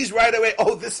wall. He's right away,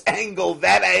 oh, this angle,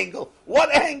 that angle.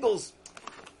 What angles?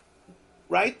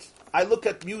 Right? I look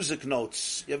at music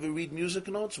notes. You ever read music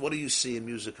notes? What do you see in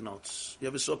music notes? You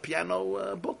ever saw a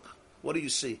piano book? What do you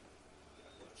see?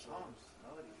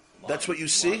 That's what you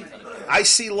see? I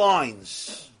see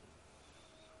lines.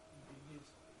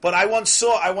 But I once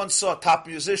saw a top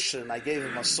musician. I gave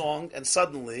him a song, and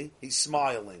suddenly he's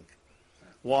smiling.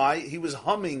 Why? He was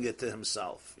humming it to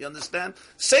himself. You understand?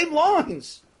 Same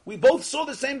lines. We both saw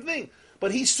the same thing.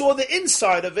 But he saw the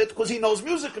inside of it because he knows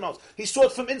music notes. He saw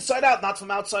it from inside out, not from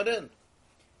outside in.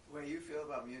 The way you feel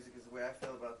about music is the way I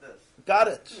feel about this. Got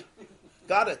it.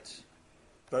 Got it.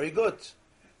 Very good.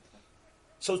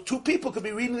 So 2 people could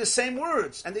be reading the same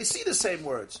words, and they see the same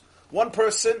words. One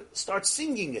person starts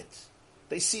singing it.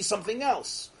 They see something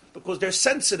else, because they're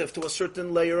sensitive to a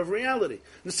certain layer of reality.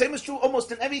 And the same is true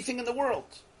almost in everything in the world.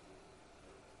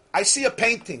 I see a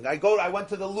painting. I went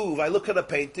to the Louvre. I look at a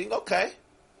painting. Okay.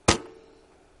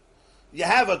 You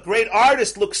have a great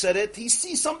artist looks at it. He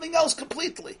sees something else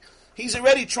completely. He's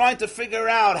already trying to figure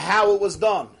out how it was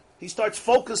done. He starts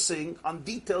focusing on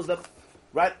details that,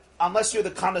 right? Unless you're the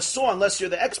connoisseur, unless you're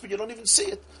the expert, you don't even see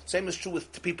it. Same is true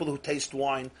with people who taste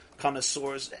wine,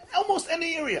 connoisseurs, almost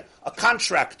any area. A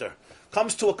contractor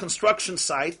comes to a construction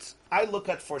site. I look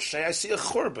at Forshay, I see a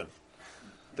churban.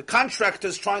 The contractor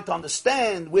is trying to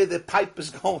understand where the pipe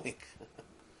is going.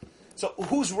 So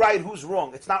who's right, who's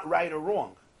wrong? It's not right or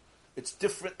wrong. It's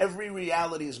different. Every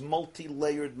reality is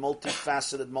multi-layered,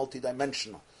 multifaceted,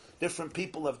 multidimensional. Different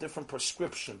people have different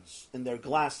prescriptions in their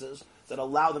glasses that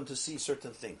allow them to see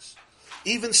certain things.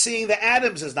 Even seeing the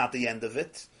atoms is not the end of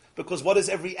it, because what is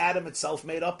every atom itself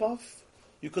made up of?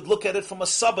 You could look at it from a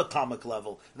subatomic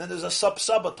level, and then there's a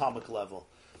sub-subatomic level.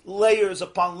 Layers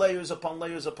upon layers upon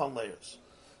layers upon layers.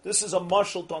 This is a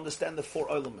marshal to understand the 4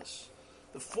 olamas.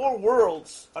 The 4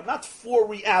 worlds are not 4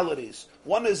 realities.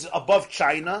 One is above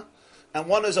China, and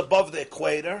one is above the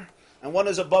equator, and one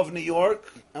is above New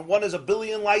York, and one is 1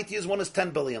 billion light years, one is 10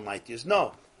 billion light years.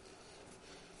 No.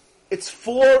 It's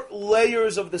 4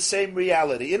 layers of the same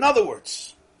reality. In other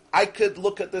words, I could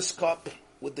look at this cup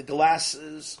with the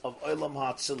glasses of Olam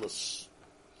HaAtzilus.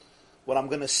 What I'm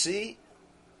going to see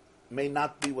may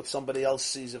not be what somebody else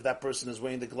sees if that person is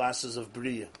wearing the glasses of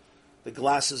Bria, the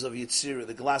glasses of Yitzira,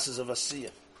 the glasses of Asiya.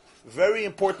 Very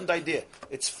important idea.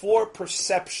 It's 4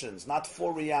 perceptions, not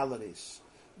 4 realities.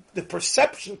 The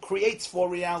perception creates 4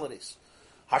 realities.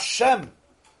 Hashem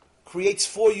creates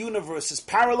 4 universes,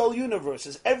 parallel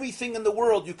universes. Everything in the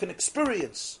world you can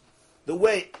experience the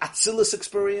way Atzilus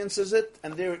experiences it,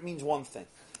 and there it means one thing.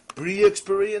 Bria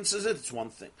experiences it, it's one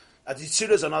thing.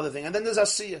 Yitzira is another thing. And then there's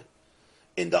Asiya.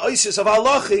 In the Isis of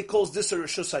Allah, he calls this a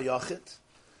Rishus HaYachid,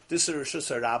 this a Rishus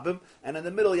HaRabim, and in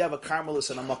the middle you have a Carmelis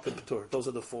and a Makkah P'tur. Those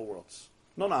are the 4 worlds.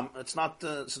 No, it's not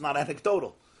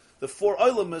anecdotal. The 4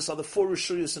 Olamas are the 4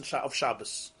 Rishuyas of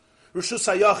Shabbos.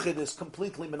 Rishus HaYachid is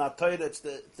completely Minat Torah, it's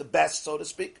the best, so to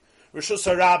speak. Rishus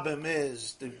Harabim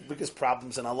is the biggest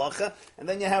problems in halacha, and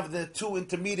then you have the two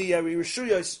intermediary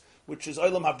Rishuyos, which is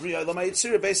Olam Habriya, Olam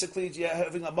HaYetzirah. Basically, you're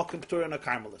having a Mokim Torah and a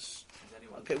Karmelis.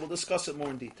 Okay, we'll discuss it more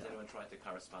in detail. Has anyone tried to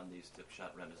correspond these to Pshat,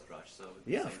 Remez, Drush? So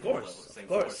Yeah, of course. Same Of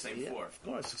course. four, same Yeah, four. of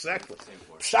course, exactly. Same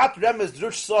four. Pshat, Remez,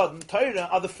 Drush, Sod, and Torah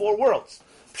are the four worlds.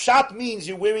 Pshat means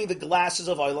you're wearing the glasses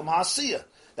of Olam HaAsiyah.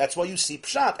 That's why you see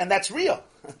Pshat, and that's real.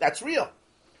 That's real.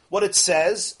 What it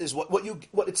says is what you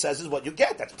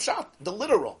get. That's Pshat, the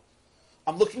literal.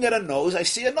 I'm looking at a nose, I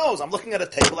see a nose. I'm looking at a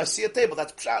table, I see a table.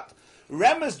 That's Pshat.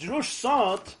 Remez, Drush,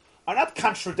 Sod are not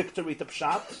contradictory to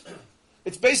Pshat.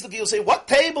 It's basically, you'll say, what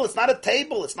table? It's not a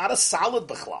table. It's not a solid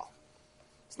bichlal.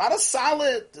 It's not a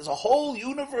solid. There's a whole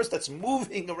universe that's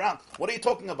moving around. What are you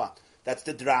talking about? That's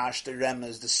the drash, the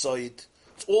remez, the soid.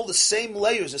 It's all the same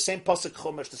layers, the same pasuk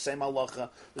chumash, the same halacha,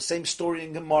 the same story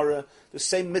in Gemara, the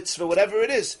same mitzvah, whatever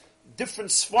it is. Different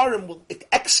svarim will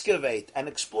excavate and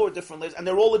explore different layers, and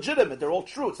they're all legitimate. They're all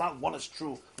true. It's not one is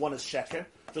true, one is sheker.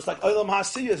 Just like Olam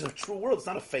HaAsiyah is a true world. It's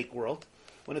not a fake world.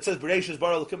 When it says Bereshis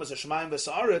bara Elokim as Hashemayim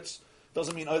v'Sa'aretz,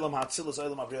 doesn't mean Olam HaTzilas,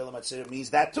 Olam HaBriya, Olam HaTzirah. It means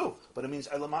that too. But it means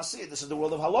Olam HaSiyah. This is the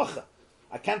world of halacha.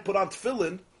 I can't put on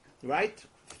tefillin, right?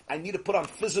 I need to put on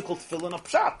physical tefillin of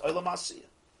Pshat, Olam HaSiyah.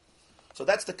 So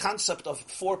that's the concept of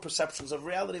four perceptions of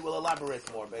reality. We'll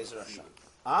elaborate more, Be'ezer Hashem.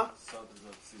 Huh?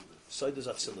 Soid is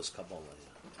Atzilus Kabbalah,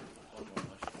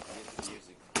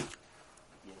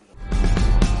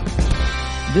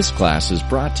 This class is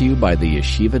brought to you by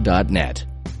theyeshiva.net.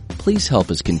 Please help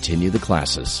us continue the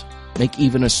classes. Make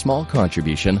even a small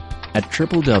contribution at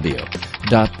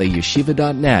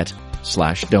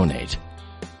www.theyeshiva.net/donate.